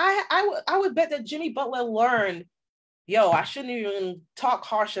 I would bet that Jimmy Butler learned, I shouldn't even talk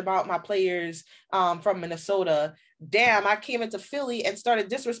harsh about my players from Minnesota. Damn, I came into Philly and started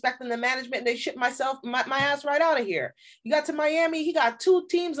disrespecting the management and they shipped my ass right out of here. You got to Miami, he got 2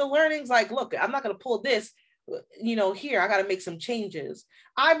 teams of learnings. Like, look, I'm not going to pull this, here, I got to make some changes.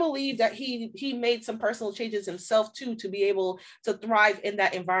 I believe that he made some personal changes himself too, to be able to thrive in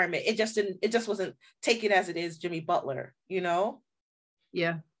that environment. It just wasn't taken as it is Jimmy Butler,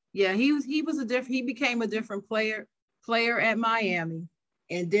 Yeah. He became a different player at Miami.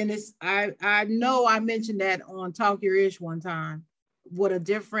 And Dennis, I know I mentioned that on Talk Your Ish one time, what a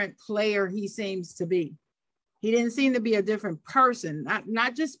different player he seems to be. He didn't seem to be a different person,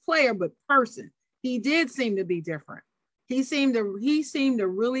 not just player, but person. He did seem to be different. He seemed to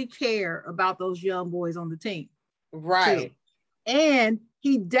really care about those young boys on the team. Right. Too. And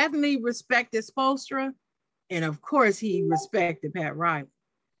he definitely respected Spoelstra. And of course he respected Pat Riley,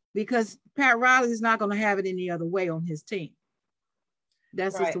 because Pat Riley is not going to have it any other way on his team.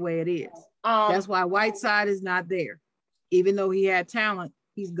 That's just the way it is. That's why Whiteside is not there. Even though he had talent,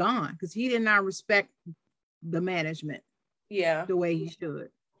 he's gone because he did not respect the management the way he should.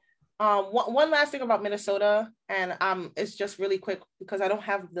 One last thing about Minnesota, and it's just really quick because I don't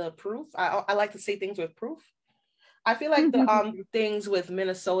have the proof. I like to say things with proof. I feel like the things with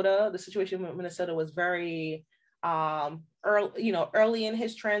Minnesota, the situation with Minnesota was very early in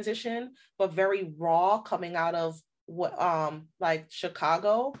his transition, but very raw coming out of what like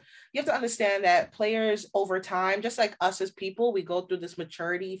Chicago. You have to understand that players over time, just like us as people, we go through this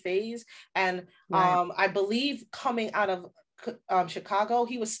maturity phase. And I believe coming out of Chicago,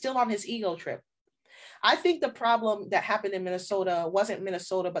 he was still on his ego trip. I think the problem that happened in Minnesota wasn't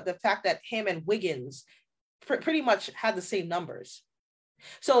Minnesota, but the fact that him and Wiggins pretty much had the same numbers.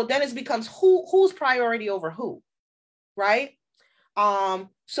 So then it becomes who's priority over who, right?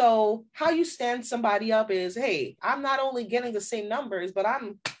 So how you stand somebody up is, hey, I'm not only getting the same numbers, but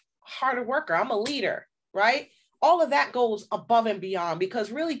I'm a harder worker. I'm a leader, right? All of that goes above and beyond, because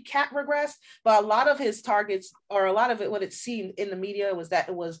really Cat regressed, but a lot of his targets, or a lot of it, what it seemed in the media was that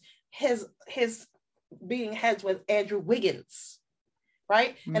it was his being heads with Andrew Wiggins,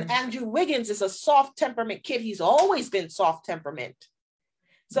 right? Mm-hmm. And Andrew Wiggins is a soft temperament kid. He's always been soft temperament.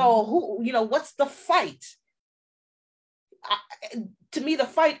 So what's the fight? To me, the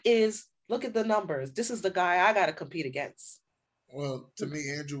fight is, look at the numbers. This is the guy I got to compete against. Well, to me,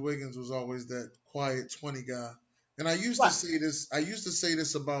 Andrew Wiggins was always that quiet 20 guy. And I used to What? say this. I used to say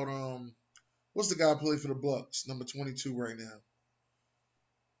this about what's the guy who played for the Bucks, number 22 right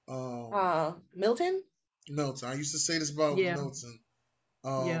now? Milton? Milton. I used to say this about Yeah, Milton.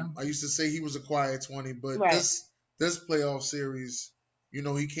 yeah. I used to say he was a quiet 20, but Right. this playoff series,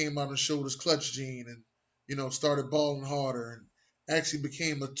 he came out and showed his clutch gene and started balling harder and actually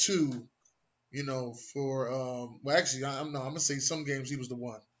became a two. For well, actually, I'm gonna say some games he was the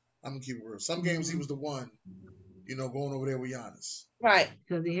one. I'm gonna keep it real. Some games he Mhm. was the one. Going over there with Giannis. Right.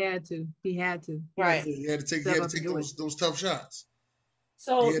 Because he had to. He had to. He had Right. to He had to take step up and do it. those tough shots. He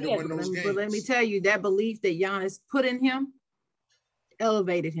So had to yeah, win those But let me games. tell you, that belief that Giannis put in him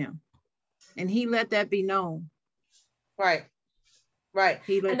elevated him, and he let that be known. right. Right.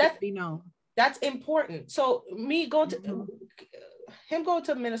 He let And that be known. that's important. So me going to Mhm. him going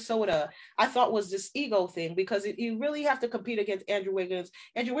to Minnesota, I thought was this ego thing, because you really have to compete against Andrew Wiggins.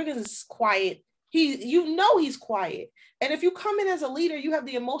 Andrew Wiggins is quiet. He's quiet. And if you come in as a leader, you have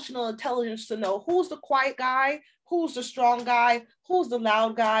the emotional intelligence to know who's the quiet guy, who's the strong guy, who's the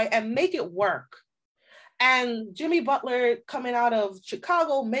loud guy, and make it work. And Jimmy Butler, coming out of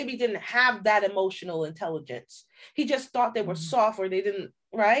Chicago, maybe didn't have that emotional intelligence. He just thought they were soft, or they didn't,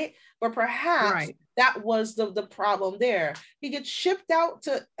 right? But perhaps that was the problem there. He gets shipped out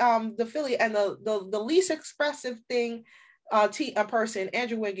to the Philly, and the least expressive thing, person,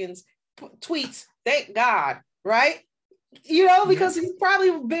 Andrew Wiggins, tweets, "Thank God," right? Because he's probably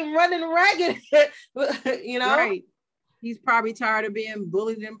been running ragged, Right. He's probably tired of being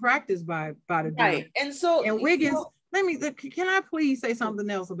bullied in practice by the dude. Right. And so, Wiggins, can I please say something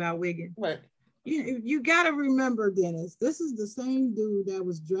else about Wiggins? What? You got to remember, Dennis, this is the same dude that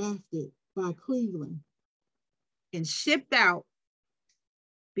was drafted by Cleveland and shipped out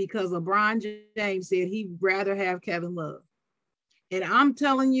because LeBron James said he'd rather have Kevin Love. And I'm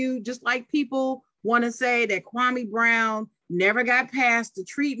telling you, just like people want to say that Kwame Brown never got past the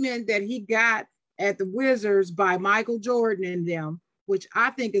treatment that he got at the Wizards by Michael Jordan and them, which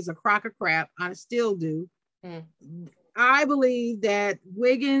I think is a crock of crap. I still do. I believe that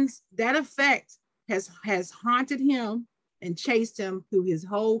Wiggins, that effect has haunted him and chased him through his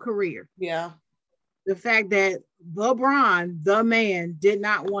whole career. Yeah. The fact that LeBron, the man, did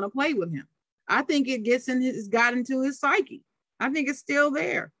not want to play with him. I think it got into his psyche. I think it's still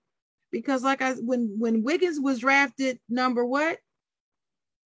there. Because when Wiggins was drafted number what?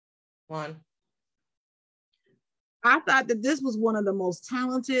 1. I thought that this was one of the most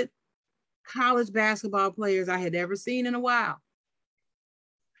talented college basketball players I had ever seen in a while.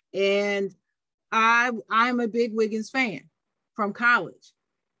 And I'm a big Wiggins fan from college.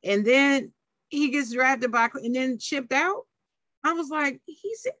 And then he gets drafted and then shipped out. I was like,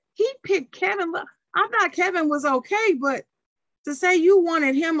 he picked Kevin Love. I thought Kevin was okay, but to say you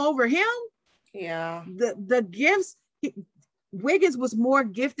wanted him over him, yeah, the gifts. Wiggins was more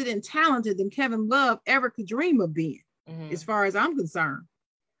gifted and talented than Kevin Love ever could dream of being, as far as I'm concerned.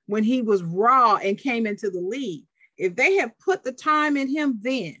 When he was raw and came into the league, if they had put the time in him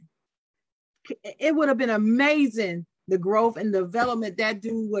then, it would have been amazing, the growth and development that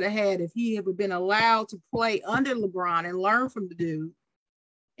dude would have had if he had been allowed to play under LeBron and learn from the dude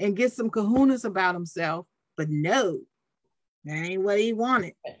and get some kahunas about himself. But no, that ain't what he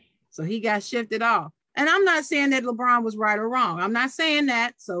wanted. So he got shifted off. And I'm not saying that LeBron was right or wrong. I'm not saying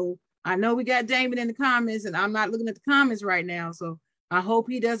that. So I know we got Damon in the comments, and I'm not looking at the comments right now. So I hope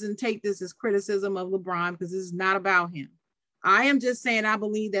he doesn't take this as criticism of LeBron, because this is not about him. I am just saying I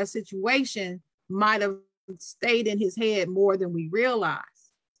believe that situation might have stayed in his head more than we realize,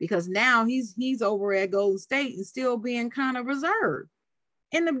 because now he's over at Golden State and still being kind of reserved.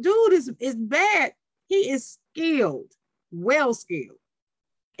 And the dude is bad. He is skilled, well skilled.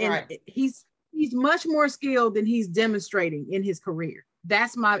 And he's much more skilled than he's demonstrating in his career.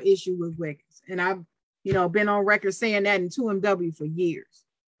 That's my issue with Wiggins. And I've, been on record saying that in 2MW for years.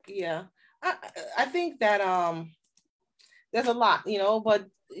 Yeah. I think that there's a lot, but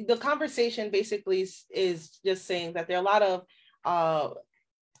the conversation basically is just saying that there are a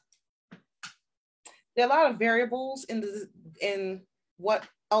lot of variables in what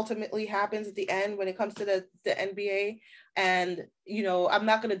ultimately happens at the end when it comes to the NBA. And, I'm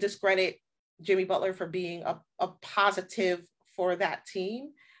not going to discredit Jimmy Butler for being a positive for that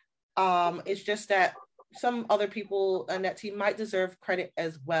team. It's just that some other people on that team might deserve credit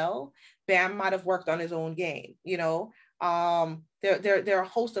as well. Bam might have worked on his own game, there are a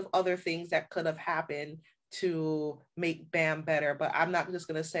host of other things that could have happened to make Bam better, but I'm not just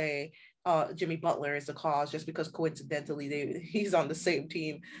going to say Jimmy Butler is the cause just because coincidentally he's on the same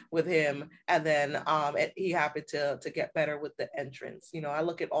team with him, and then he happened to get better with the entrance. I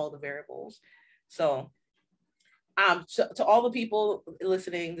look at all the variables. So To all the people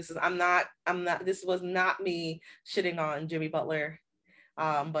listening, this was not me shitting on Jimmy Butler.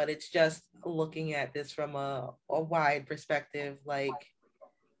 But it's just looking at this from a wide perspective. Like,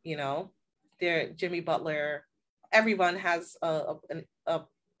 you know, Jimmy Butler, everyone has a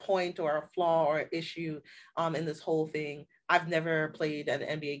point or a flaw or issue in this whole thing. I've never played an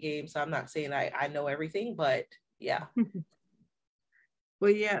NBA game, so I'm not saying I know everything, but yeah. Well,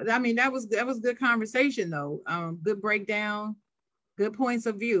 yeah, I mean, that was good conversation though. Good breakdown, good points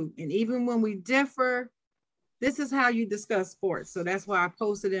of view. And even when we differ, this is how you discuss sports. So that's why I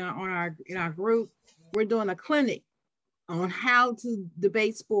posted it in our group. We're doing a clinic on how to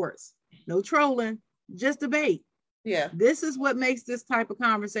debate sports. No trolling, just debate. Yeah. This is what makes this type of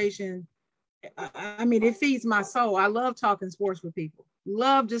conversation. I mean, it feeds my soul. I love talking sports with people.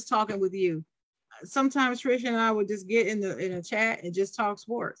 Love just talking with you. Sometimes Tricia and I would just get in a chat and just talk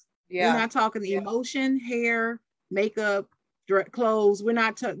sports. Yeah. We're not talking emotion, hair, makeup, clothes. We're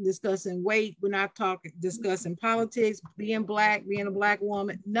not discussing weight. We're not discussing politics, being black, being a black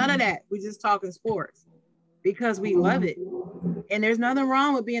woman. None of that. We're just talking sports because we love it. And there's nothing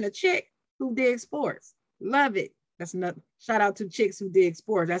wrong with being a chick who digs sports. Love it. That's another shout out to chicks who dig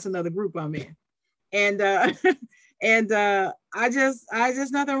sports. That's another group I'm in. And I just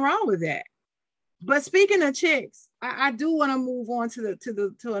nothing wrong with that. But speaking of chicks, I do want to move on to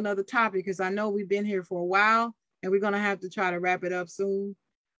another topic because I know we've been here for a while and we're gonna have to try to wrap it up soon.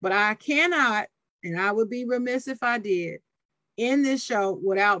 But I cannot, and I would be remiss if I did, end this show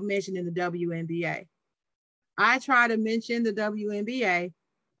without mentioning the WNBA. I try to mention the WNBA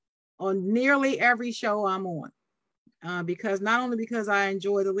on nearly every show I'm on. Because not only because I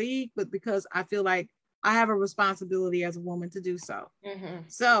enjoy the league, but because I feel like I have a responsibility as a woman to do so. Mm-hmm.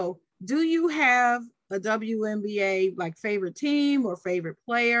 So do you have a WNBA like favorite team or favorite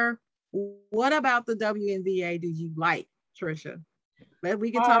player? What about the WNBA do you like, Tricia?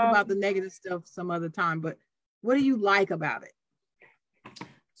 We can talk about the negative stuff some other time, but what do you like about it?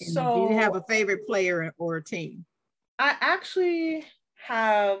 And so do you have a favorite player or a team? I actually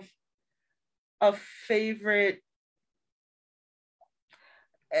have a favorite.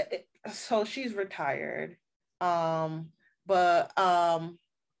 So she's retired, but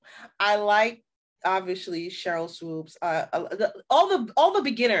I like obviously Cheryl Swoops, all the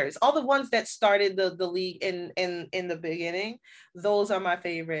beginners, all the ones that started the league in the beginning. Those are my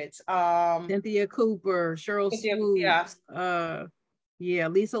favorites. Cynthia Cooper, Cheryl Swoops, yeah,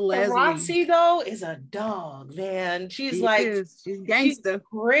 Lisa Leslie. Taurasi though is a dog, man. She's gangster. She's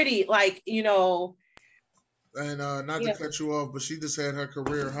pretty, like, you know. And not to cut you off, but she just had her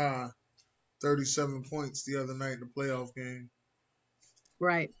career high 37 points the other night in the playoff game.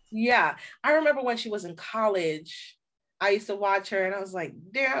 Right. Yeah. I remember when she was in college, I used to watch her and I was like,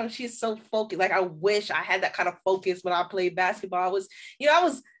 damn, she's so focused. Like, I wish I had that kind of focus when I played basketball. You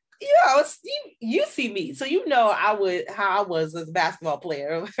see me, so you know how I was as a basketball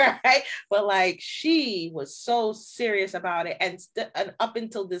player, right? But like, she was so serious about it, and up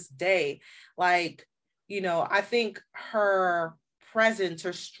until this day, like, you know, I think her presence,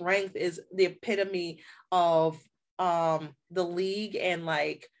 her strength is the epitome of the league and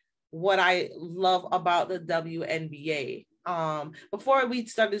like what I love about the WNBA. Before we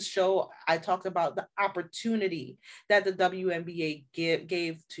started this show, I talked about the opportunity that the WNBA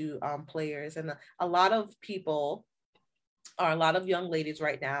gave to players, and a lot of people, or a lot of young ladies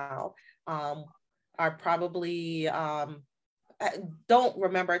right now, are probably don't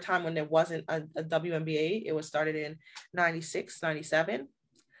remember a time when there wasn't a WNBA. It was started in 96, 97.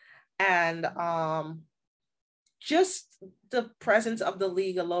 And just the presence of the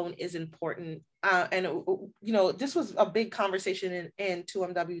league alone is important. And, you know, this was a big conversation in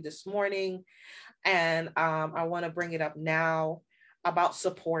 2MW this morning. And I want to bring it up now about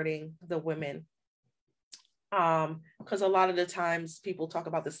supporting the women. Because a lot of the times people talk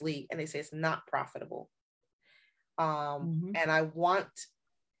about this league and they say it's not profitable. And I want,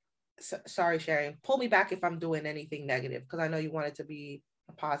 sorry, Sherry, pull me back if I'm doing anything negative, because I know you want it to be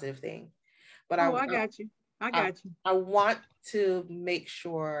a positive thing. But I got you. I want to make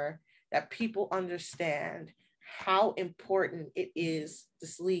sure that people understand how important it is,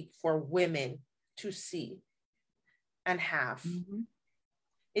 this league, for women to see and have.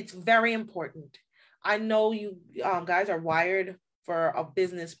 It's very important. I know you guys are wired for a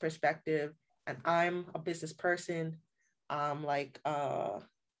business perspective, and I'm a business person. Don't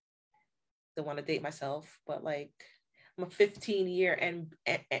want to date myself, but like, I'm a 15-year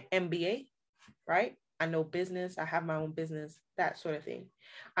MBA, right? I know business. I have my own business, that sort of thing.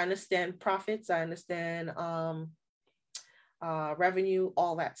 I understand profits. I understand revenue,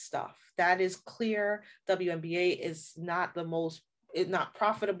 all that stuff. That is clear. WNBA is not not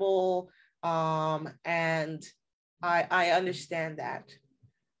profitable. And I understand that.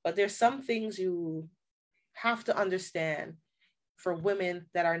 But there's some things you have to understand for women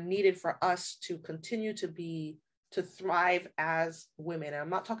that are needed for us to continue to thrive as women. And I'm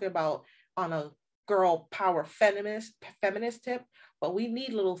not talking about on a girl power feminist tip, but we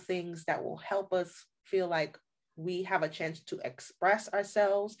need little things that will help us feel like we have a chance to express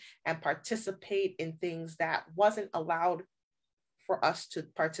ourselves and participate in things that wasn't allowed for us to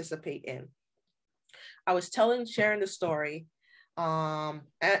participate in. I was sharing the story. And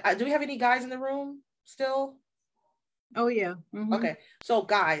do we have any guys in the room still? Oh yeah. Mm-hmm. Okay. So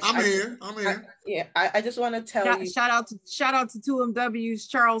guys, I'm here. I just want to tell you. Shout out to 2MW's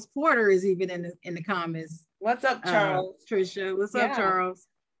Charles Porter is even in the comments. What's up, Charles? Tricia, what's up, Charles?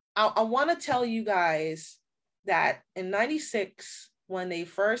 I want to tell you guys that in '96, when they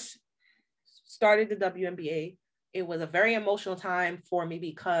first started the WNBA, it was a very emotional time for me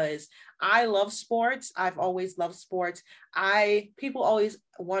because I love sports. I've always loved sports. People always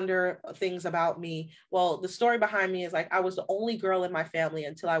wonder things about me. Well, the story behind me is like, I was the only girl in my family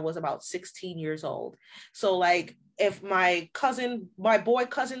until I was about 16 years old. So like, if my boy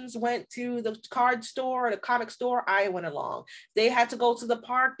cousins went to the card store or the comic store, I went along. They had to go to the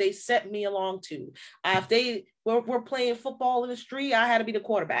park, they sent me along too. If they were playing football in the street, I had to be the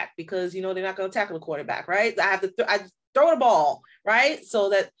quarterback because, they're not going to tackle the quarterback, right? I have to I throw the ball, right? So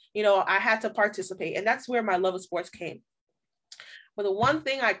that, I had to participate. And that's where my love of sports came. But the one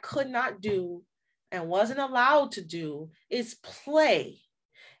thing I could not do and wasn't allowed to do is play.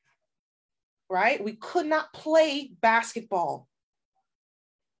 Right? We could not play basketball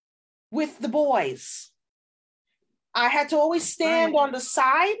with the boys. I had to always stand on the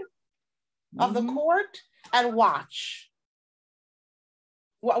side of the court and watch.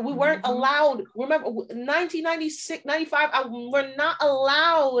 We weren't allowed. Remember, 1996, 95, we're not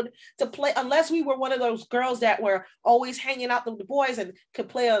allowed to play unless we were one of those girls that were always hanging out with the boys and could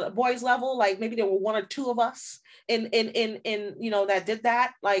play a boys level. Like maybe there were one or two of us in that did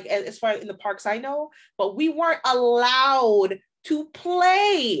that. Like as far as in the parks I know, but we weren't allowed to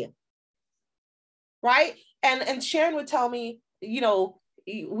play. Right? And Sharon would tell me,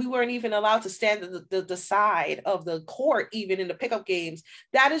 we weren't even allowed to stand at the side of the court, even in the pickup games.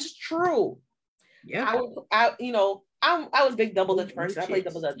 That is true. Yeah. I was a big double dutch person. I played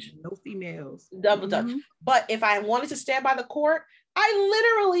double dutch. No females. Double dutch. But if I wanted to stand by the court, I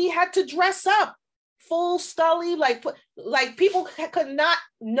literally had to dress up full Scully, like people could not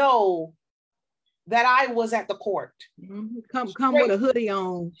know that I was at the court. Come with a hoodie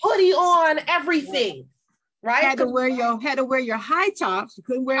on, everything. Right. Had to wear your high tops. You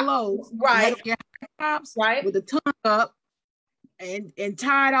couldn't wear lows. Right. Your high tops. Right. With the tongue up and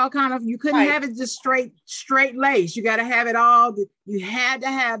tied all kind of. You couldn't have it just straight lace. You got to have it all. You had to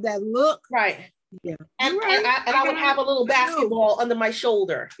have that look. Right. Yeah. And I would have a little basketball under my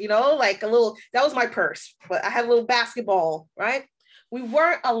shoulder. Like a little. That was my purse, but I had a little basketball. Right. We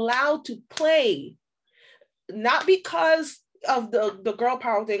weren't allowed to play, not because of the girl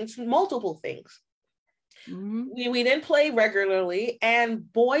power things. Multiple things. We didn't play regularly,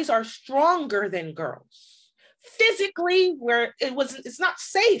 and boys are stronger than girls physically, where it's not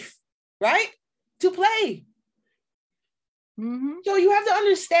safe, right, to play. So you have to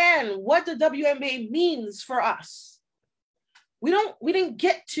understand what the WNBA means for us. We didn't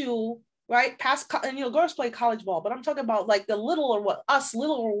get to past, and girls play college ball, but I'm talking about like the littler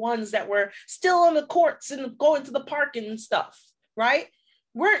ones that were still on the courts and going to the park and stuff, right?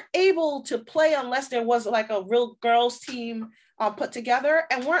 Weren't able to play unless there was like a real girls team put together,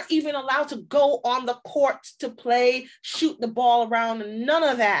 and weren't even allowed to go on the court to play, shoot the ball around, and none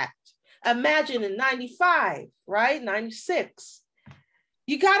of that. Imagine in 95, right? 96.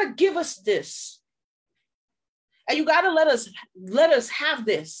 You got to give us this. And you got to let us have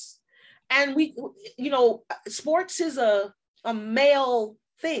this. And we, sports is a male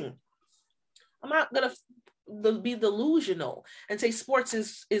thing. I'm not going to be delusional and say sports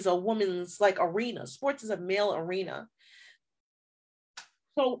is a woman's like arena. Sports is a male arena.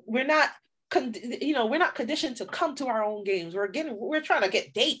 So we're not conditioned to come to our own games. We're trying to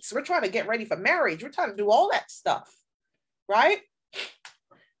get dates. We're trying to get ready for marriage. We're trying to do all that stuff, right?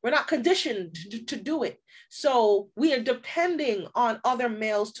 We're not conditioned to do it. So we are depending on other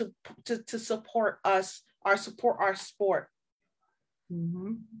males to support us, support our sport.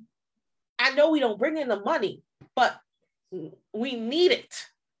 I know we don't bring in the money, but we need it.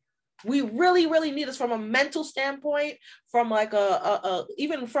 We really, really need this from a mental standpoint, from like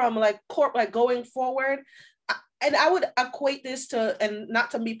even from like court, like going forward. and I would equate this to, and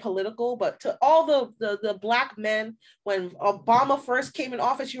not to be political, but to all the Black men, when Obama first came in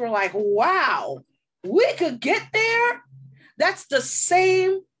office, you were like, wow, we could get there. That's the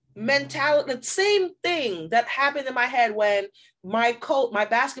same mentality, the same thing that happened in my head when my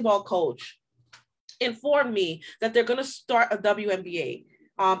basketball coach informed me that they're going to start a WNBA.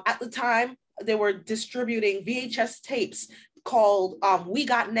 At the time, they were distributing VHS tapes called We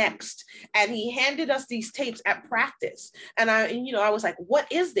Got Next, and he handed us these tapes at practice, and I was like,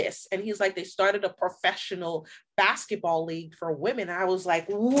 what is this? And he's like, they started a professional basketball league for women. And I was like,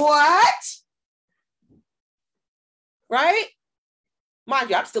 what? Right? Mind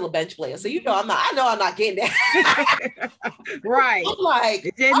you, I'm still a bench player, so I know I'm not getting that. Right. I'm like,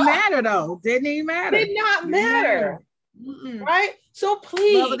 it didn't matter though. Didn't even matter. Did not matter. Right? So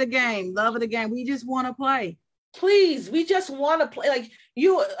please. Love of the game. Love of the game. We just want to play. Please, we just want to play. Like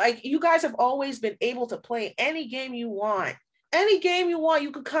you guys have always been able to play any game you want. Any game you want,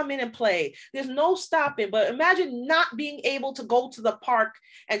 you could come in and play. There's no stopping. But imagine not being able to go to the park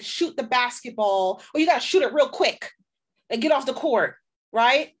and shoot the basketball, or you got to shoot it real quick and get off the court,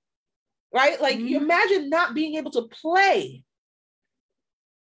 right? Right? Like you imagine not being able to play.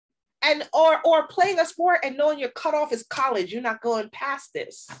 And or playing a sport and knowing your cutoff is college. You're not going past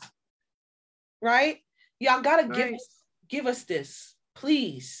this. Right? Y'all gotta give us this,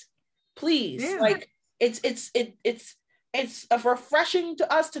 please. Yeah. Like it's refreshing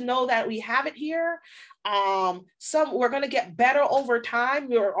to us to know that we have it here. We're gonna get better over time.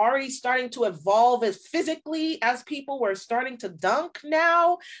 We're already starting to evolve as physically as people. We're starting to dunk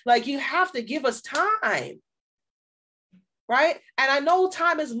now. Like you have to give us time. Right? And I know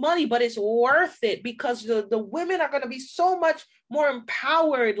time is money, but it's worth it because the women are going to be so much more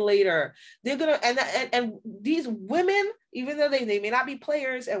empowered later. They're going to, and these women, even though they may not be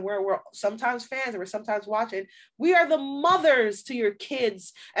players and we're sometimes fans and we're sometimes watching, we are the mothers to your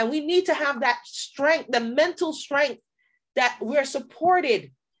kids. And we need to have that strength, the mental strength that we're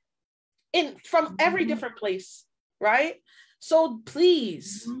supported from every different place. Right? So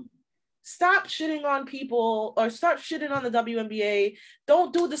please, stop shitting on people or start shitting on the WNBA.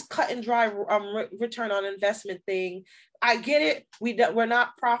 Don't do this cut and dry return on investment thing. I get it. We're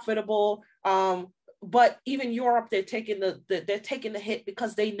not profitable. But even Europe, they're taking the hit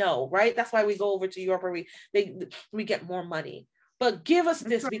because they know, right? That's why we go over to Europe where we get more money. But give us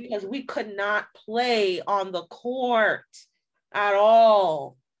this because we could not play on the court at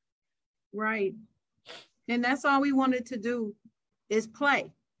all. Right. And that's all we wanted to do is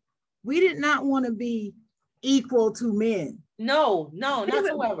play. We did not want to be equal to men. No, not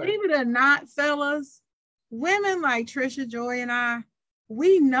whatsoever. Believe it or not, fellas, women like Tricia Joy and I,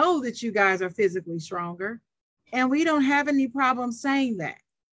 we know that you guys are physically stronger, and we don't have any problem saying that.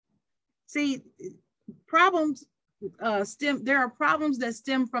 See, problems there are problems that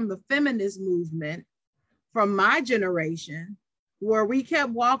stem from the feminist movement from my generation, where we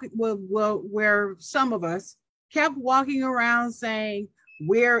kept walking, where some of us kept walking around saying,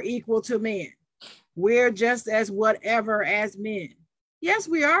 we're equal to men. We're just as whatever as men. Yes,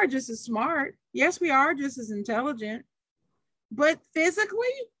 we are just as smart. Yes, we are just as intelligent. But physically,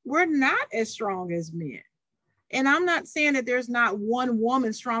 we're not as strong as men. And I'm not saying that there's not one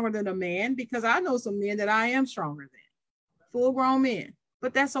woman stronger than a man, because I know some men that I am stronger than, full-grown men.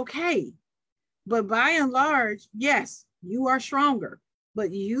 But that's okay. But by and large, yes, you are stronger.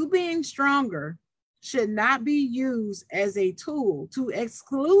 But you being stronger should not be used as a tool to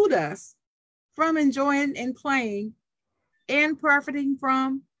exclude us from enjoying and playing and profiting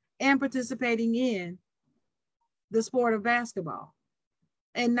from and participating in the sport of basketball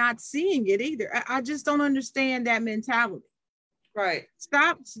and not seeing it either. I just don't understand that mentality. Right.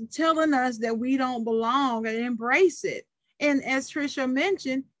 Stop telling us that we don't belong and embrace it. And as Tricia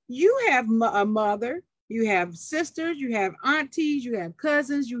mentioned, you have a mother, you have sisters, you have aunties, you have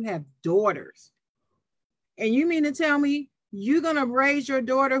cousins, you have daughters. And you mean to tell me you're going to raise your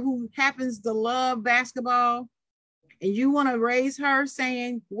daughter who happens to love basketball, and you want to raise her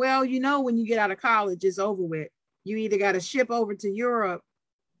saying, well, when you get out of college, it's over with. You either got to ship over to Europe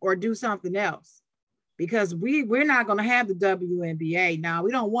or do something else, because we're not going to have the WNBA. Now,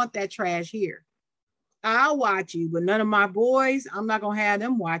 we don't want that trash here. I'll watch you, but none of my boys, I'm not going to have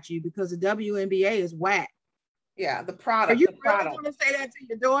them watch you because the WNBA is whack. Yeah, the product. Are you really going to say that to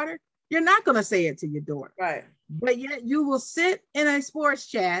your daughter? You're not going to say it to your daughter. Right. But yet you will sit in a sports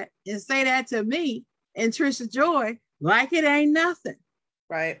chat and say that to me and Tricia Joy like it ain't nothing.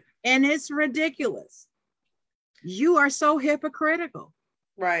 Right. And it's ridiculous. You are so hypocritical.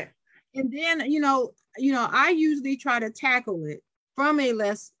 Right. And then, I usually try to tackle it from a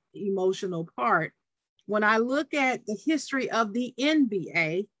less emotional part when I look at the history of the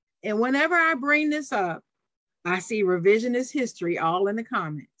NBA, and whenever I bring this up, I see revisionist history all in the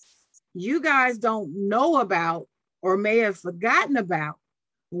comments. You guys don't know about or may have forgotten about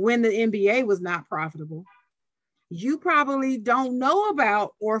when the NBA was not profitable. You probably don't know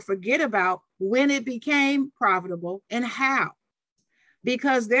about or forget about when it became profitable and how.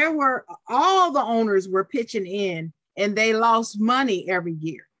 Because there were, all the owners were pitching in and they lost money every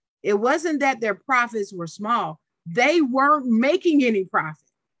year. It wasn't that their profits were small. They weren't making any profit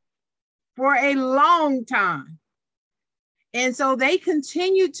for a long time. And so they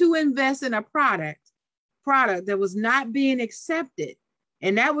continued to invest in a product that was not being accepted.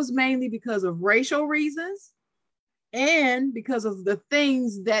 And that was mainly because of racial reasons and because of the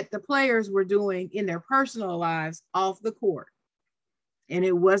things that the players were doing in their personal lives off the court. And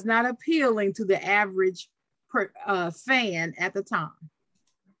it was not appealing to the average fan at the time.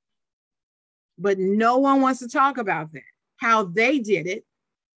 But no one wants to talk about that, how they did it.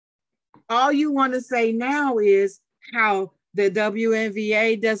 All you want to say now is how the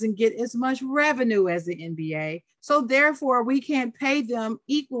WNBA doesn't get as much revenue as the NBA. So therefore, we can't pay them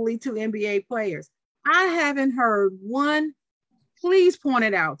equally to NBA players. I haven't heard one, please point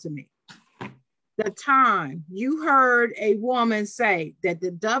it out to me, the time you heard a woman say that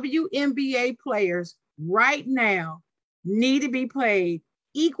the WNBA players right now need to be paid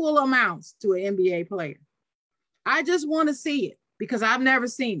equal amounts to an NBA player. I just want to see it because I've never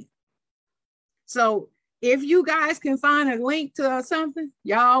seen it. So if you guys can find a link to something,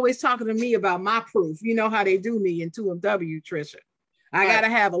 y'all always talking to me about my proof. You know how they do me in 2MW, Tricia. I got to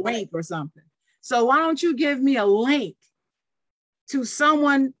have a link or something. So why don't you give me a link to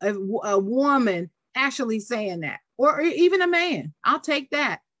someone, a woman actually saying that, or even a man? I'll take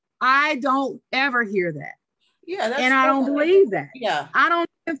that. I don't ever hear that. Yeah, and I don't believe that. Yeah, I don't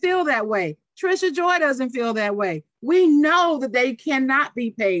even feel that way. Tricia Joy doesn't feel that way. We know that they cannot be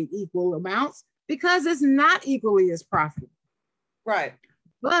paid equal amounts because it's not equally as profitable. Right.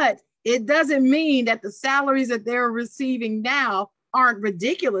 But it doesn't mean that the salaries that they're receiving now aren't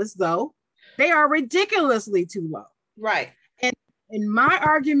ridiculous, though. They are ridiculously too low. Right. And my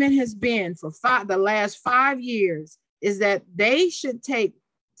argument has been for the last 5 years is that they should take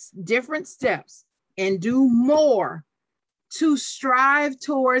different steps and do more to strive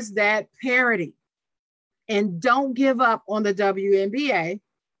towards that parity. And don't give up on the WNBA.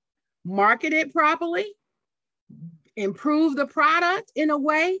 Market it properly, improve the product in a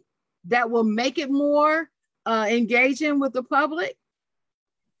way that will make it more engaging with the public.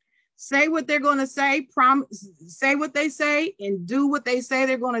 Say what they're going to say, say what they say, and do what they say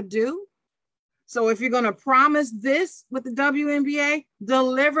they're going to do. So if you're going to promise this with the WNBA,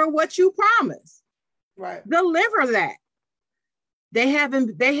 deliver what you promise. Right. Deliver that. They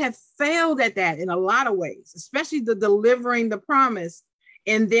have failed at that in a lot of ways, especially the delivering the promise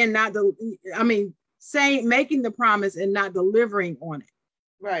and then making the promise and not delivering on it.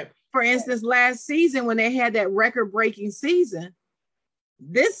 Right. For instance, last season when they had that record-breaking season,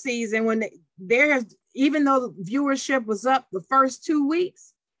 this season when even though the viewership was up the first 2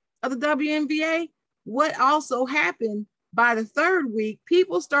 weeks of the WNBA, what also happened by the third week,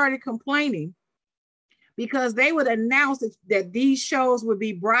 people started complaining because they would announce that these shows would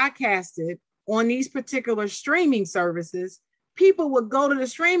be broadcasted on these particular streaming services. People would go to the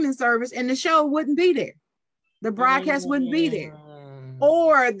streaming service and the show wouldn't be there. The broadcast wouldn't be there.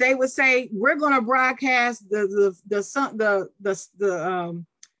 Or they would say, we're going to broadcast the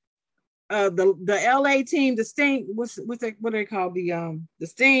LA team, the Sting, what do they call the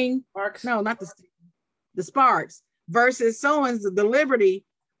Sting? Sparks. No, not the Sting. The Sparks versus the Liberty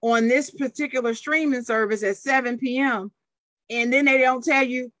on this particular streaming service at 7 p.m. And then they don't tell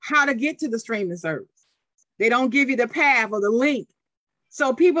you how to get to the streaming service. They don't give you the path or the link.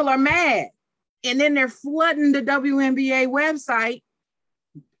 So people are mad. And then they're flooding the WNBA website.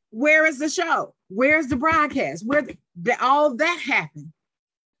 Where is the show? Where's the broadcast? All that happened.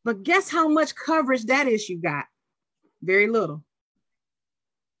 But guess how much coverage that issue got? Very little.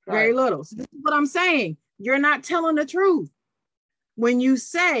 Right. Very little. So this is what I'm saying. You're not telling the truth when you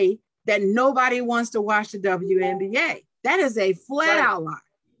say that nobody wants to watch the WNBA. That is a flat out lie.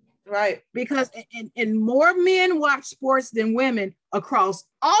 Right. Because and more men watch sports than women across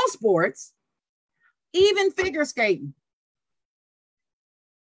all sports, even figure skating.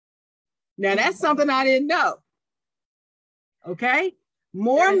 Now that's something I didn't know. Okay?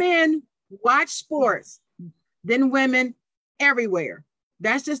 More men watch sports than women everywhere.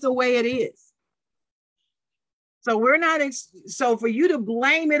 That's just the way it is. So we're not, so for you to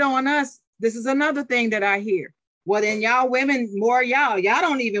blame it on us, this is another thing that I hear. Well, then y'all women, more y'all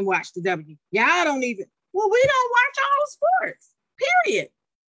don't even watch the W. Y'all don't even, Well, we don't watch all sports, period.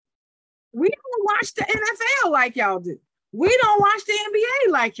 We don't watch the NFL like y'all do. We don't watch the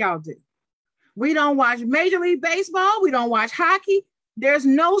NBA like y'all do. We don't watch Major League Baseball. We don't watch hockey. There's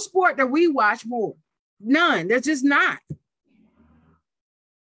no sport that we watch more. None. There's just not.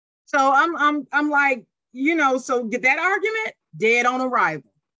 So I'm like, so get that argument dead on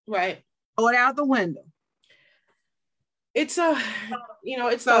arrival. Right. Throw it out the window. It's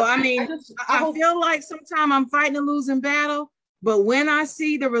it's so I mean, I feel like sometimes I'm fighting a losing battle, but when I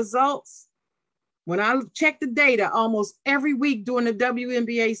see the results, when I check the data almost every week during the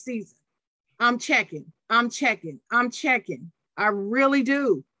WNBA season, I'm checking. I really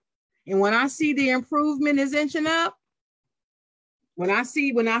do. And when I see the improvement is inching up, when I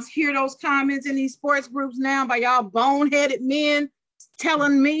hear those comments in these sports groups now by y'all boneheaded men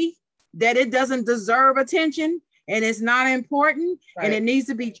telling me that it doesn't deserve attention and it's not important, right, and it needs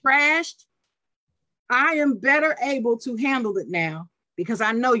to be trashed, I am better able to handle it now because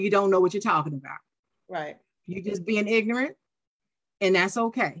I know you don't know what you're talking about. Right. You're just being ignorant, and that's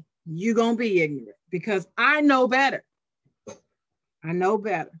okay. You're going to be ignorant because I know better. I know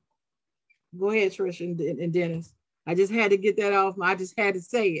better. Go ahead, Tricia and Dennis. I just had to get that off. I just had to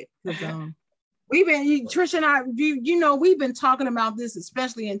say it because Tricia and I, we've been talking about this,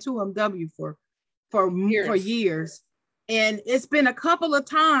 especially in 2MW for years. And it's been a couple of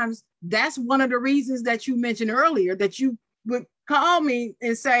times. That's one of the reasons that you mentioned earlier that you would call me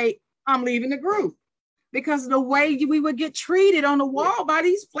and say, I'm leaving the group because of the way we would get treated on the wall by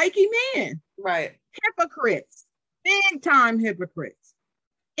these flaky men. Right. Hypocrites, big time hypocrites,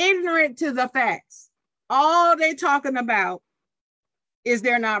 ignorant to the facts. All they talking about is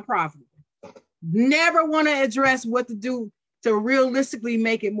they're not profitable. Never want to address what to do to realistically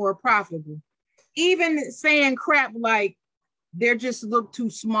make it more profitable. Even saying crap like they're just look too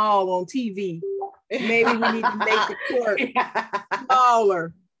small on TV. Maybe we need to make the court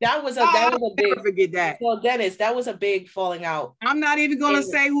smaller. That was a big. Forget that. Well, Dennis, that was a big falling out. I'm not even going to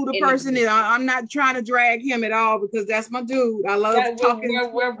say who the person is. I'm not trying to drag him at all because that's my dude. I love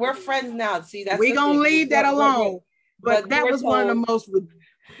talking. We're friends now. See, that's we're gonna leave that alone. But that was one of the most.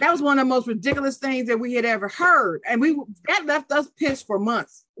 That was one of the most ridiculous things that we had ever heard, and that left us pissed for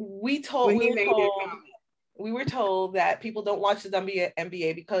months. We were told that people don't watch the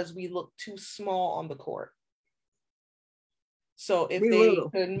NBA because we look too small on the court. So if they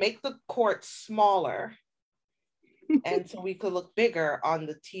could make the court smaller and so we could look bigger on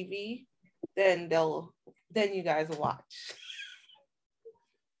the TV, then you guys will watch.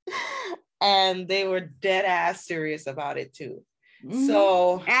 And they were dead ass serious about it too. Mm-hmm.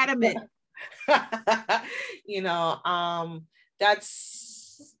 So adamant. That's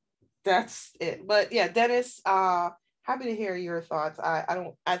it. But yeah, Dennis, happy to hear your thoughts.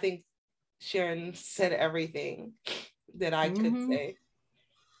 I think Sharon said everything that I could say.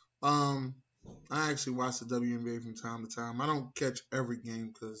 I actually watch the WNBA from time to time. I don't catch every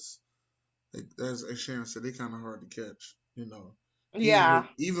game because, as Sharon said, they're kind of hard to catch. Yeah.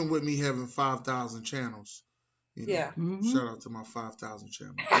 Even with me having 5,000 channels. Yeah. Shout out to my 5,000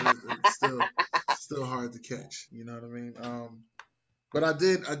 channels. It's still hard to catch. You know what I mean? But I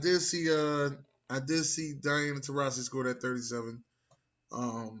did see Diana Taurasi score that 37.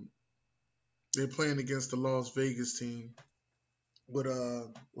 They're playing against the Las Vegas team with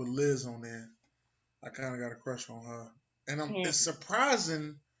Liz on there. I kind of got a crush on her, and it's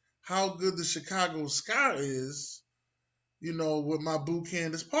surprising how good the Chicago Sky is. With my boo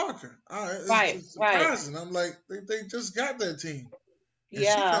Candace Parker. It's surprising. Right. I'm like, they just got that team. And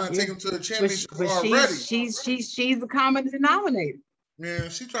she's trying to take them to the championship already. She's the common denominator. Yeah,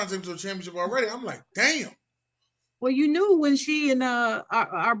 she's trying to take them to a championship already. I'm like, damn. Well, you knew when she and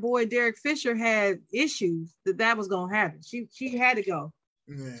our boy Derek Fisher had issues that was gonna happen. She had to go,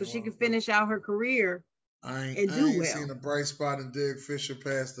 so she could finish out her career and do well. I ain't seen a bright spot in Derek Fisher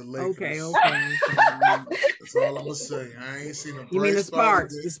past the Lakers. Okay. That's all I'm gonna say. I ain't seen a bright spot. You mean the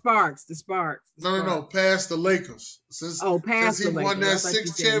Sparks? No, past the Lakers. Since he won that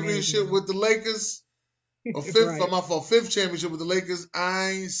sixth championship with the Lakers, or fifth, right. Fifth championship with the Lakers, I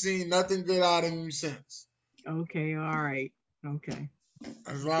ain't seen nothing good out of him since. Okay, all right. Okay.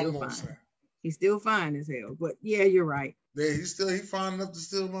 That's what I'm gonna say. He's still fine as hell, but yeah, you're right. Yeah, he's fine enough to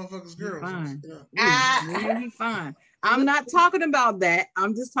steal motherfuckers' girls. Fine. Yeah, he's fine. I'm not talking about that.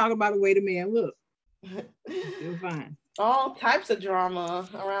 I'm just talking about the way the man looks. He's still fine. All types of drama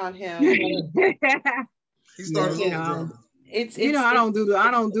around him. He started drama. I don't do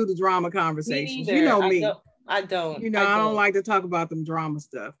the drama conversations. You know me. I don't. I don't like to talk about them drama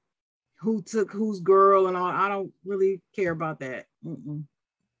stuff. Who took whose girl and all. I don't really care about that. Mm-mm.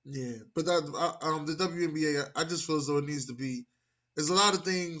 Yeah, but the WNBA, I just feel as though it needs to be. There's a lot of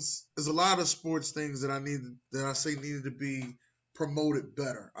things. There's a lot of sports things that I say needed to be promoted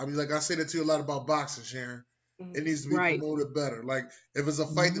better. I mean, like I say that to you a lot about boxing, Sharon. It needs to be Right. promoted better. Like if it's a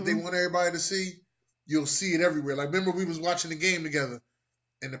fight that they want everybody to see, you'll see it everywhere. Like remember we was watching the game together,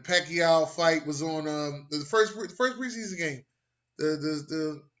 and the Pacquiao fight was on the first preseason game.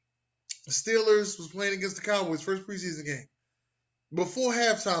 The Steelers was playing against the Cowboys first preseason game. Before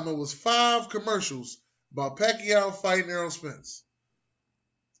halftime, it was 5 commercials about Pacquiao fighting Errol Spence.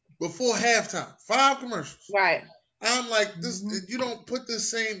 Before halftime, 5 commercials. Right. I'm like, this. You don't put the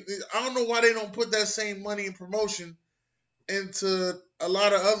same. I don't know why they don't put that same money and promotion into a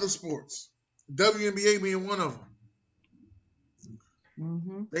lot of other sports. WNBA being one of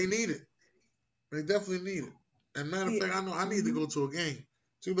them. They need it. They definitely need it. And matter of fact, I know I need to go to a game.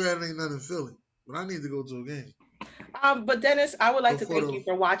 Too bad it ain't nothing in Philly, but I need to go to a game. But Dennis, I would like to thank you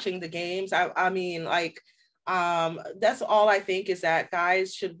for watching the games. I mean, like, that's all I think is that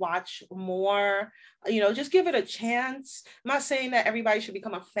guys should watch more. Just give it a chance. I'm not saying that everybody should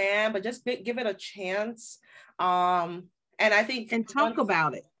become a fan, but just give it a chance. And I think talk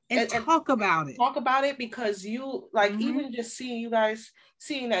about it. Talk about it. Talk about it because you like even just seeing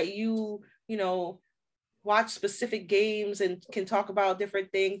that you watch specific games and can talk about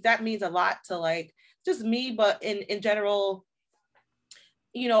different things. That means a lot to like just me, but in general,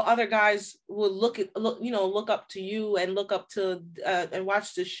 other guys will look up to you and look up to and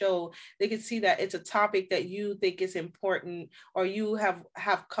watch the show. They can see that it's a topic that you think is important or you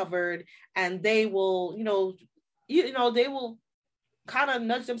have covered, and they will, they will kind of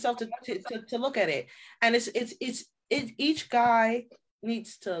nudge themselves to look at it. And it's each guy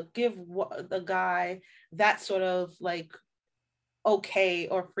needs to give the guy that sort of like okay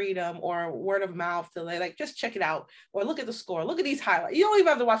or freedom or word of mouth to like just check it out or look at the score, look at these highlights. You don't even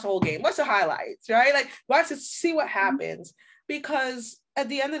have to watch the whole game. Watch the highlights, right? Like watch it, see what happens, because at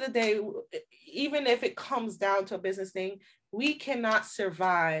the end of the day, even if it comes down to a business thing, we cannot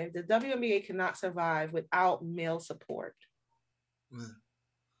survive. The WNBA cannot survive without male support.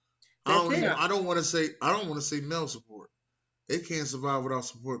 I don't want to say male support. They can't survive without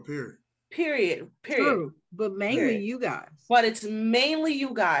support. Period. True, but mainly you guys. But it's mainly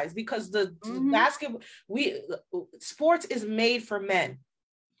you guys because the basketball, sports is made for men.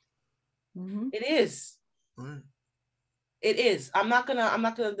 It is. Right. It is. I'm not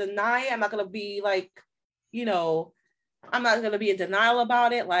gonna deny it. I'm not gonna be like, I'm not gonna be in denial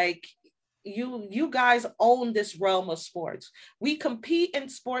about it. Like you guys own this realm of sports. We compete in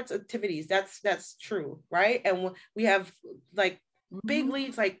sports activities. That's true, right? And we have like big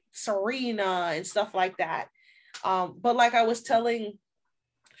leagues like Serena and stuff like that. But like I was telling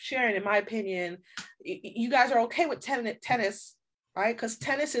Sharon, in my opinion, you guys are okay with tennis, right? Because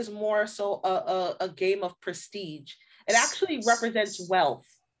tennis is more so a game of prestige. It actually represents wealth.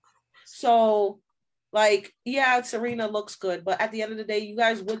 So like, yeah, Serena looks good, but at the end of the day, you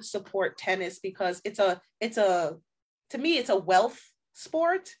guys would support tennis because to me, it's a wealth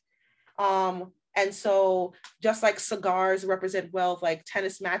sport. And so just like cigars represent wealth, like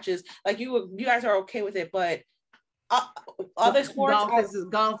tennis matches, like you guys are okay with it, but other sports,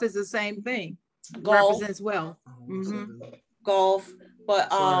 golf is the same thing. Golf represents wealth. Golf,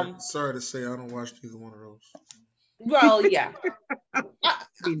 but sorry to say, I don't watch either one of those. Well, yeah,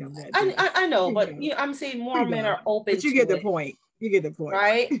 I know, but I'm saying more men are open. But you get the point. You get the point,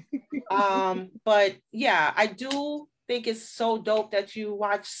 right? But yeah, I do think it's so dope that you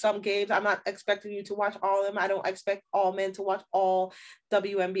watch some games. I'm not expecting you to watch all of them. I don't expect all men to watch all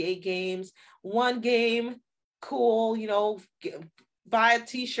WNBA games. One game, cool, buy a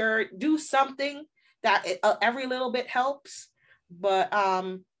t-shirt, do something that every little bit helps. But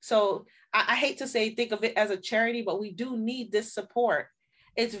so I hate to say think of it as a charity, but we do need this support.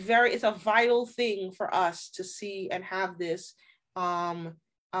 It's a vital thing for us to see and have this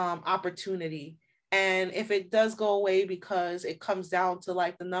opportunity. And if it does go away because it comes down to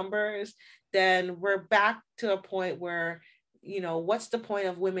like the numbers, then we're back to a point where, what's the point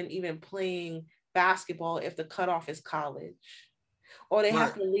of women even playing basketball if the cutoff is college? Or they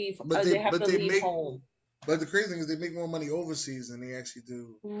have to leave, they have to leave home. But the crazy thing is they make more money overseas than they actually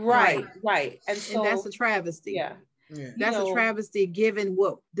do. Right. And that's a travesty. Yeah. That's a travesty given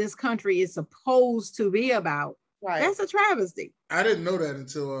what this country is supposed to be about. Right. That's a travesty. I didn't know that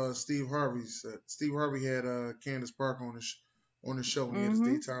until Steve Harvey said. Steve Harvey had Candace Parker on the show. When he had his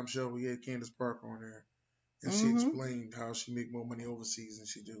daytime show. He had Candace Parker on there, and she explained how she make more money overseas than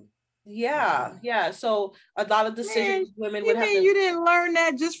she do. Yeah. So a lot of decisions women would have. You didn't learn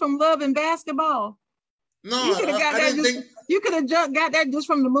that just from loving basketball? No, You could have got I that didn't just. think. You could have just got that just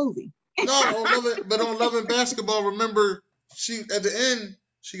from the movie. No, on Love It, but on Love and Basketball, remember she at the end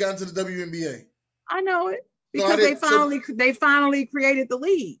she got into the WNBA. I know it So I because didn't. So they finally created the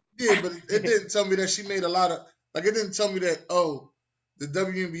league. yeah, but it didn't tell me that she made a lot of like. It didn't tell me that the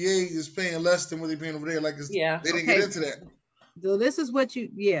WNBA is paying less than what they're paying over there. Like they didn't get into that. So this is what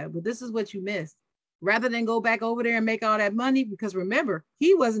but this is what you missed. Rather than go back over there and make all that money, because remember,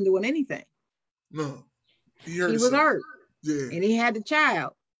 he wasn't doing anything. No, he was hurt. Yeah, and he had the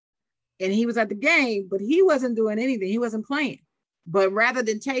child, and he was at the game, but he wasn't doing anything. He wasn't playing. But rather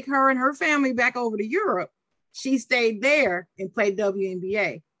than take her and her family back over to Europe, she stayed there and played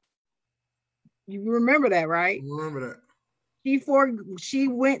WNBA. You remember that, right? I remember that.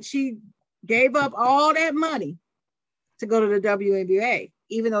 She gave up all that money to go to the WNBA,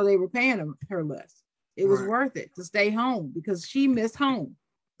 even though they were paying her less. It was worth it to stay home because she missed home.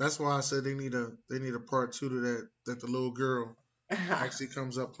 That's why I said they need a part 2 to that the little girl actually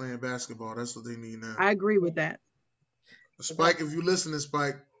comes up playing basketball. That's what they need now. I agree with that. Spike, if you listen to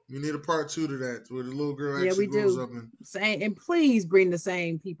Spike, you need a part 2 to that where the little girl actually grows up and please bring the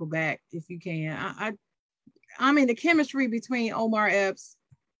same people back if you can. I mean, the chemistry between Omar Epps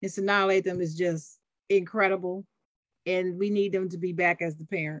and Sanaa Lathan is just incredible, and we need them to be back as the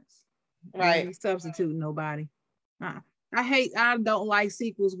parents. Right. Substituting nobody. I don't like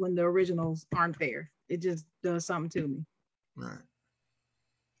sequels when the originals aren't there. It just does something to me. Right.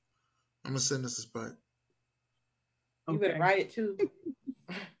 I'm gonna send this to Spike. You better write it too.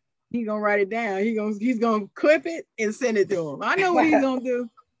 He's gonna write it down. He's gonna clip it and send it to him. I know what he's gonna do.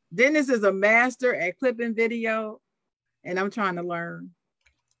 Dennis is a master at clipping video, and I'm trying to learn.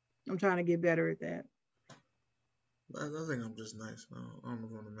 I'm trying to get better at that. I think I'm just nice. I'm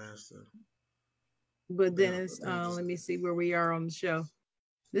going to master. But Dennis, let me see where we are on the show.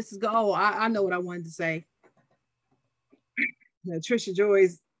 This is I know what I wanted to say. Now, Tricia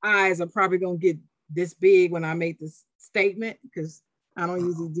Joy's eyes are probably gonna get this big when I make this statement because I don't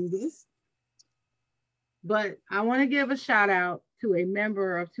usually do this. But I want to give a shout out to a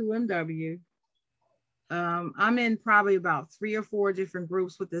member of 2MW. I'm in probably about 3 or 4 different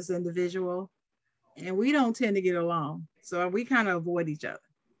groups with this individual, and we don't tend to get along. So we kind of avoid each other,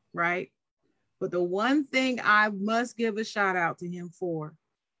 right? But the one thing I must give a shout out to him for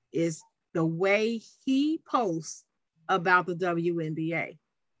is the way he posts about the WNBA.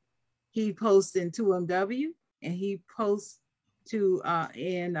 He posts in 2MW, and he posts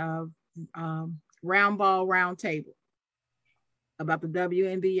in Round Ball Round Table about the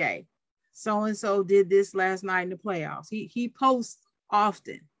WNBA. So-and-so did this last night in the playoffs. He posts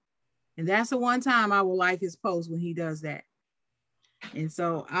often. And that's the one time I will like his post when he does that. And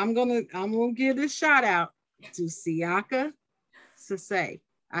so I'm gonna give this shout out to Siaka Sase.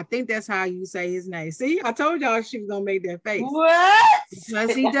 I think that's how you say his name. See, I told y'all she was gonna make that face. What?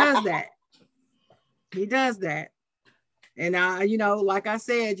 Because he does that. He does that. And like I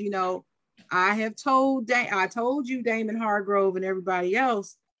said, I told you, Damon Hargrove and everybody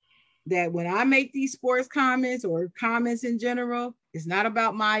else, that when I make these sports comments or comments in general, it's not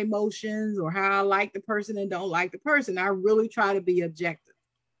about my emotions or how I like the person and don't like the person. I really try to be objective.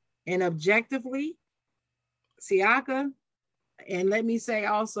 And objectively, Siaka, and let me say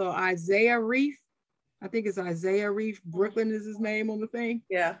also Isaiah Reef, I think it's Isaiah Reef, Brooklyn is his name on the thing.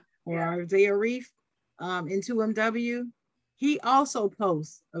 Yeah. Or Isaiah Reef in 2MW. He also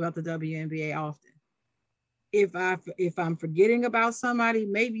posts about the WNBA often. If I'm forgetting about somebody,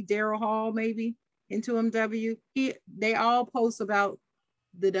 maybe Daryl Hall, maybe in 2MW, they all post about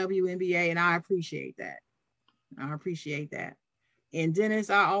the WNBA, and I appreciate that. And Dennis,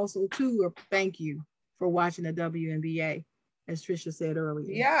 I also too thank you for watching the WNBA, as Tricia said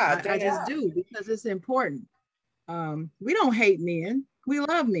earlier. Yeah, I just do, because it's important. We don't hate men. We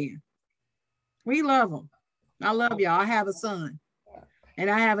love men. We love them. I love y'all. I have a son, and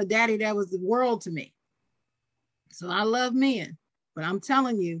I have a daddy that was the world to me. So I love men, but I'm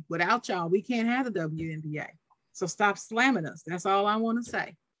telling you, without y'all, we can't have the WNBA. So stop slamming us. That's all I want to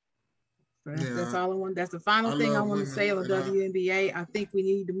say. So that's all I want. That's the final thing I want to say on the WNBA. I think we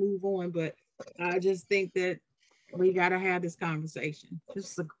need to move on, but I just think that we got to have this conversation.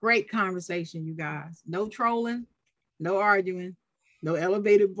 This is a great conversation, you guys. No trolling, no arguing, no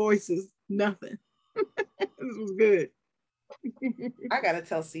elevated voices, nothing. This was good. I gotta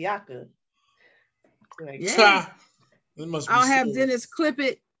tell Siaka. Yeah. I'll have Dennis clip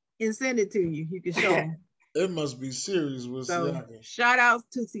it and send it to you. You can show him. It must be serious with Siaka. Shout out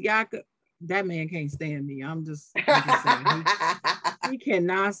to Siaka. That man can't stand me. I'm just saying. He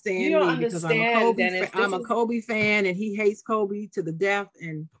cannot stand me because I'm a Kobe fan, and he hates Kobe to the death.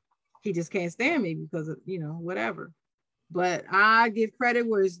 And He just can't stand me because of, whatever. But I give credit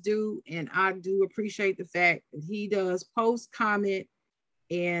where it's due, and I do appreciate the fact that he does post, comment,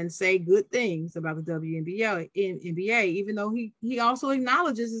 and say good things about the WNBA in NBA, even though he also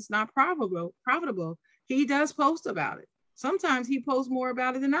acknowledges it's not profitable. He does post about it. Sometimes he posts more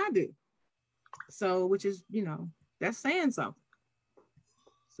about it than I do. So, which is, that's saying something.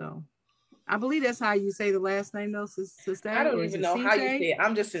 So I believe that's how you say the last name though, Sister. I don't even know how you say it.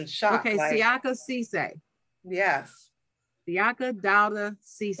 I'm just in shock. Okay, like, Siaka Cisse. Yes. Siaka Dauda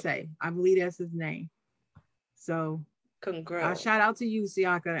Cisse. I believe that's his name. So congrats. Shout out to you,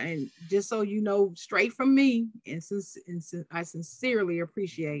 Siaka. And just so you know, straight from me, and I sincerely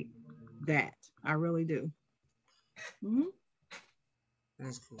appreciate that. I really do. Mm-hmm.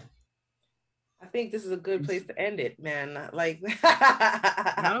 That's cool. I think this is a good place to end it, man. Like,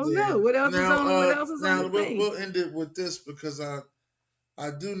 I don't know what else is on. What else is on? We'll end it with this because I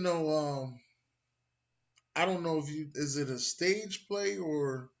do know. I don't know if is it a stage play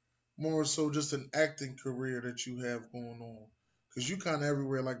or more so just an acting career that you have going on, because you kind of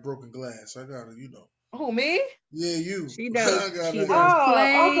everywhere like Broken Glass. I gotta, Who, me? Yeah, you. She does. She does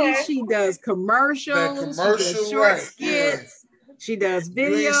plays. Okay. She does commercials. She does short skits. Yeah. She does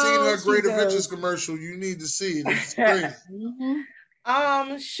videos. You ain't seen her Great Adventures commercial. You need to see it. It's crazy.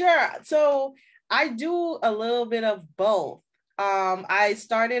 Sure. So I do a little bit of both. I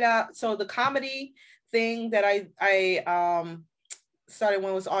started out, so the comedy thing that I started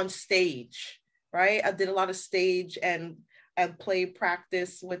when I was on stage, right? I did a lot of stage and play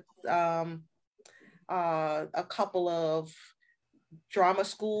practice with a couple of drama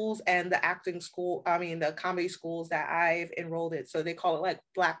schools and the comedy schools that I've enrolled in. So they call it like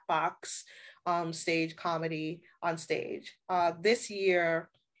black box stage comedy on stage. This year,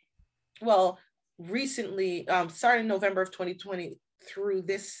 recently, starting November of 2020 through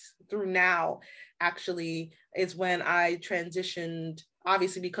now, actually, is when I transitioned,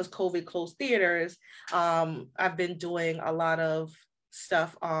 obviously because COVID closed theaters. I've been doing a lot of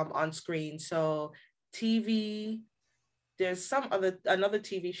stuff on screen. So TV, there's another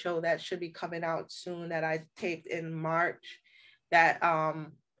TV show that should be coming out soon that I taped in March that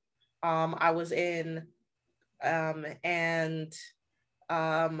I was in, and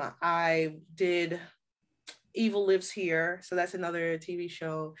I did Evil Lives Here. So that's another TV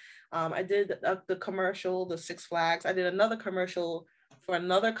show. I did the commercial, the Six Flags. I did another commercial for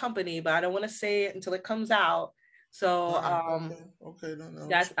another company, but I don't want to say it until it comes out. So okay. No,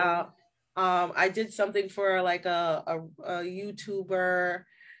 that's out. I did something for like a YouTuber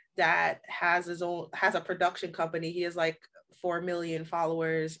that has a production company. He has like 4 million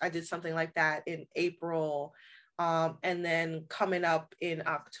followers. I did something like that in April. And then coming up in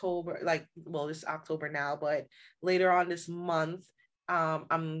October, this is October now, but later on this month,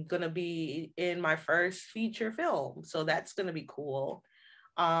 I'm going to be in my first feature film. So that's going to be cool.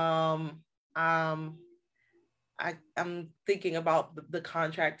 I'm thinking about the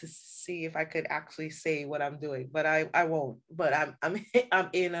contract to see if I could actually say what I'm doing, but I won't. But I'm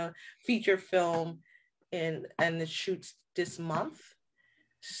in a feature film, and it shoots this month.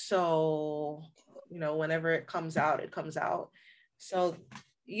 So whenever it comes out, it comes out. So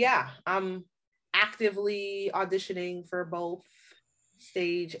yeah, I'm actively auditioning for both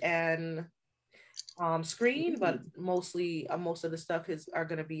stage and screen, but mostly most of the stuff are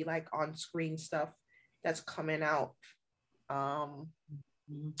going to be like on screen stuff that's coming out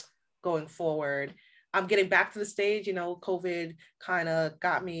going forward. I'm getting back to the stage. COVID kind of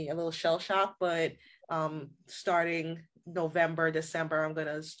got me a little shell shock, but starting November, December, I'm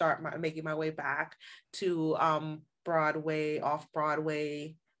gonna start making my way back to Broadway, off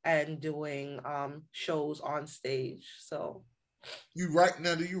Broadway, and doing shows on stage. So you write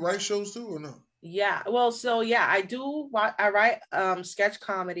now? Do you write shows too or no? Yeah, well, so yeah, I do. I write sketch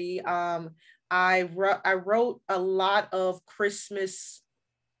comedy. I wrote a lot of Christmas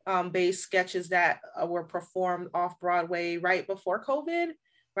based sketches that were performed off Broadway right before COVID,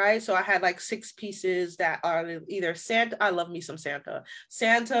 right? So I had like 6 pieces that are either Santa, I love me some Santa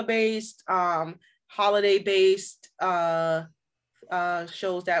based, holiday based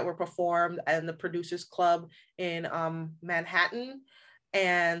shows that were performed in the Producers Club in Manhattan,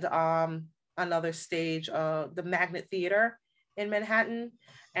 and another stage, the Magnet Theater in Manhattan.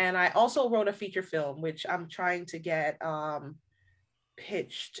 And I also wrote a feature film, which I'm trying to get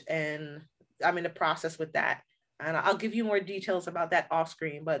pitched, and I'm in the process with that. And I'll give you more details about that off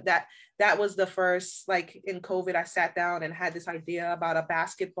screen. But that was the first, like in COVID, I sat down and had this idea about a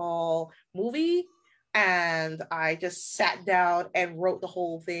basketball movie. And I just sat down and wrote the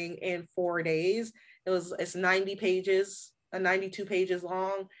whole thing in 4 days. It's 90 pages, 92 pages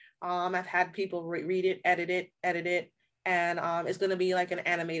long. I've had people read it, edit it, and it's going to be like an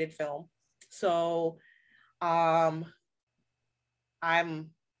animated film. So I'm, I'll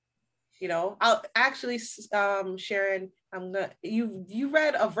actually, Sharon, you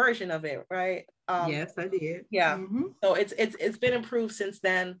read a version of it, right? Yes, I did. Yeah. Mm-hmm. So it's been improved since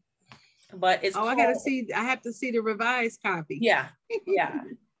then, but it's I have to see the revised copy. Yeah.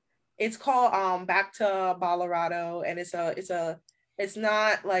 It's called Back to Colorado, and it's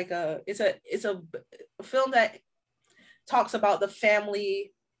not like it's a film that talks about the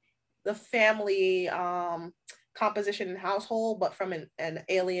family composition and household, but from an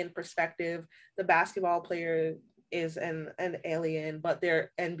alien perspective. The basketball player is an alien, but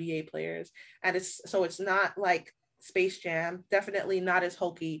they're NBA players, and it's not like Space Jam, definitely not as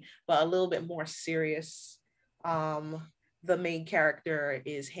hokey, but a little bit more serious. The main character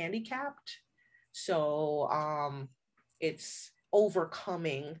is handicapped, so it's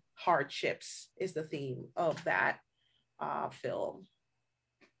overcoming hardships is the theme of that film.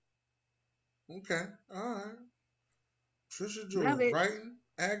 Okay, all right. Tricia Joy, writing,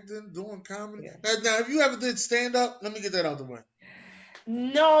 acting, doing comedy. Yeah. Now, have you ever did stand up? Let me get that out the way.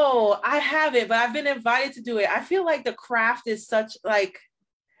 No, I haven't, but I've been invited to do it. I feel like the craft is such like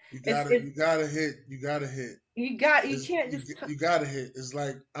you gotta hit. You gotta hit. It's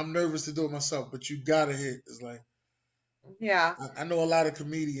like I'm nervous to do it myself, but you gotta hit. It's like I know a lot of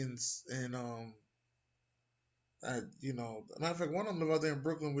comedians, and matter of fact, one of them live out there in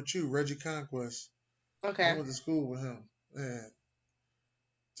Brooklyn with you, Reggie Conquest. Okay. I went to school with him. Yeah.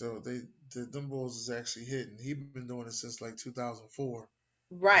 So them boys is actually hitting. He's been doing it since like 2004.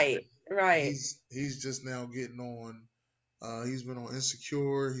 Right. He's just now getting on. He's been on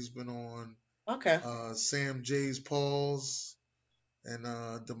Insecure. He's been on Sam J's Paul's and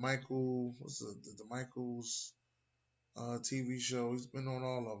the Michaels TV show. He's been on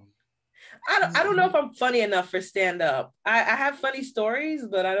all of them. I don't know if I'm funny enough for stand up. I have funny stories,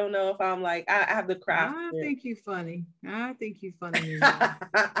 but I don't know if I'm like I have the craft. I think you're funny. I think you're funny.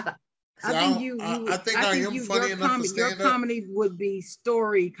 I think I am funny enough for stand up. Your comedy would be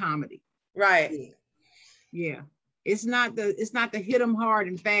story comedy, right? Yeah. It's not the hit them hard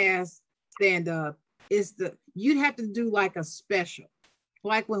and fast stand up. You'd have to do like a special,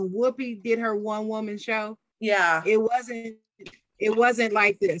 like when Whoopi did her one woman show. Yeah, it wasn't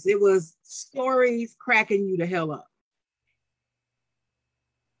like this. It was stories cracking you the hell up.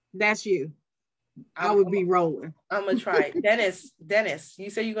 That's you. I would be rolling. I'm gonna try it. Dennis,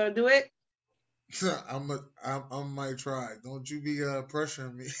 you say you're gonna do it? I might try. Don't you be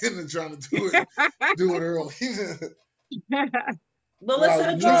pressuring me into trying to do it early. But let's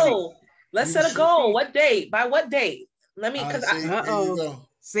set a goal. Let's set a goal. What date? By what date? Let me.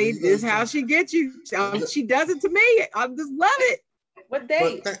 See, this is how she gets you. She does it to me. I just love it. What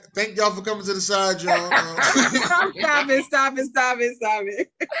day? Thank y'all for coming to the Side Jawn. Stop it.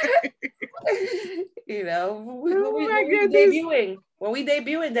 When we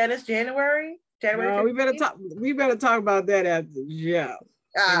debuting, Dennis, January. No, we better talk about that after the show.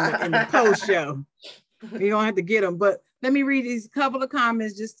 In the post show. We don't have to get them, but let me read these couple of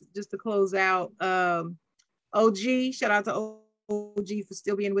comments just to close out. OG, shout out to OG for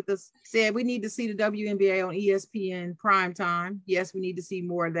still being with us, said we need to see the WNBA on ESPN primetime. Yes, we need to see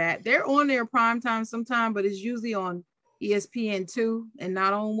more of that. They're on their primetime sometime, but it's usually on ESPN2 and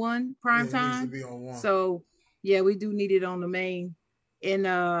not on one primetime. So yeah, we do need it on the main. And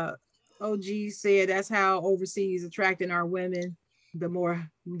OG said that's how overseas attracting our women, the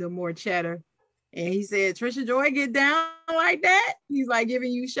more cheddar. And he said Tricia Joy get down like that. He's like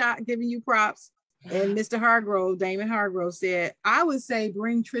giving you props. And Mr. Damon Hargrove said, I would say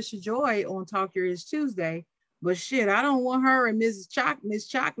bring Tricia Joy on Talk Your Ish Tuesday, but shit, I don't want her and Miss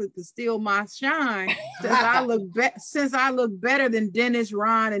Chocolate to steal my shine since I look better than Dennis,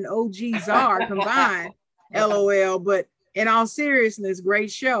 Ron, and OG Czar combined. LOL. But in all seriousness,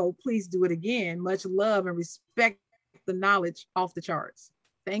 great show. Please do it again. Much love and respect the knowledge off the charts.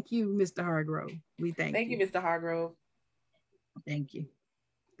 Thank you, Mr. Hargrove. We thank you. Thank you, Mr. Hargrove. Thank you.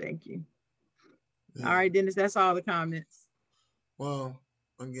 Yeah. All right, Dennis, that's all the comments. Well,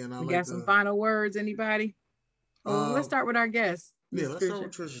 again, we got some final words. Anybody? Let's start with our guest. Yeah, let's start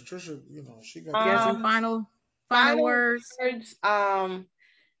with Tricia. Tricia, she got some final words. To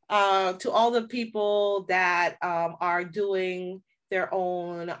all the people that are doing their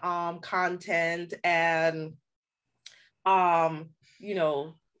own content and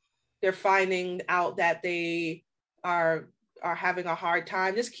they're finding out that they are having a hard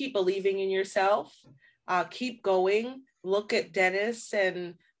time, just keep believing in yourself. Keep going. Look at Dennis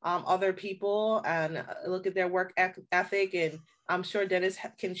and other people and look at their work ethic and I'm sure Dennis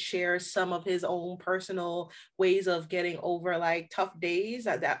can share some of his own personal ways of getting over like tough days.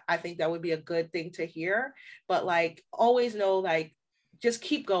 That I think that would be a good thing to hear. But like always know, like, just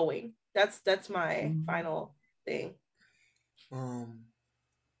keep going. That's my final thing.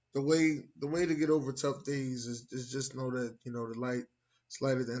 The way to get over tough days is just know that, you know, the light is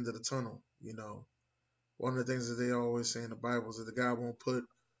light at the end of the tunnel. You know, one of the things that they always say in the Bible is that the God won't put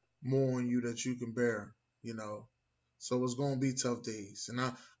more on you that you can bear. You know, so it's gonna be tough days, and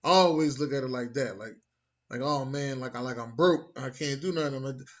I always look at it like that, like oh man, I'm broke, I can't do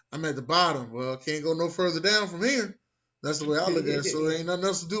nothing. I'm at the bottom. Well, I can't go no further down from here. That's the way I look at it. So there ain't nothing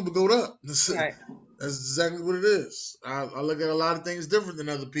else to do but go up. Right. That's exactly what it is. I look at a lot of things different than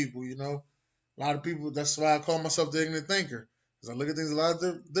other people. You know, a lot of people. That's why I call myself the ignorant thinker, because I look at things a lot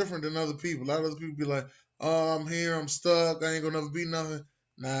different than other people. A lot of other people be like, "Oh, I'm here, I'm stuck, I ain't gonna never be nothing."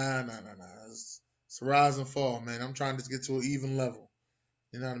 Nah. It's a rise and fall, man. I'm trying to get to an even level.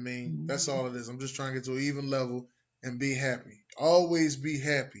 You know what I mean? That's all it is. I'm just trying to get to an even level and be happy. Always be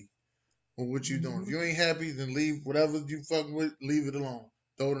happy with what you're doing. If you ain't happy, then leave whatever you fucking with, leave it alone.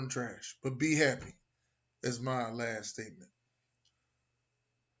 Throw it in the trash. But be happy. Is my last statement.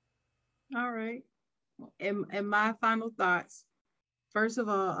 All right. And my final thoughts. First of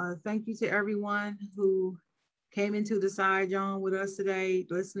all, thank you to everyone who came into the Side Jawn with us today,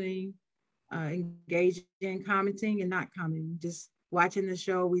 listening, engaging, commenting, and not commenting, just watching the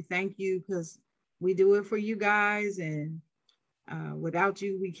show. We thank you because we do it for you guys, and without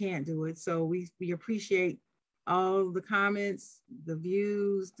you, we can't do it. So we appreciate all the comments, the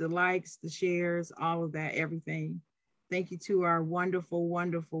views, the likes, the shares, all of that, everything. Thank you to our wonderful,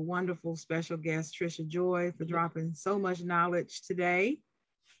 wonderful, wonderful special guest, Tricia Joy, for dropping so much knowledge today.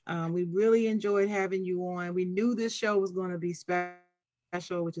 We really enjoyed having you on. We knew this show was going to be special,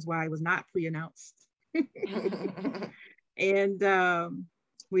 which is why it was not pre-announced. And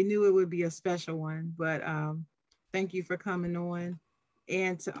we knew it would be a special one, but thank you for coming on.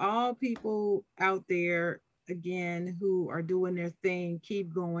 And to all people out there, again, who are doing their thing,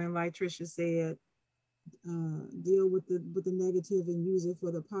 keep going. Like Tricia said, deal with the negative and use it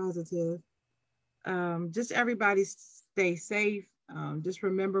for the positive. Just everybody stay safe. Just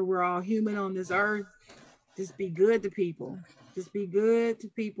remember we're all human on this earth. Just be good to people. Just be good to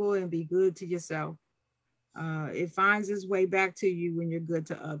people and be good to yourself. It finds its way back to you when you're good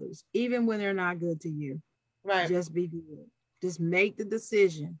to others, even when they're not good to you. Right. Just be good. Just make the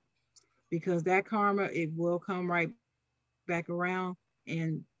decision, because that karma, it will come right back around.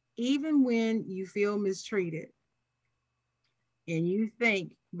 And even when you feel mistreated and you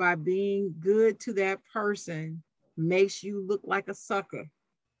think by being good to that person makes you look like a sucker,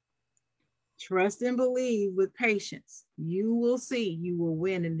 trust and believe with patience. You will see you will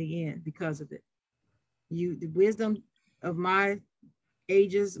win in the end because of it. The wisdom of my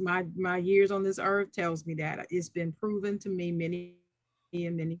ages, my years on this earth tells me that it's been proven to me many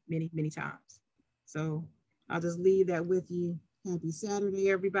and many times. So I'll just leave that with you. Happy Saturday,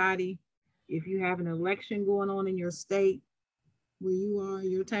 everybody. If you have an election going on in your state, where you are,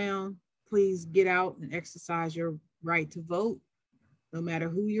 your town, please get out and exercise your right to vote. No matter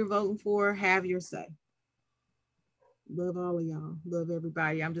who you're voting for, have your say. Love all of y'all. Love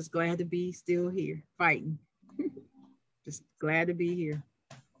everybody. I'm just glad to be still here fighting. Just glad to be here.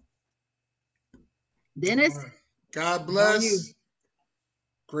 Dennis, right. God it's on you. bless.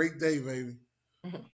 Great day, baby.